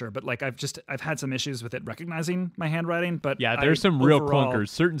episode, I'm sure, but like I've had some issues with it recognizing my handwriting. But yeah, there's some real clunkers.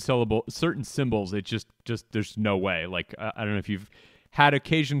 Certain symbols, it just there's no way. Like, I don't know if you've had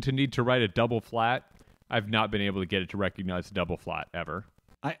occasion to need to write a double flat. I've not been able to get it to recognize a double flat ever.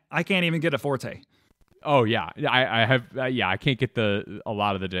 I can't even get a forte. Oh yeah, I have. I can't get a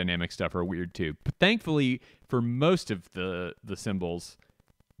lot of the dynamic stuff are weird too. But thankfully, for most of the symbols,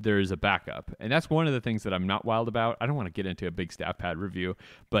 there is a backup, and that's one of the things that I'm not wild about. I don't want to get into a big StaffPad review,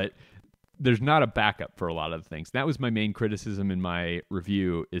 but there's not a backup for a lot of the things. That was my main criticism in my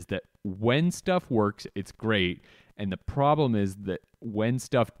review, is that when stuff works, it's great, and the problem is that when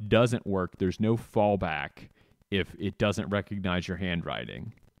stuff doesn't work, there's no fallback if it doesn't recognize your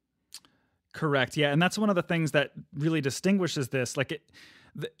handwriting. Correct. Yeah, and that's one of the things that really distinguishes this. Like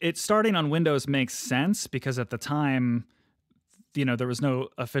it starting on Windows makes sense because at the time, there was no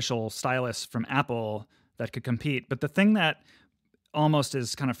official stylus from Apple that could compete. But the thing that almost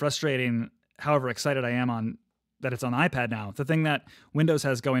is kind of frustrating, however excited I am on that it's on iPad now, the thing that Windows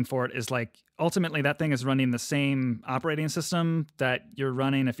has going for it is like ultimately that thing is running the same operating system that you're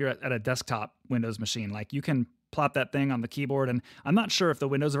running if you're at a desktop Windows machine. Like you can plop that thing on the keyboard, and I'm not sure if the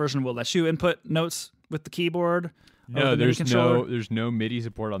Windows version will let you input notes with the keyboard. No, there's no MIDI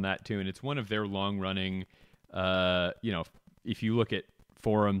support on that too, and it's one of their long running. If you look at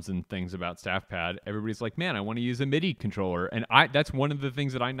forums and things about StaffPad, everybody's like, man, I want to use a MIDI controller. And that's one of the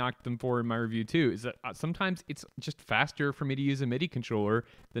things that I knocked them for in my review too, is that sometimes it's just faster for me to use a MIDI controller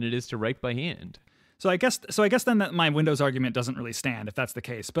than it is to write by hand. So I guess then that my Windows argument doesn't really stand if that's the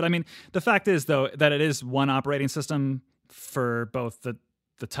case. But I mean, the fact is though that it is one operating system for both the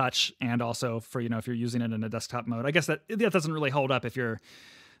touch and also for, if you're using it in a desktop mode. I guess that doesn't really hold up if you're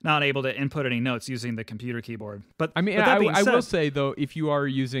not able to input any notes using the computer keyboard. But I mean, but I will say though, if you are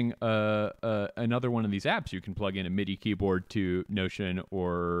using another one of these apps, you can plug in a MIDI keyboard to Notion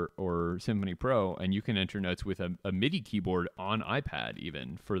or Symphony Pro, and you can enter notes with a MIDI keyboard on iPad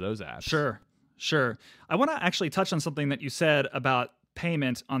even for those apps. Sure. I want to actually touch on something that you said about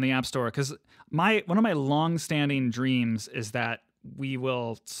payment on the App Store, because one of my long-standing dreams is that we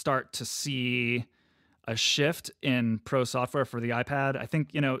will start to see a shift in pro software for the iPad. I think,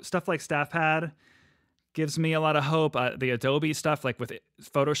 stuff like StaffPad gives me a lot of hope. The Adobe stuff, like with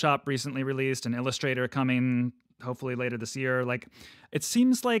Photoshop recently released and Illustrator coming hopefully later this year, like it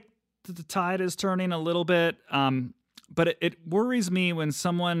seems like the tide is turning a little bit. But it worries me when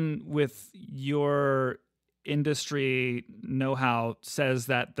someone with your industry know-how says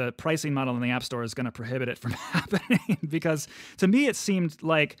that the pricing model in the App Store is going to prohibit it from happening. Because to me, it seemed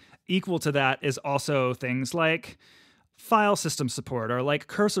like equal to that is also things like file system support or like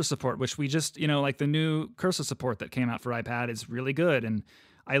cursor support, which we just, like the new cursor support that came out for iPad is really good. And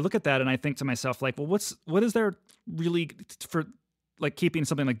I look at that and I think to myself, like, well, what is there really for like keeping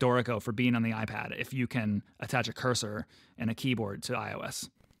something like Dorico for being on the iPad if you can attach a cursor and a keyboard to iOS?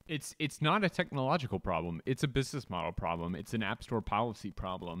 It's not a technological problem. It's a business model problem. It's an App Store policy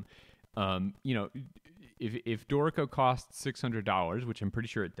problem. If Dorico costs $600, which I'm pretty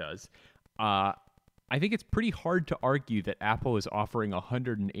sure it does, I think it's pretty hard to argue that Apple is offering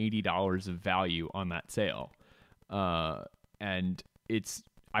 $180 of value on that sale. And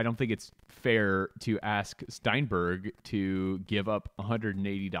I don't think it's fair to ask Steinberg to give up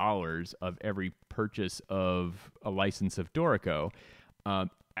 $180 of every purchase of a license of Dorico.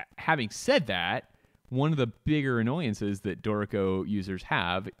 Having said that, one of the bigger annoyances that Dorico users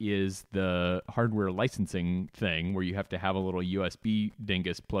have is the hardware licensing thing, where you have to have a little USB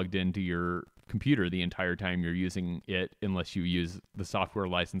dingus plugged into your computer the entire time you're using it, unless you use the software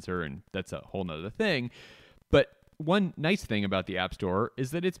licensor, and that's a whole nother thing. But one nice thing about the App Store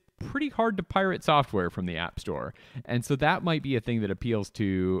is that it's pretty hard to pirate software from the App Store. And so that might be a thing that appeals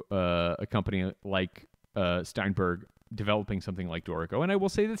to a company like Steinberg developing something like Dorico. And I will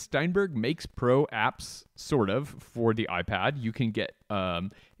say that Steinberg makes pro apps, sort of, for the iPad. You can get a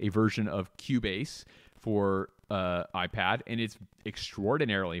version of Cubase for iPad, and it's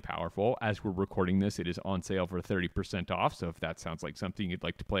extraordinarily powerful. As we're recording this, it is on sale for 30% off. So if that sounds like something you'd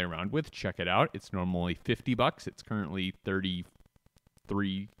like to play around with, check it out. It's normally $50. It's currently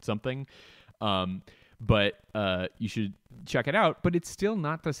 33 something. But you should check it out. But it's still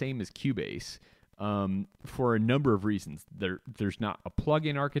not the same as Cubase. For a number of reasons. There's not a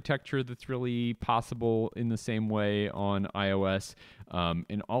plug-in architecture that's really possible in the same way on iOS,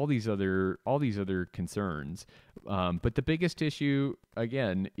 and all these other concerns. But the biggest issue,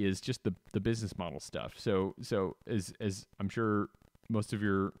 again, is just the business model stuff. So as I'm sure most of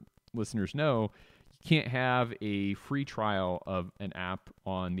your listeners know, you can't have a free trial of an app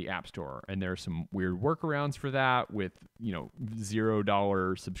on the App Store, and there are some weird workarounds for that with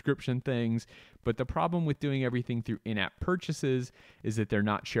 $0 subscription things. But the problem with doing everything through in-app purchases is that they're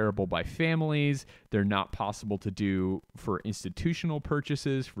not shareable by families. They're not possible to do for institutional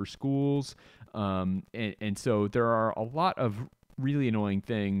purchases for schools, and so there are a lot of really annoying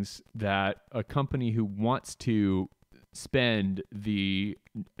things that a company who wants to spend the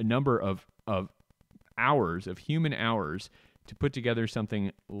number of hours of human hours to put together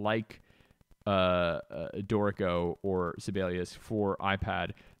something like Dorico or Sibelius for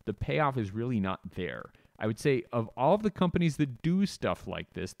iPad, the payoff is really not there. I would say of all of the companies that do stuff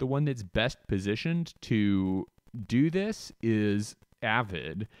like this, the one that's best positioned to do this is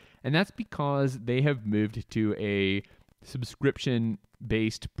Avid. And that's because they have moved to a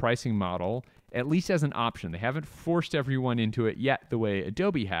subscription-based pricing model, at least as an option. They haven't forced everyone into it yet the way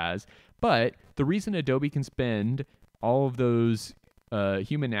Adobe has, but the reason Adobe can spend all of those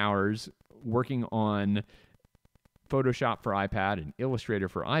human hours working on Photoshop for iPad and Illustrator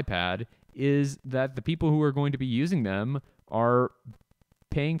for iPad is that the people who are going to be using them are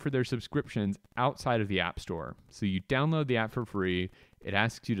paying for their subscriptions outside of the App Store. So you download the app for free. It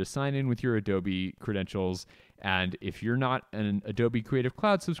asks you to sign in with your Adobe credentials. And if you're not an Adobe Creative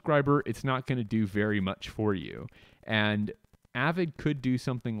Cloud subscriber, it's not going to do very much for you. And Avid could do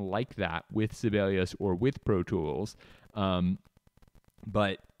something like that with Sibelius or with Pro Tools.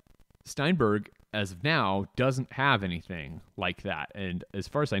 But Steinberg, as of now, doesn't have anything like that. And as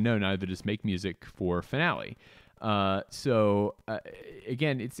far as I know, neither does Make Music for Finale. So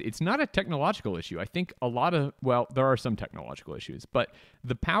again, it's not a technological issue. I think there are some technological issues, but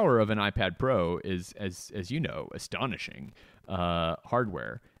the power of an iPad Pro is, as you know, astonishing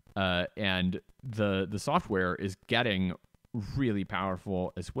hardware. And the software is getting really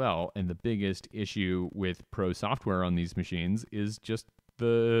powerful as well. And the biggest issue with Pro software on these machines is just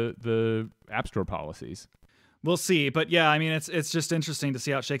the App Store policies. We'll see, but yeah, I mean, it's just interesting to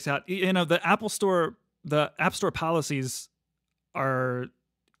see how it shakes out. You know, the App Store policies are.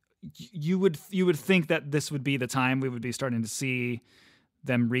 You would think that this would be the time we would be starting to see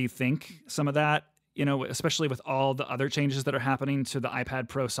them rethink some of that. You know, especially with all the other changes that are happening to the iPad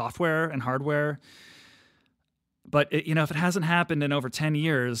Pro software and hardware. But if it hasn't happened in over 10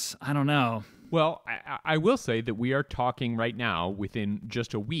 years, I don't know. Well, I will say that we are talking right now within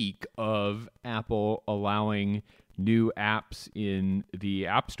just a week of Apple allowing new apps in the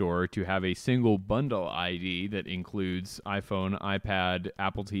App Store to have a single bundle ID that includes iPhone, iPad,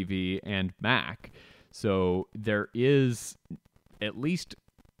 Apple TV, and Mac. So there is at least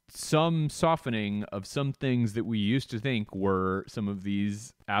some softening of some things that we used to think were some of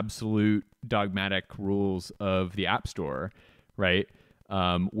these absolute dogmatic rules of the App Store, right?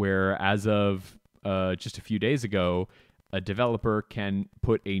 Where as of just a few days ago, a developer can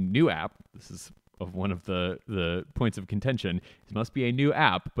put a new app. This is one of the points of contention. It must be a new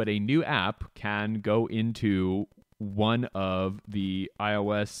app, but a new app can go into one of the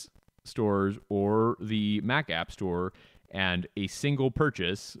iOS stores or the Mac App Store, and a single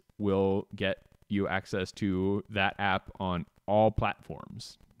purchase will get you access to that app on all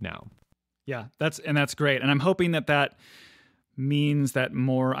platforms now. Yeah, that's great. And I'm hoping that means that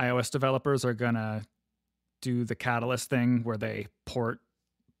more iOS developers are going to do the Catalyst thing where they port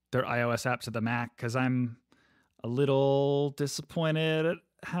their iOS app to the Mac, because I'm a little disappointed at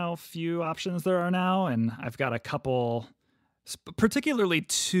how few options there are now. And I've got a couple, particularly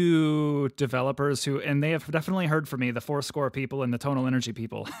two developers and they have definitely heard from me, the Fourscore people and the Tonal Energy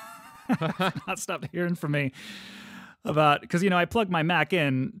people. Not stopped hearing from me about, because I plug my Mac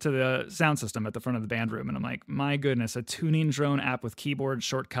in to the sound system at the front of the band room, and I'm like, my goodness, a tuning drone app with keyboard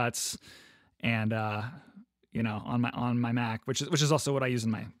shortcuts, and on my Mac, which is also what I use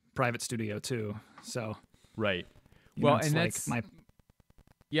in my private studio too. So right, well, and like that's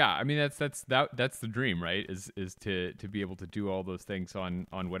I mean that's the dream, right? Is to be able to do all those things on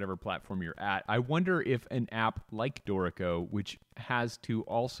whatever platform you're at. I wonder if an app like Dorico, which has to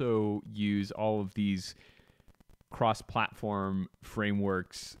also use all of these cross-platform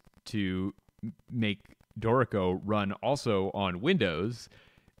frameworks to make Dorico run also on Windows,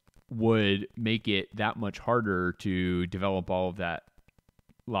 would make it that much harder to develop all of that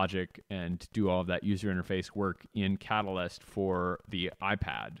logic and do all of that user interface work in Catalyst for the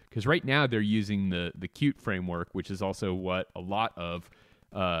iPad. Because right now they're using the Qt framework, which is also what a lot of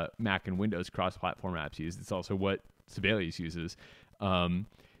Mac and Windows cross-platform apps use. It's also what Sibelius uses to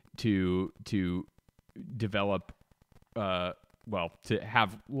develop to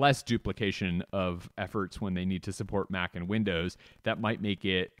have less duplication of efforts when they need to support Mac and Windows. That might make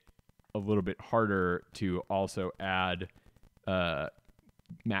it a little bit harder to also add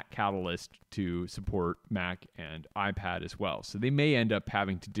Mac Catalyst to support Mac and iPad as well. So they may end up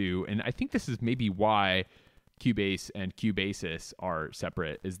having to do, and I think this is maybe why Cubase and Cubasis are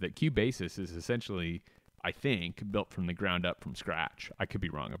separate, is that Cubasis is essentially, I think, built from the ground up from scratch. I could be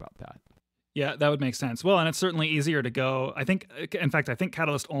wrong about that. Yeah, that would make sense. Well, and it's certainly easier to go. I think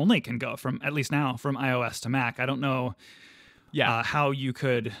Catalyst only can go from, at least now, from iOS to Mac. I don't know how you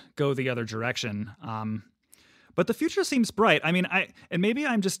could go the other direction. But the future seems bright. I mean, and maybe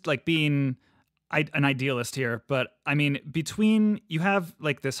I'm just like being an idealist here, but I mean, between you have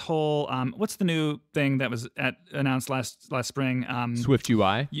like this whole what's the new thing that was announced last spring? Swift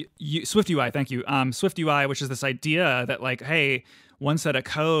UI. Swift UI, thank you. Swift UI, which is this idea that like, hey, one set of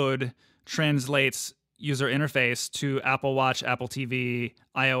code translates user interface to Apple Watch, Apple TV,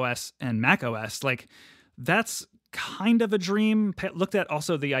 iOS, and macOS. Like, that's kind of a dream. Looked at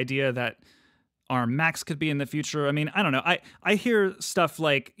also the idea that ARM Macs could be in the future. I mean, I don't know. I hear stuff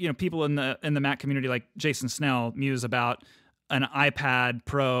like, people in the Mac community like Jason Snell muse about an iPad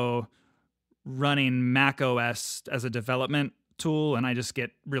Pro running macOS as a development tool, and I just get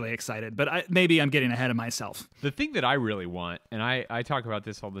really excited. But maybe I'm getting ahead of myself. The thing that I really want, and I talk about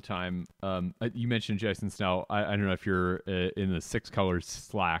this all the time, you mentioned Jason Snell. I don't know if you're in the Six Colors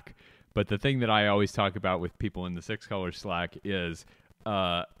Slack, but the thing that I always talk about with people in the Six Colors Slack is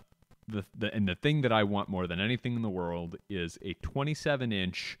the thing that I want more than anything in the world is a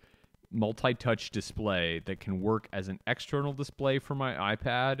 27-inch multi-touch display that can work as an external display for my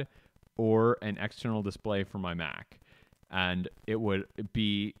iPad or an external display for my Mac. And it would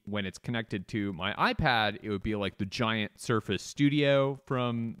be, when it's connected to my iPad, it would be like the giant Surface Studio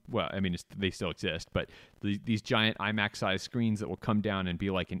from, well, I mean, they still exist, but these giant iMac-sized screens that will come down and be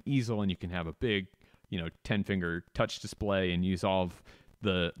like an easel, and you can have a big, 10-finger touch display and use all of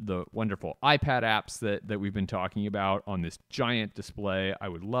the wonderful iPad apps that we've been talking about on this giant display. I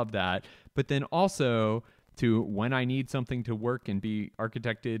would love that. But then also, to when I need something to work and be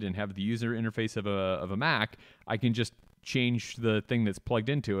architected and have the user interface of a Mac, I can just change the thing that's plugged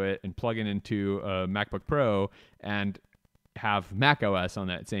into it and plug it into a MacBook Pro and have macOS on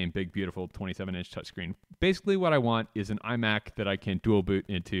that same big, beautiful 27-inch touchscreen. Basically, what I want is an iMac that I can dual boot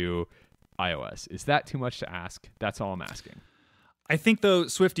into iOS. Is that too much to ask? That's all I'm asking. I think though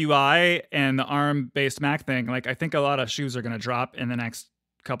Swift UI and the ARM-based Mac thing, like I think a lot of shoes are going to drop in the next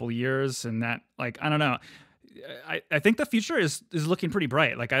couple of years, and that, like, I don't know. I think the future is looking pretty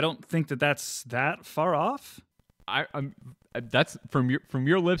bright. Like, I don't think that's that far off. I'm that's from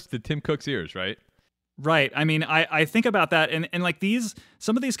your lips to Tim Cook's ears, right? Right. I mean, I think about that, and like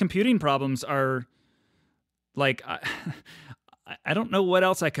some of these computing problems are like, I don't know what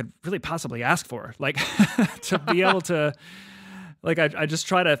else I could really possibly ask for, like to be able to, like, I just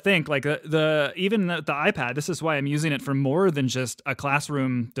try to think like even the iPad. This is why I'm using it for more than just a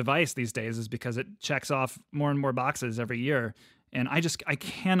classroom device these days, is because it checks off more and more boxes every year. And I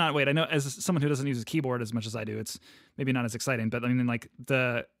cannot wait. I know, as someone who doesn't use a keyboard as much as I do, it's maybe not as exciting, but I mean, like,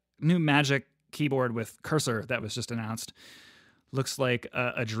 the new Magic keyboard with cursor that was just announced looks like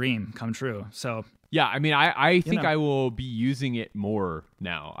a dream come true. So yeah, I mean, I think I will be using it more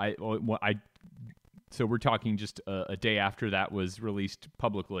now. So we're talking just a day after that was released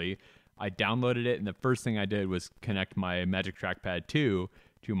publicly. I downloaded it, and the first thing I did was connect my Magic Trackpad 2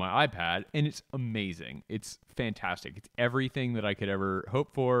 to my iPad, and it's amazing. It's fantastic. It's everything that I could ever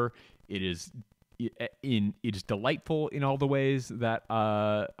hope for. It is delightful in all the ways that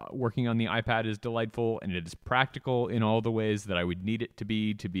working on the iPad is delightful, and it is practical in all the ways that I would need it to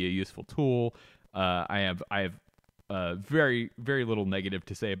be a useful tool. I have very, very little negative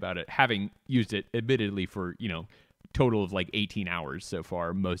to say about it, having used it admittedly for, total of like 18 hours so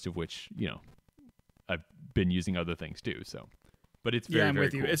far, most of which, I've been using other things too. So, but it's very, I'm very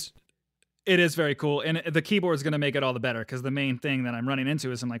with cool. you. It is very cool. And the keyboard is going to make it all the better, because the main thing that I'm running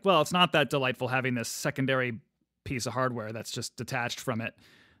into is I'm like, well, it's not that delightful having this secondary piece of hardware that's just detached from it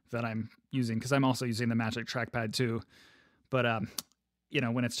that I'm using, because I'm also using the Magic Trackpad too. But,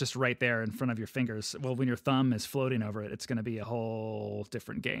 when it's just right there in front of your fingers, well, when your thumb is floating over it, it's going to be a whole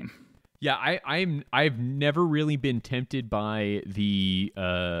different game. Yeah, I've never really been tempted by the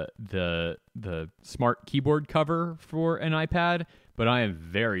smart keyboard cover for an iPad, but I am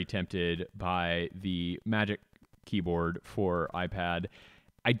very tempted by the Magic keyboard for iPad.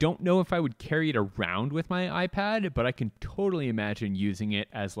 I don't know if I would carry it around with my iPad, but I can totally imagine using it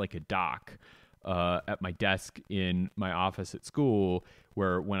as like a dock at my desk in my office at school,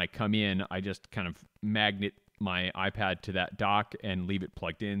 where when I come in, I just kind of magnet my iPad to that dock and leave it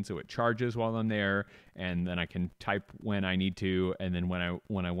plugged in so it charges while I'm there, and then I can type when I need to, and then when I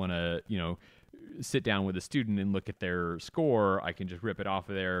want to, sit down with a student and look at their score, I can just rip it off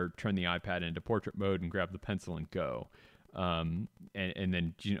of there, turn the iPad into portrait mode, and grab the pencil and go. And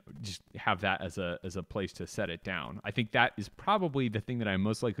then just have that as a place to set it down. I think that is probably the thing that I'm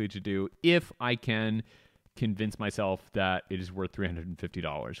most likely to do if I can convince myself that it is worth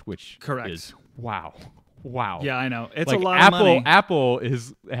 $350, which Correct. Is wow. Yeah, I know. It's like a lot of money. Apple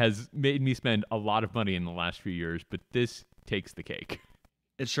has made me spend a lot of money in the last few years, but this takes the cake.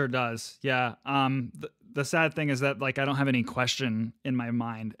 It sure does. Yeah. the sad thing is that like I don't have any question in my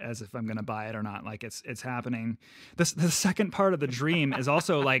mind as if I'm going to buy it or not. Like it's happening. The second part of the dream is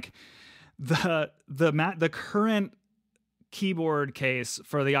also like the current keyboard case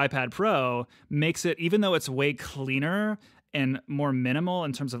for the iPad Pro makes it, even though it's way cleaner and more minimal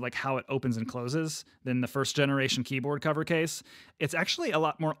in terms of like how it opens and closes than the first generation keyboard cover case, it's actually a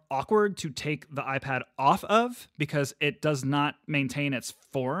lot more awkward to take the iPad off of because it does not maintain its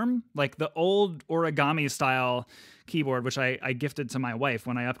form. Like the old origami style keyboard, which I gifted to my wife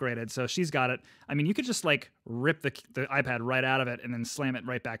when I upgraded, so she's got it. I mean, you could just like rip the iPad right out of it and then slam it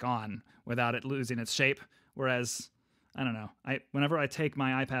right back on without it losing its shape. Whereas, I don't know, whenever I take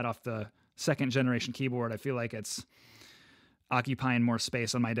my iPad off the second generation keyboard, I feel like it's occupying more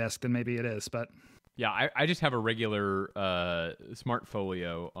space on my desk than maybe it is. But yeah, I just have a regular Smart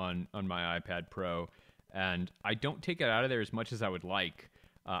Folio on my iPad Pro, and I don't take it out of there as much as I would like.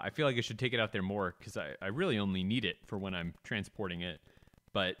 I feel like I should take it out there more because I really only need it for when I'm transporting it.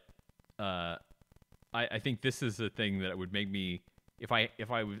 But I think this is the thing that would make me, if I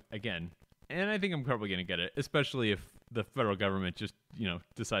was, again, and I think I'm probably going to get it, especially if the federal government just,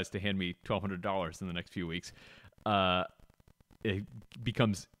 decides to hand me $1,200 in the next few weeks. It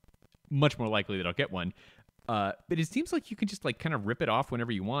becomes much more likely that I'll get one. But it seems like you can just like kind of rip it off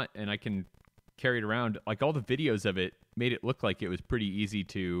whenever you want, and I can carry it around. Like all the videos of it made it look like it was pretty easy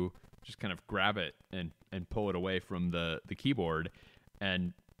to just kind of grab it and pull it away from the keyboard.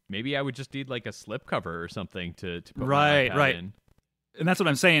 And maybe I would just need like a slip cover or something to put my iPad in. And that's what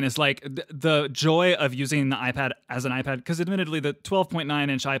I'm saying is like the joy of using the iPad as an iPad, because admittedly the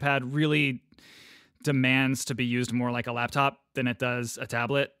 12.9-inch iPad really demands to be used more like a laptop than it does a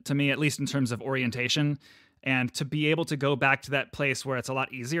tablet, to me, at least in terms of orientation. And to be able to go back to that place where it's a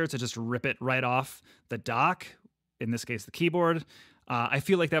lot easier to just rip it right off the dock, in this case the keyboard, I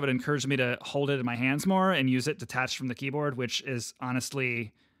feel like that would encourage me to hold it in my hands more and use it detached from the keyboard, which is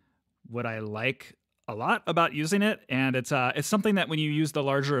honestly what I like a lot about using it. And it's something that when you use the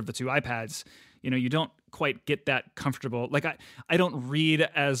larger of the two iPads, you don't quite get that comfortable. Like I don't read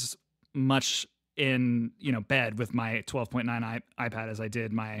as much in bed with my 12.9 iPad as I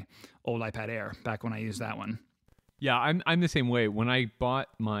did my old iPad Air back when I used that one. Yeah, I'm the same way. When I bought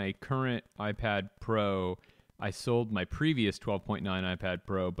my current iPad Pro, I sold my previous 12.9 iPad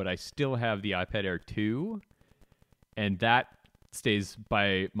Pro, but I still have the iPad Air 2, and that stays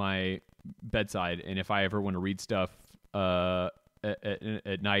by my bedside. And if I ever want to read stuff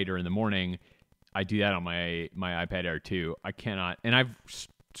at night or in the morning, I do that on my iPad Air 2. I cannot, and I've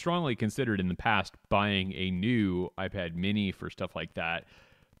strongly considered in the past buying a new iPad mini for stuff like that,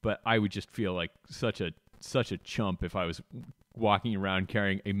 but I would just feel like such a chump if I was walking around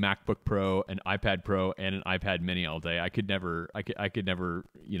carrying a MacBook Pro, an iPad Pro, and an iPad mini all day. I could never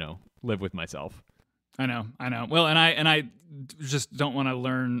live with myself. I know. Well, and I just don't want to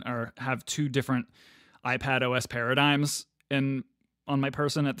learn or have two different iPad OS paradigms on my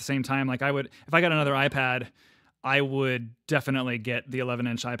person at the same time. Like I would, if I got another iPad, I would definitely get the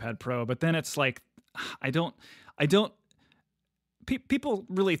 11-inch iPad Pro, but then it's like, people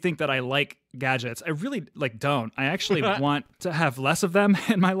really think that I like gadgets. I really don't. I actually want to have less of them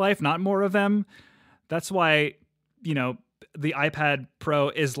in my life, not more of them. That's why, the iPad Pro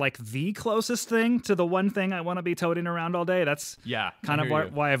is like the closest thing to the one thing I want to be toting around all day. That's kind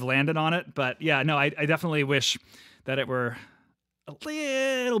of why I've landed on it. But yeah, no, I definitely wish that it were a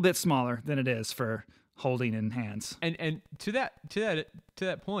little bit smaller than it is for holding in hands. And to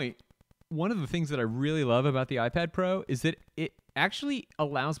that point, one of the things that I really love about the iPad Pro is that it actually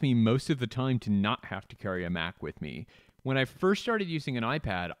allows me most of the time to not have to carry a Mac with me. When I first started using an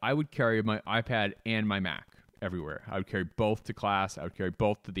iPad, I would carry my iPad and my Mac everywhere. I would carry both to class. I would carry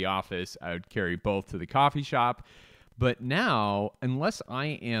both to the office. I would carry both to the coffee shop. But now, unless I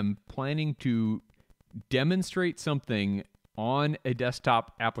am planning to demonstrate something on a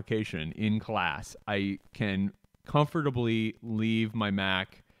desktop application in class, I can comfortably leave my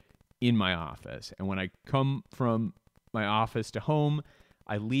Mac in my office. And when I come from my office to home,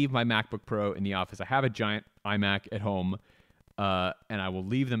 I leave my MacBook Pro in the office. I have a giant iMac at home, and I will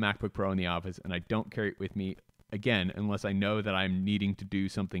leave the MacBook Pro in the office, and I don't carry it with me again unless I know that I'm needing to do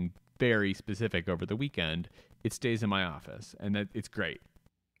something very specific over the weekend. It stays in my office, and it's great.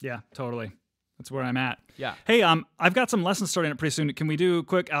 Yeah, totally. That's where I'm at. Yeah. Hey, I've got some lessons starting up pretty soon. Can we do a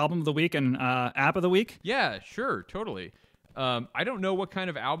quick album of the week and app of the week? Yeah, sure, totally. I don't know what kind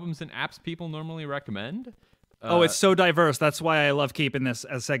of albums and apps people normally recommend. It's so diverse. That's why I love keeping this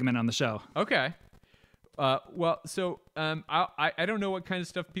as a segment on the show. Okay. I don't know what kind of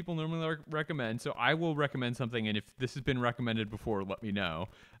stuff people normally recommend, so I will recommend something, and if this has been recommended before, let me know.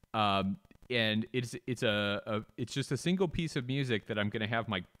 and it's just a single piece of music that I'm going to have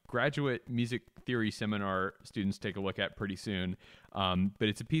my graduate music theory seminar students take a look at pretty soon. But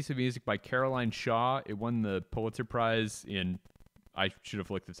it's a piece of music by Caroline Shaw. It won the Pulitzer Prize in, I should have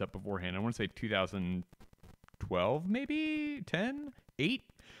looked this up beforehand, I want to say 2012, maybe 10, 8.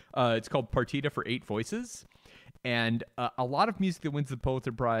 It's called Partita for 8 Voices. And a lot of music that wins the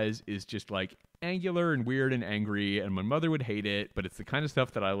Pulitzer Prize is just like angular and weird and angry, and my mother would hate it, but it's the kind of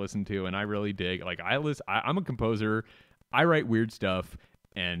stuff that I listen to and I really dig. Like I'm a composer, I write weird stuff,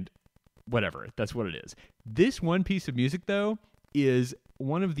 and whatever, that's what it is. This one piece of music, though, is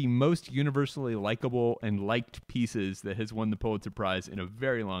one of the most universally likable and liked pieces that has won the Pulitzer Prize in a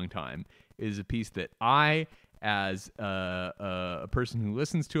very long time. It is a piece that I, as a person who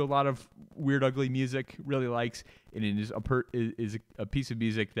listens to a lot of weird, ugly music, really likes, and it is a piece of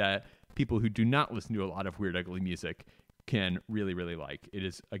music that people who do not listen to a lot of weird, ugly music can really, really like. It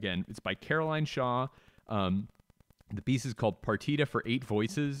is, again, it's by Caroline Shaw. The piece is called Partita for 8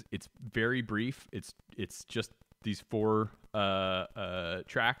 Voices. It's very brief. It's just these 4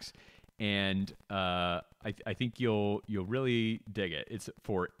 tracks, and I think you'll really dig it. It's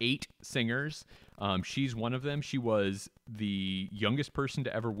for 8 singers. She's one of them. She was the youngest person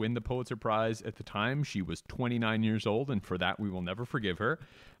to ever win the Pulitzer Prize at the time. She was 29 years old, and for that we will never forgive her.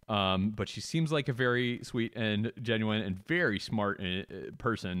 But she seems like a very sweet and genuine and very smart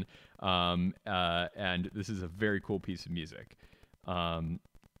person. And this is a very cool piece of music. And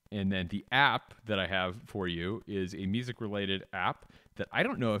then the app that I have for you is a music-related app that I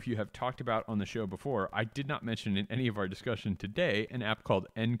don't know if you have talked about on the show before. I did not mention in any of our discussion today an app called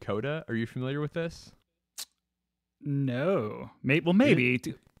Encoda. Are you familiar with this? No. Maybe.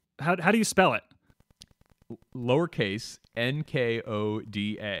 How do you spell it? Lowercase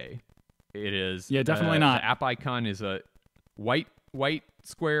Nkoda. It is. Yeah, definitely not. The app icon is a white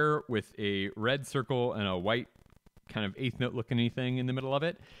square with a red circle and a white kind of eighth note looking thing in the middle of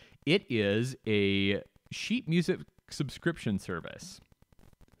it. It is a sheet music subscription service.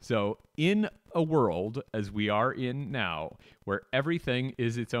 So in a world as we are in now, where everything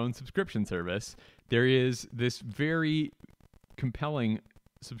is its own subscription service, there is this very compelling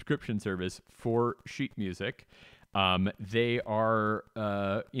subscription service for sheet music. They are,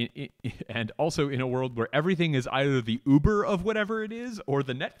 and also in a world where everything is either the Uber of whatever it is or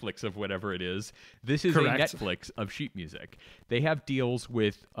the Netflix of whatever it is. This is Correct. a Netflix of sheet music. They have deals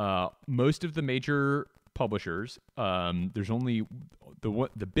with most of the major publishers. There's only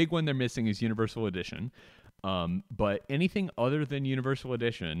the big one they're missing is Universal Edition. But anything other than Universal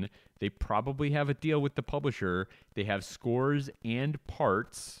Edition, they probably have a deal with the publisher. They have scores and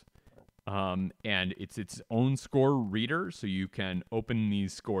parts. And it's its own score reader, so you can open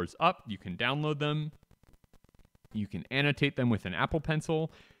these scores up, you can download them, you can annotate them with an Apple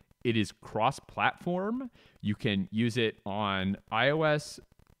Pencil. It is cross-platform. You can use it on iOS,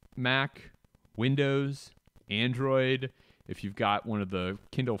 Mac, Windows, Android. If you've got one of the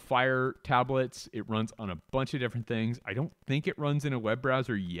Kindle Fire tablets, it runs on a bunch of different things. I don't think it runs in a web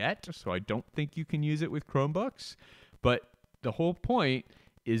browser yet, so I don't think you can use it with Chromebooks. But the whole point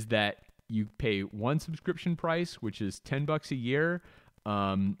is that you pay one subscription price, which is $10 a year,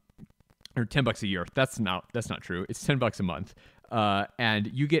 or $10 a year. That's not true. It's $10 a month, and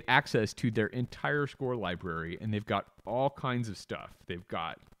you get access to their entire score library. And they've got all kinds of stuff. They've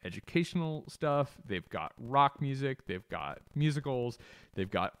got educational stuff. They've got rock music. They've got musicals. They've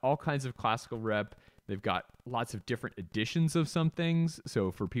got all kinds of classical rep. They've got lots of different editions of some things.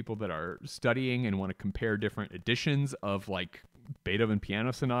 So for people that are studying and want to compare different editions of like Beethoven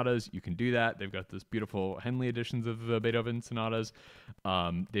piano sonatas, you can do that. They've got this beautiful Henley editions of the Beethoven sonatas.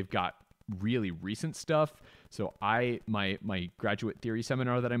 They've got really recent stuff. So my graduate theory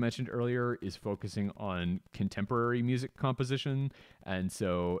seminar that I mentioned earlier is focusing on contemporary music composition, and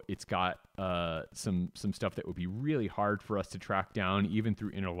so it's got some stuff that would be really hard for us to track down, even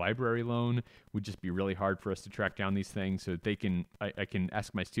through interlibrary loan. Would just be really hard for us to track down these things. So they can I can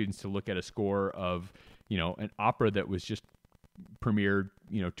ask my students to look at a score of an opera that was just premiered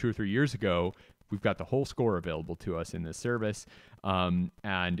 2 or 3 years ago. We've got the whole score available to us in this service,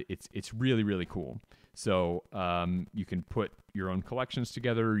 and it's really, really cool. So you can put your own collections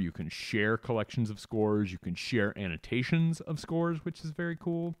together. You can share collections of scores. You can share annotations of scores, which is very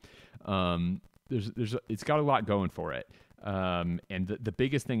cool. It's got a lot going for it. And the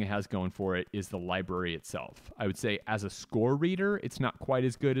biggest thing it has going for it is the library itself. I would say as a score reader, it's not quite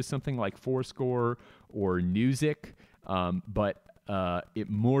as good as something like Fourscore or Music, but it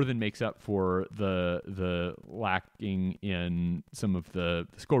more than makes up for the lacking in some of the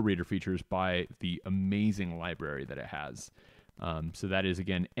score reader features by the amazing library that it has. So that is,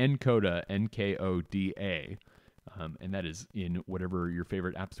 again, Nkoda, Nkoda, and that is in whatever your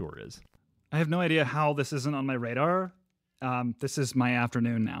favorite app store is. I have no idea how this isn't on my radar. This is my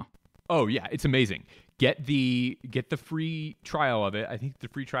afternoon now. Oh yeah, it's amazing. Get the free trial of it. I think the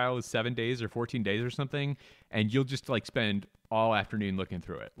free trial is 7 days or 14 days or something, and you'll just like spend all afternoon looking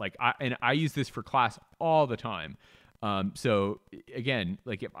through it. Like I use this for class all the time. So again,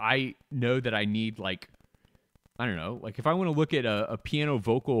 like if I know that I need like, I don't know, like if I want to look at a piano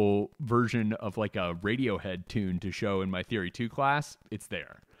vocal version of like a Radiohead tune to show in my Theory 2 class, it's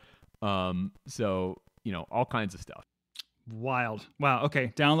there. So, all kinds of stuff. Wild. Wow.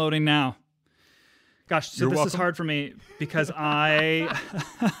 Okay. Downloading now. Gosh, so this is hard for me because yeah,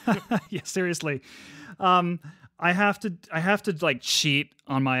 seriously. I have to like cheat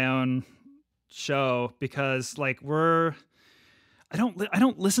on my own show because like I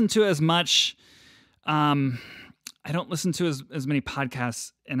don't listen to as much, I don't listen to as many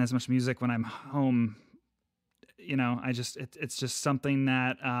podcasts and as much music when I'm home. It's just something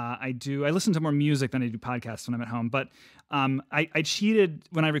that I do. I listen to more music than I do podcasts when I'm at home. But I cheated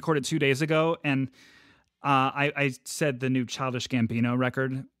when I recorded 2 days ago, and I said the new Childish Gambino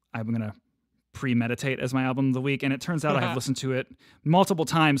record I'm going to premeditate as my album of the week. And it turns out I have listened to it multiple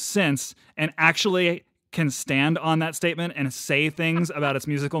times since and actually can stand on that statement and say things about its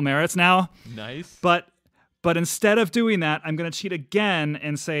musical merits now. Nice. But instead of doing that, I'm going to cheat again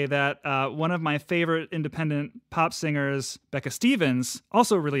and say that one of my favorite independent pop singers, Becca Stevens,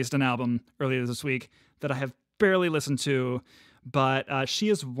 also released an album earlier this week that I have barely listened to, but she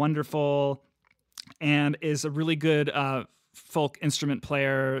is wonderful and is a really good folk instrument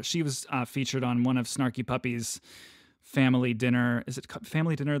player. She was featured on one of Snarky Puppy's Family Dinner. Is it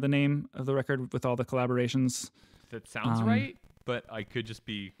Family Dinner, the name of the record with all the collaborations? That sounds right, but I could just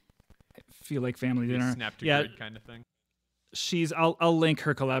be... feel like Family Dinner. Snap to grid kind of thing. I'll link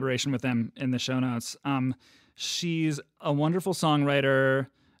her collaboration with them in the show notes. She's a wonderful songwriter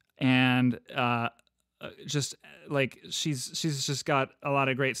and just like she's just got a lot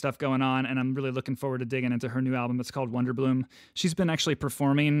of great stuff going on, and I'm really looking forward to digging into her new album. It's called Wonder Bloom. She's been actually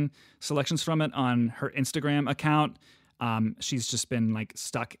performing selections from it on her Instagram account. She's just been like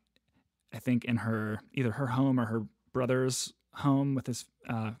stuck, I think, in either her home or her brother's home with his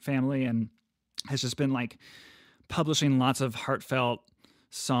family, and has just been like publishing lots of heartfelt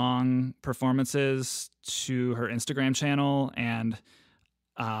song performances to her Instagram channel. And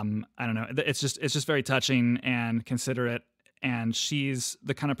I don't know, it's just very touching and considerate. And she's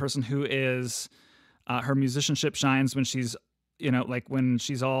the kind of person who is her musicianship shines when she's, like when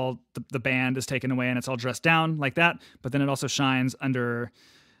she's all the band is taken away and it's all dressed down like that, but then it also shines under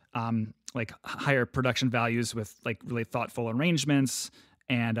like higher production values with like really thoughtful arrangements.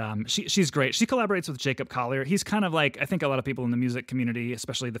 And she's great. She collaborates with Jacob Collier. He's kind of like, I think a lot of people in the music community,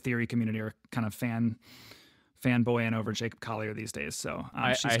 especially the theory community, are kind of fanboying over Jacob Collier these days. So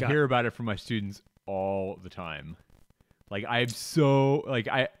I hear about it from my students all the time. Like I'm so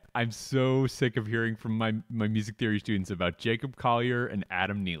sick of hearing from my music theory students about Jacob Collier and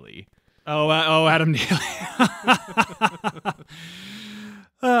Adam Neely. Oh, Adam Neely.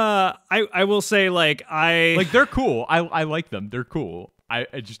 I will say they're cool. I like them. They're cool.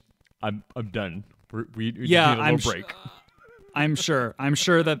 I'm done. We just need a little break. I'm sure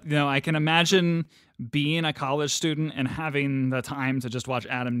that I can imagine being a college student and having the time to just watch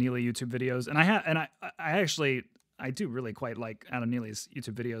Adam Neely YouTube videos. And I do really quite like Adam Neely's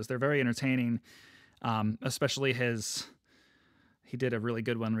YouTube videos. They're very entertaining, especially he did a really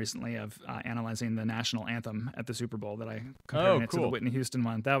good one recently of analyzing the national anthem at the Super Bowl that I compared it to the Whitney Houston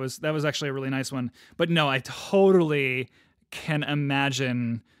one. That was actually a really nice one. But no, I totally can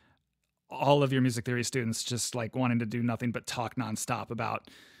imagine all of your music theory students just like wanting to do nothing but talk nonstop about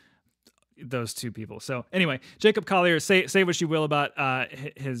those two people. So anyway, Jacob Collier, say what you will about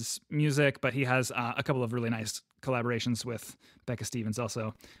his music, but he has a couple of really nice collaborations with Becca Stevens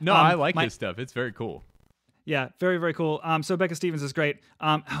also. No, I like his stuff. It's very cool. Yeah, very, very cool. So Becca Stevens is great.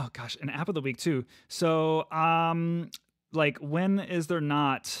 Oh gosh, an app of the week too. So like when is there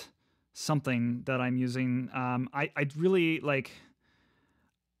not something that I'm using? I'd really like,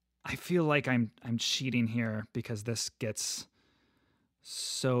 I feel like I'm cheating here because this gets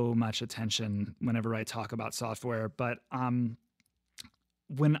so much attention whenever I talk about software. But for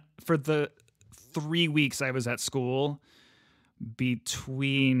the 3 weeks I was at school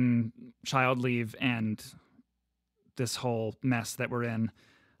between child leave and this whole mess that we're in,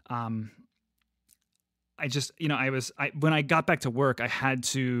 when I got back to work, I had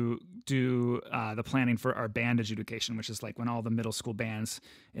to do the planning for our band adjudication, which is like when all the middle school bands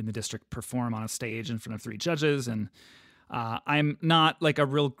in the district perform on a stage in front of 3 judges. And I'm not like a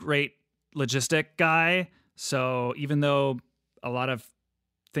real great logistic guy. So even though a lot of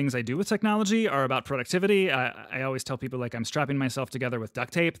things I do with technology are about productivity, I always tell people like I'm strapping myself together with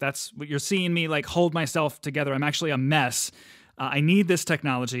duct tape. That's what you're seeing me like hold myself together. I'm actually a mess. I need this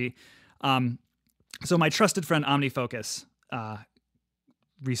technology. So my trusted friend OmniFocus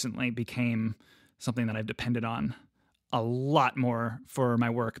recently became something that I've depended on a lot more for my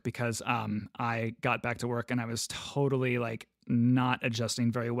work because I got back to work and I was totally like not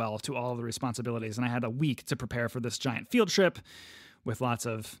adjusting very well to all of the responsibilities. And I had a week to prepare for this giant field trip with lots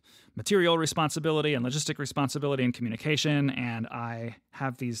of material responsibility and logistic responsibility and communication. And I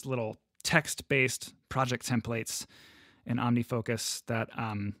have these little text-based project templates in OmniFocus that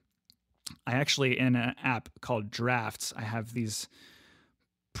I actually, in an app called Drafts, I have these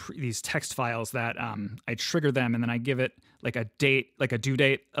text files that I trigger them, and then I give it like a date, like a due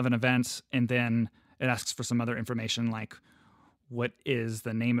date of an event, and then it asks for some other information like what is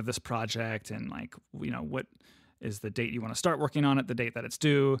the name of this project and like, you know, what is the date you want to start working on it, the date that it's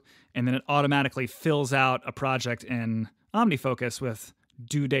due, and then it automatically fills out a project in OmniFocus with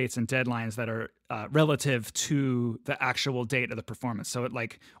due dates and deadlines that are relative to the actual date of the performance. So it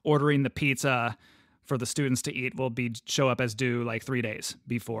like ordering the pizza for the students to eat will show up as due like 3 days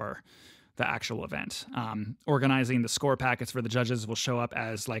before the actual event. Organizing the score packets for the judges will show up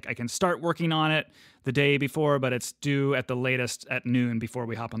as like I can start working on it the day before, but it's due at the latest at noon before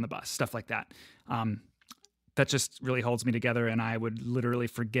we hop on the bus, stuff like that. That just really holds me together, and I would literally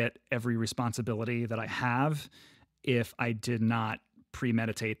forget every responsibility that I have if I did not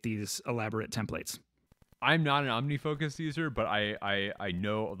premeditate these elaborate templates. I'm not an OmniFocus user, but I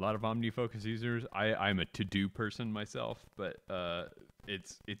know a lot of OmniFocus users. I'm a to-do person myself, but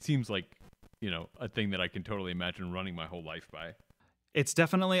it seems like, you know, a thing that I can totally imagine running my whole life by. It's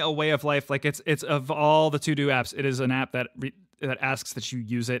definitely a way of life. Like it's of all the to-do apps, it is an app that asks that you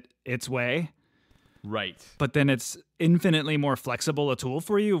use it its way. Right. But then it's infinitely more flexible a tool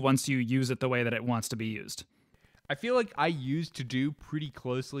for you once you use it the way that it wants to be used. I feel like I use to do pretty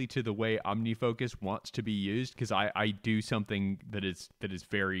closely to the way OmniFocus wants to be used, because I do something that is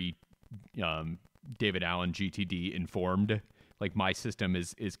very David Allen GTD informed. Like my system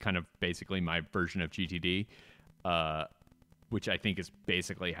is kind of basically my version of GTD, which I think is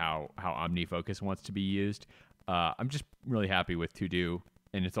basically how OmniFocus wants to be used. I'm just really happy with To Do.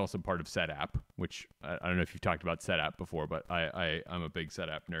 And it's also part of SetApp, which I don't know if you've talked about SetApp before, but I'm a big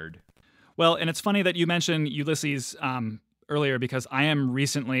SetApp nerd. Well, and it's funny that you mentioned Ulysses earlier, because I am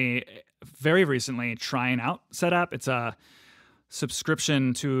very recently trying out SetApp. It's a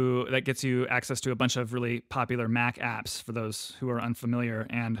subscription that gets you access to a bunch of really popular Mac apps for those who are unfamiliar.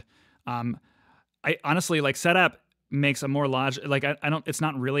 And I honestly like SetApp makes a more it's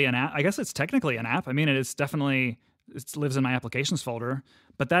not really an app. I guess it's technically an app. I mean, it lives in my applications folder,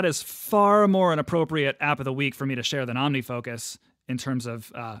 but that is far more an appropriate app of the week for me to share than OmniFocus in terms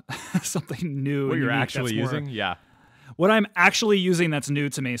of something new. What you're actually using? Yeah. What I'm actually using that's new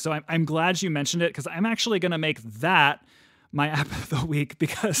to me. So I'm glad you mentioned it, because I'm actually going to make that my app of the week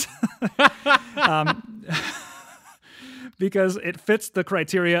because because it fits the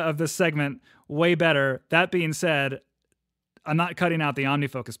criteria of this segment way better. That being said, I'm not cutting out the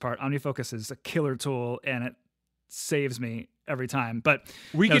OmniFocus part. OmniFocus is a killer tool, and it saves me every time. But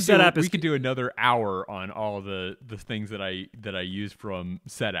we could do another hour on all the things that I use from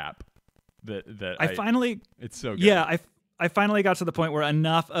SetApp. It's so good. Yeah, I finally got to the point where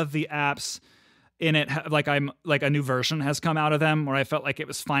enough of the apps in it, a new version has come out of them, where I felt like it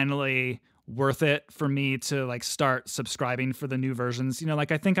was finally worth it for me to like start subscribing for the new versions. You know,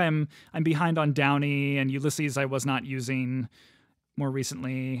 like I think I'm behind on Downey, and Ulysses I was not using more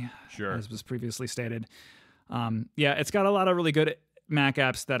recently, sure, as was previously stated. It's got a lot of really good Mac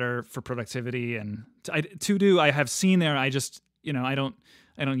apps that are for productivity, and To Do I have seen there. I just, I don't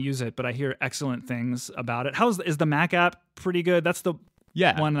use it, but I hear excellent things about it. Is the Mac app pretty good? That's the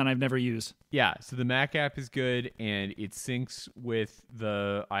one that I've never used. Yeah, so the Mac app is good, and it syncs with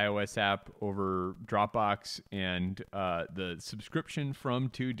the iOS app over Dropbox, and the subscription from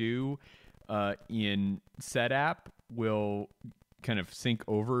To Do in SetApp will kind of sync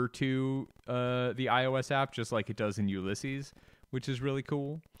over to the iOS app, just like it does in Ulysses, which is really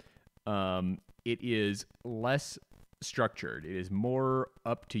cool. It is less structured. It is more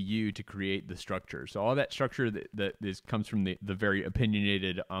up to you to create the structure. So all that structure that comes from the very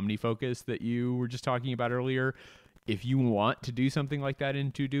opinionated OmniFocus that you were just talking about earlier. If you want to do something like that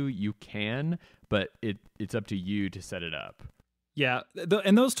in To Do, you can, but it's up to you to set it up. Yeah,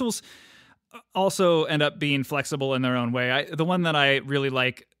 and those tools also end up being flexible in their own way. The one that I really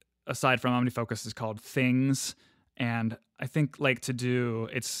like, aside from OmniFocus, is called Things. And I think like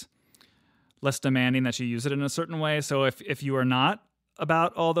it's less demanding that you use it in a certain way. So if you are not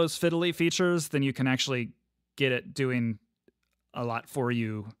about all those fiddly features, then you can actually get it doing a lot for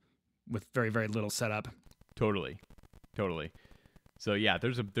you with very, very little setup. Totally. So yeah,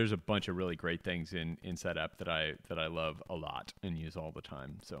 there's a bunch of really great things in setup that I love a lot and use all the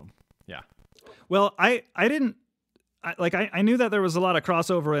time. So yeah. Well, I knew that there was a lot of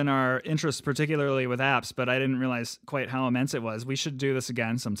crossover in our interests, particularly with apps, but I didn't realize quite how immense it was. We should do this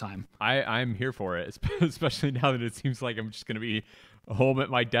again sometime. I'm here for it, especially now that it seems like I'm just going to be home at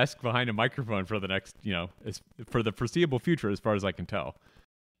my desk behind a microphone for the next, for the foreseeable future, as far as I can tell.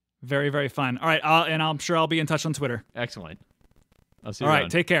 Very, very fun. All right, I'm sure I'll be in touch on Twitter. Excellent. I'll see you All right, around.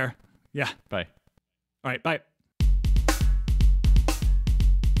 take care. Yeah. Bye. All right, bye.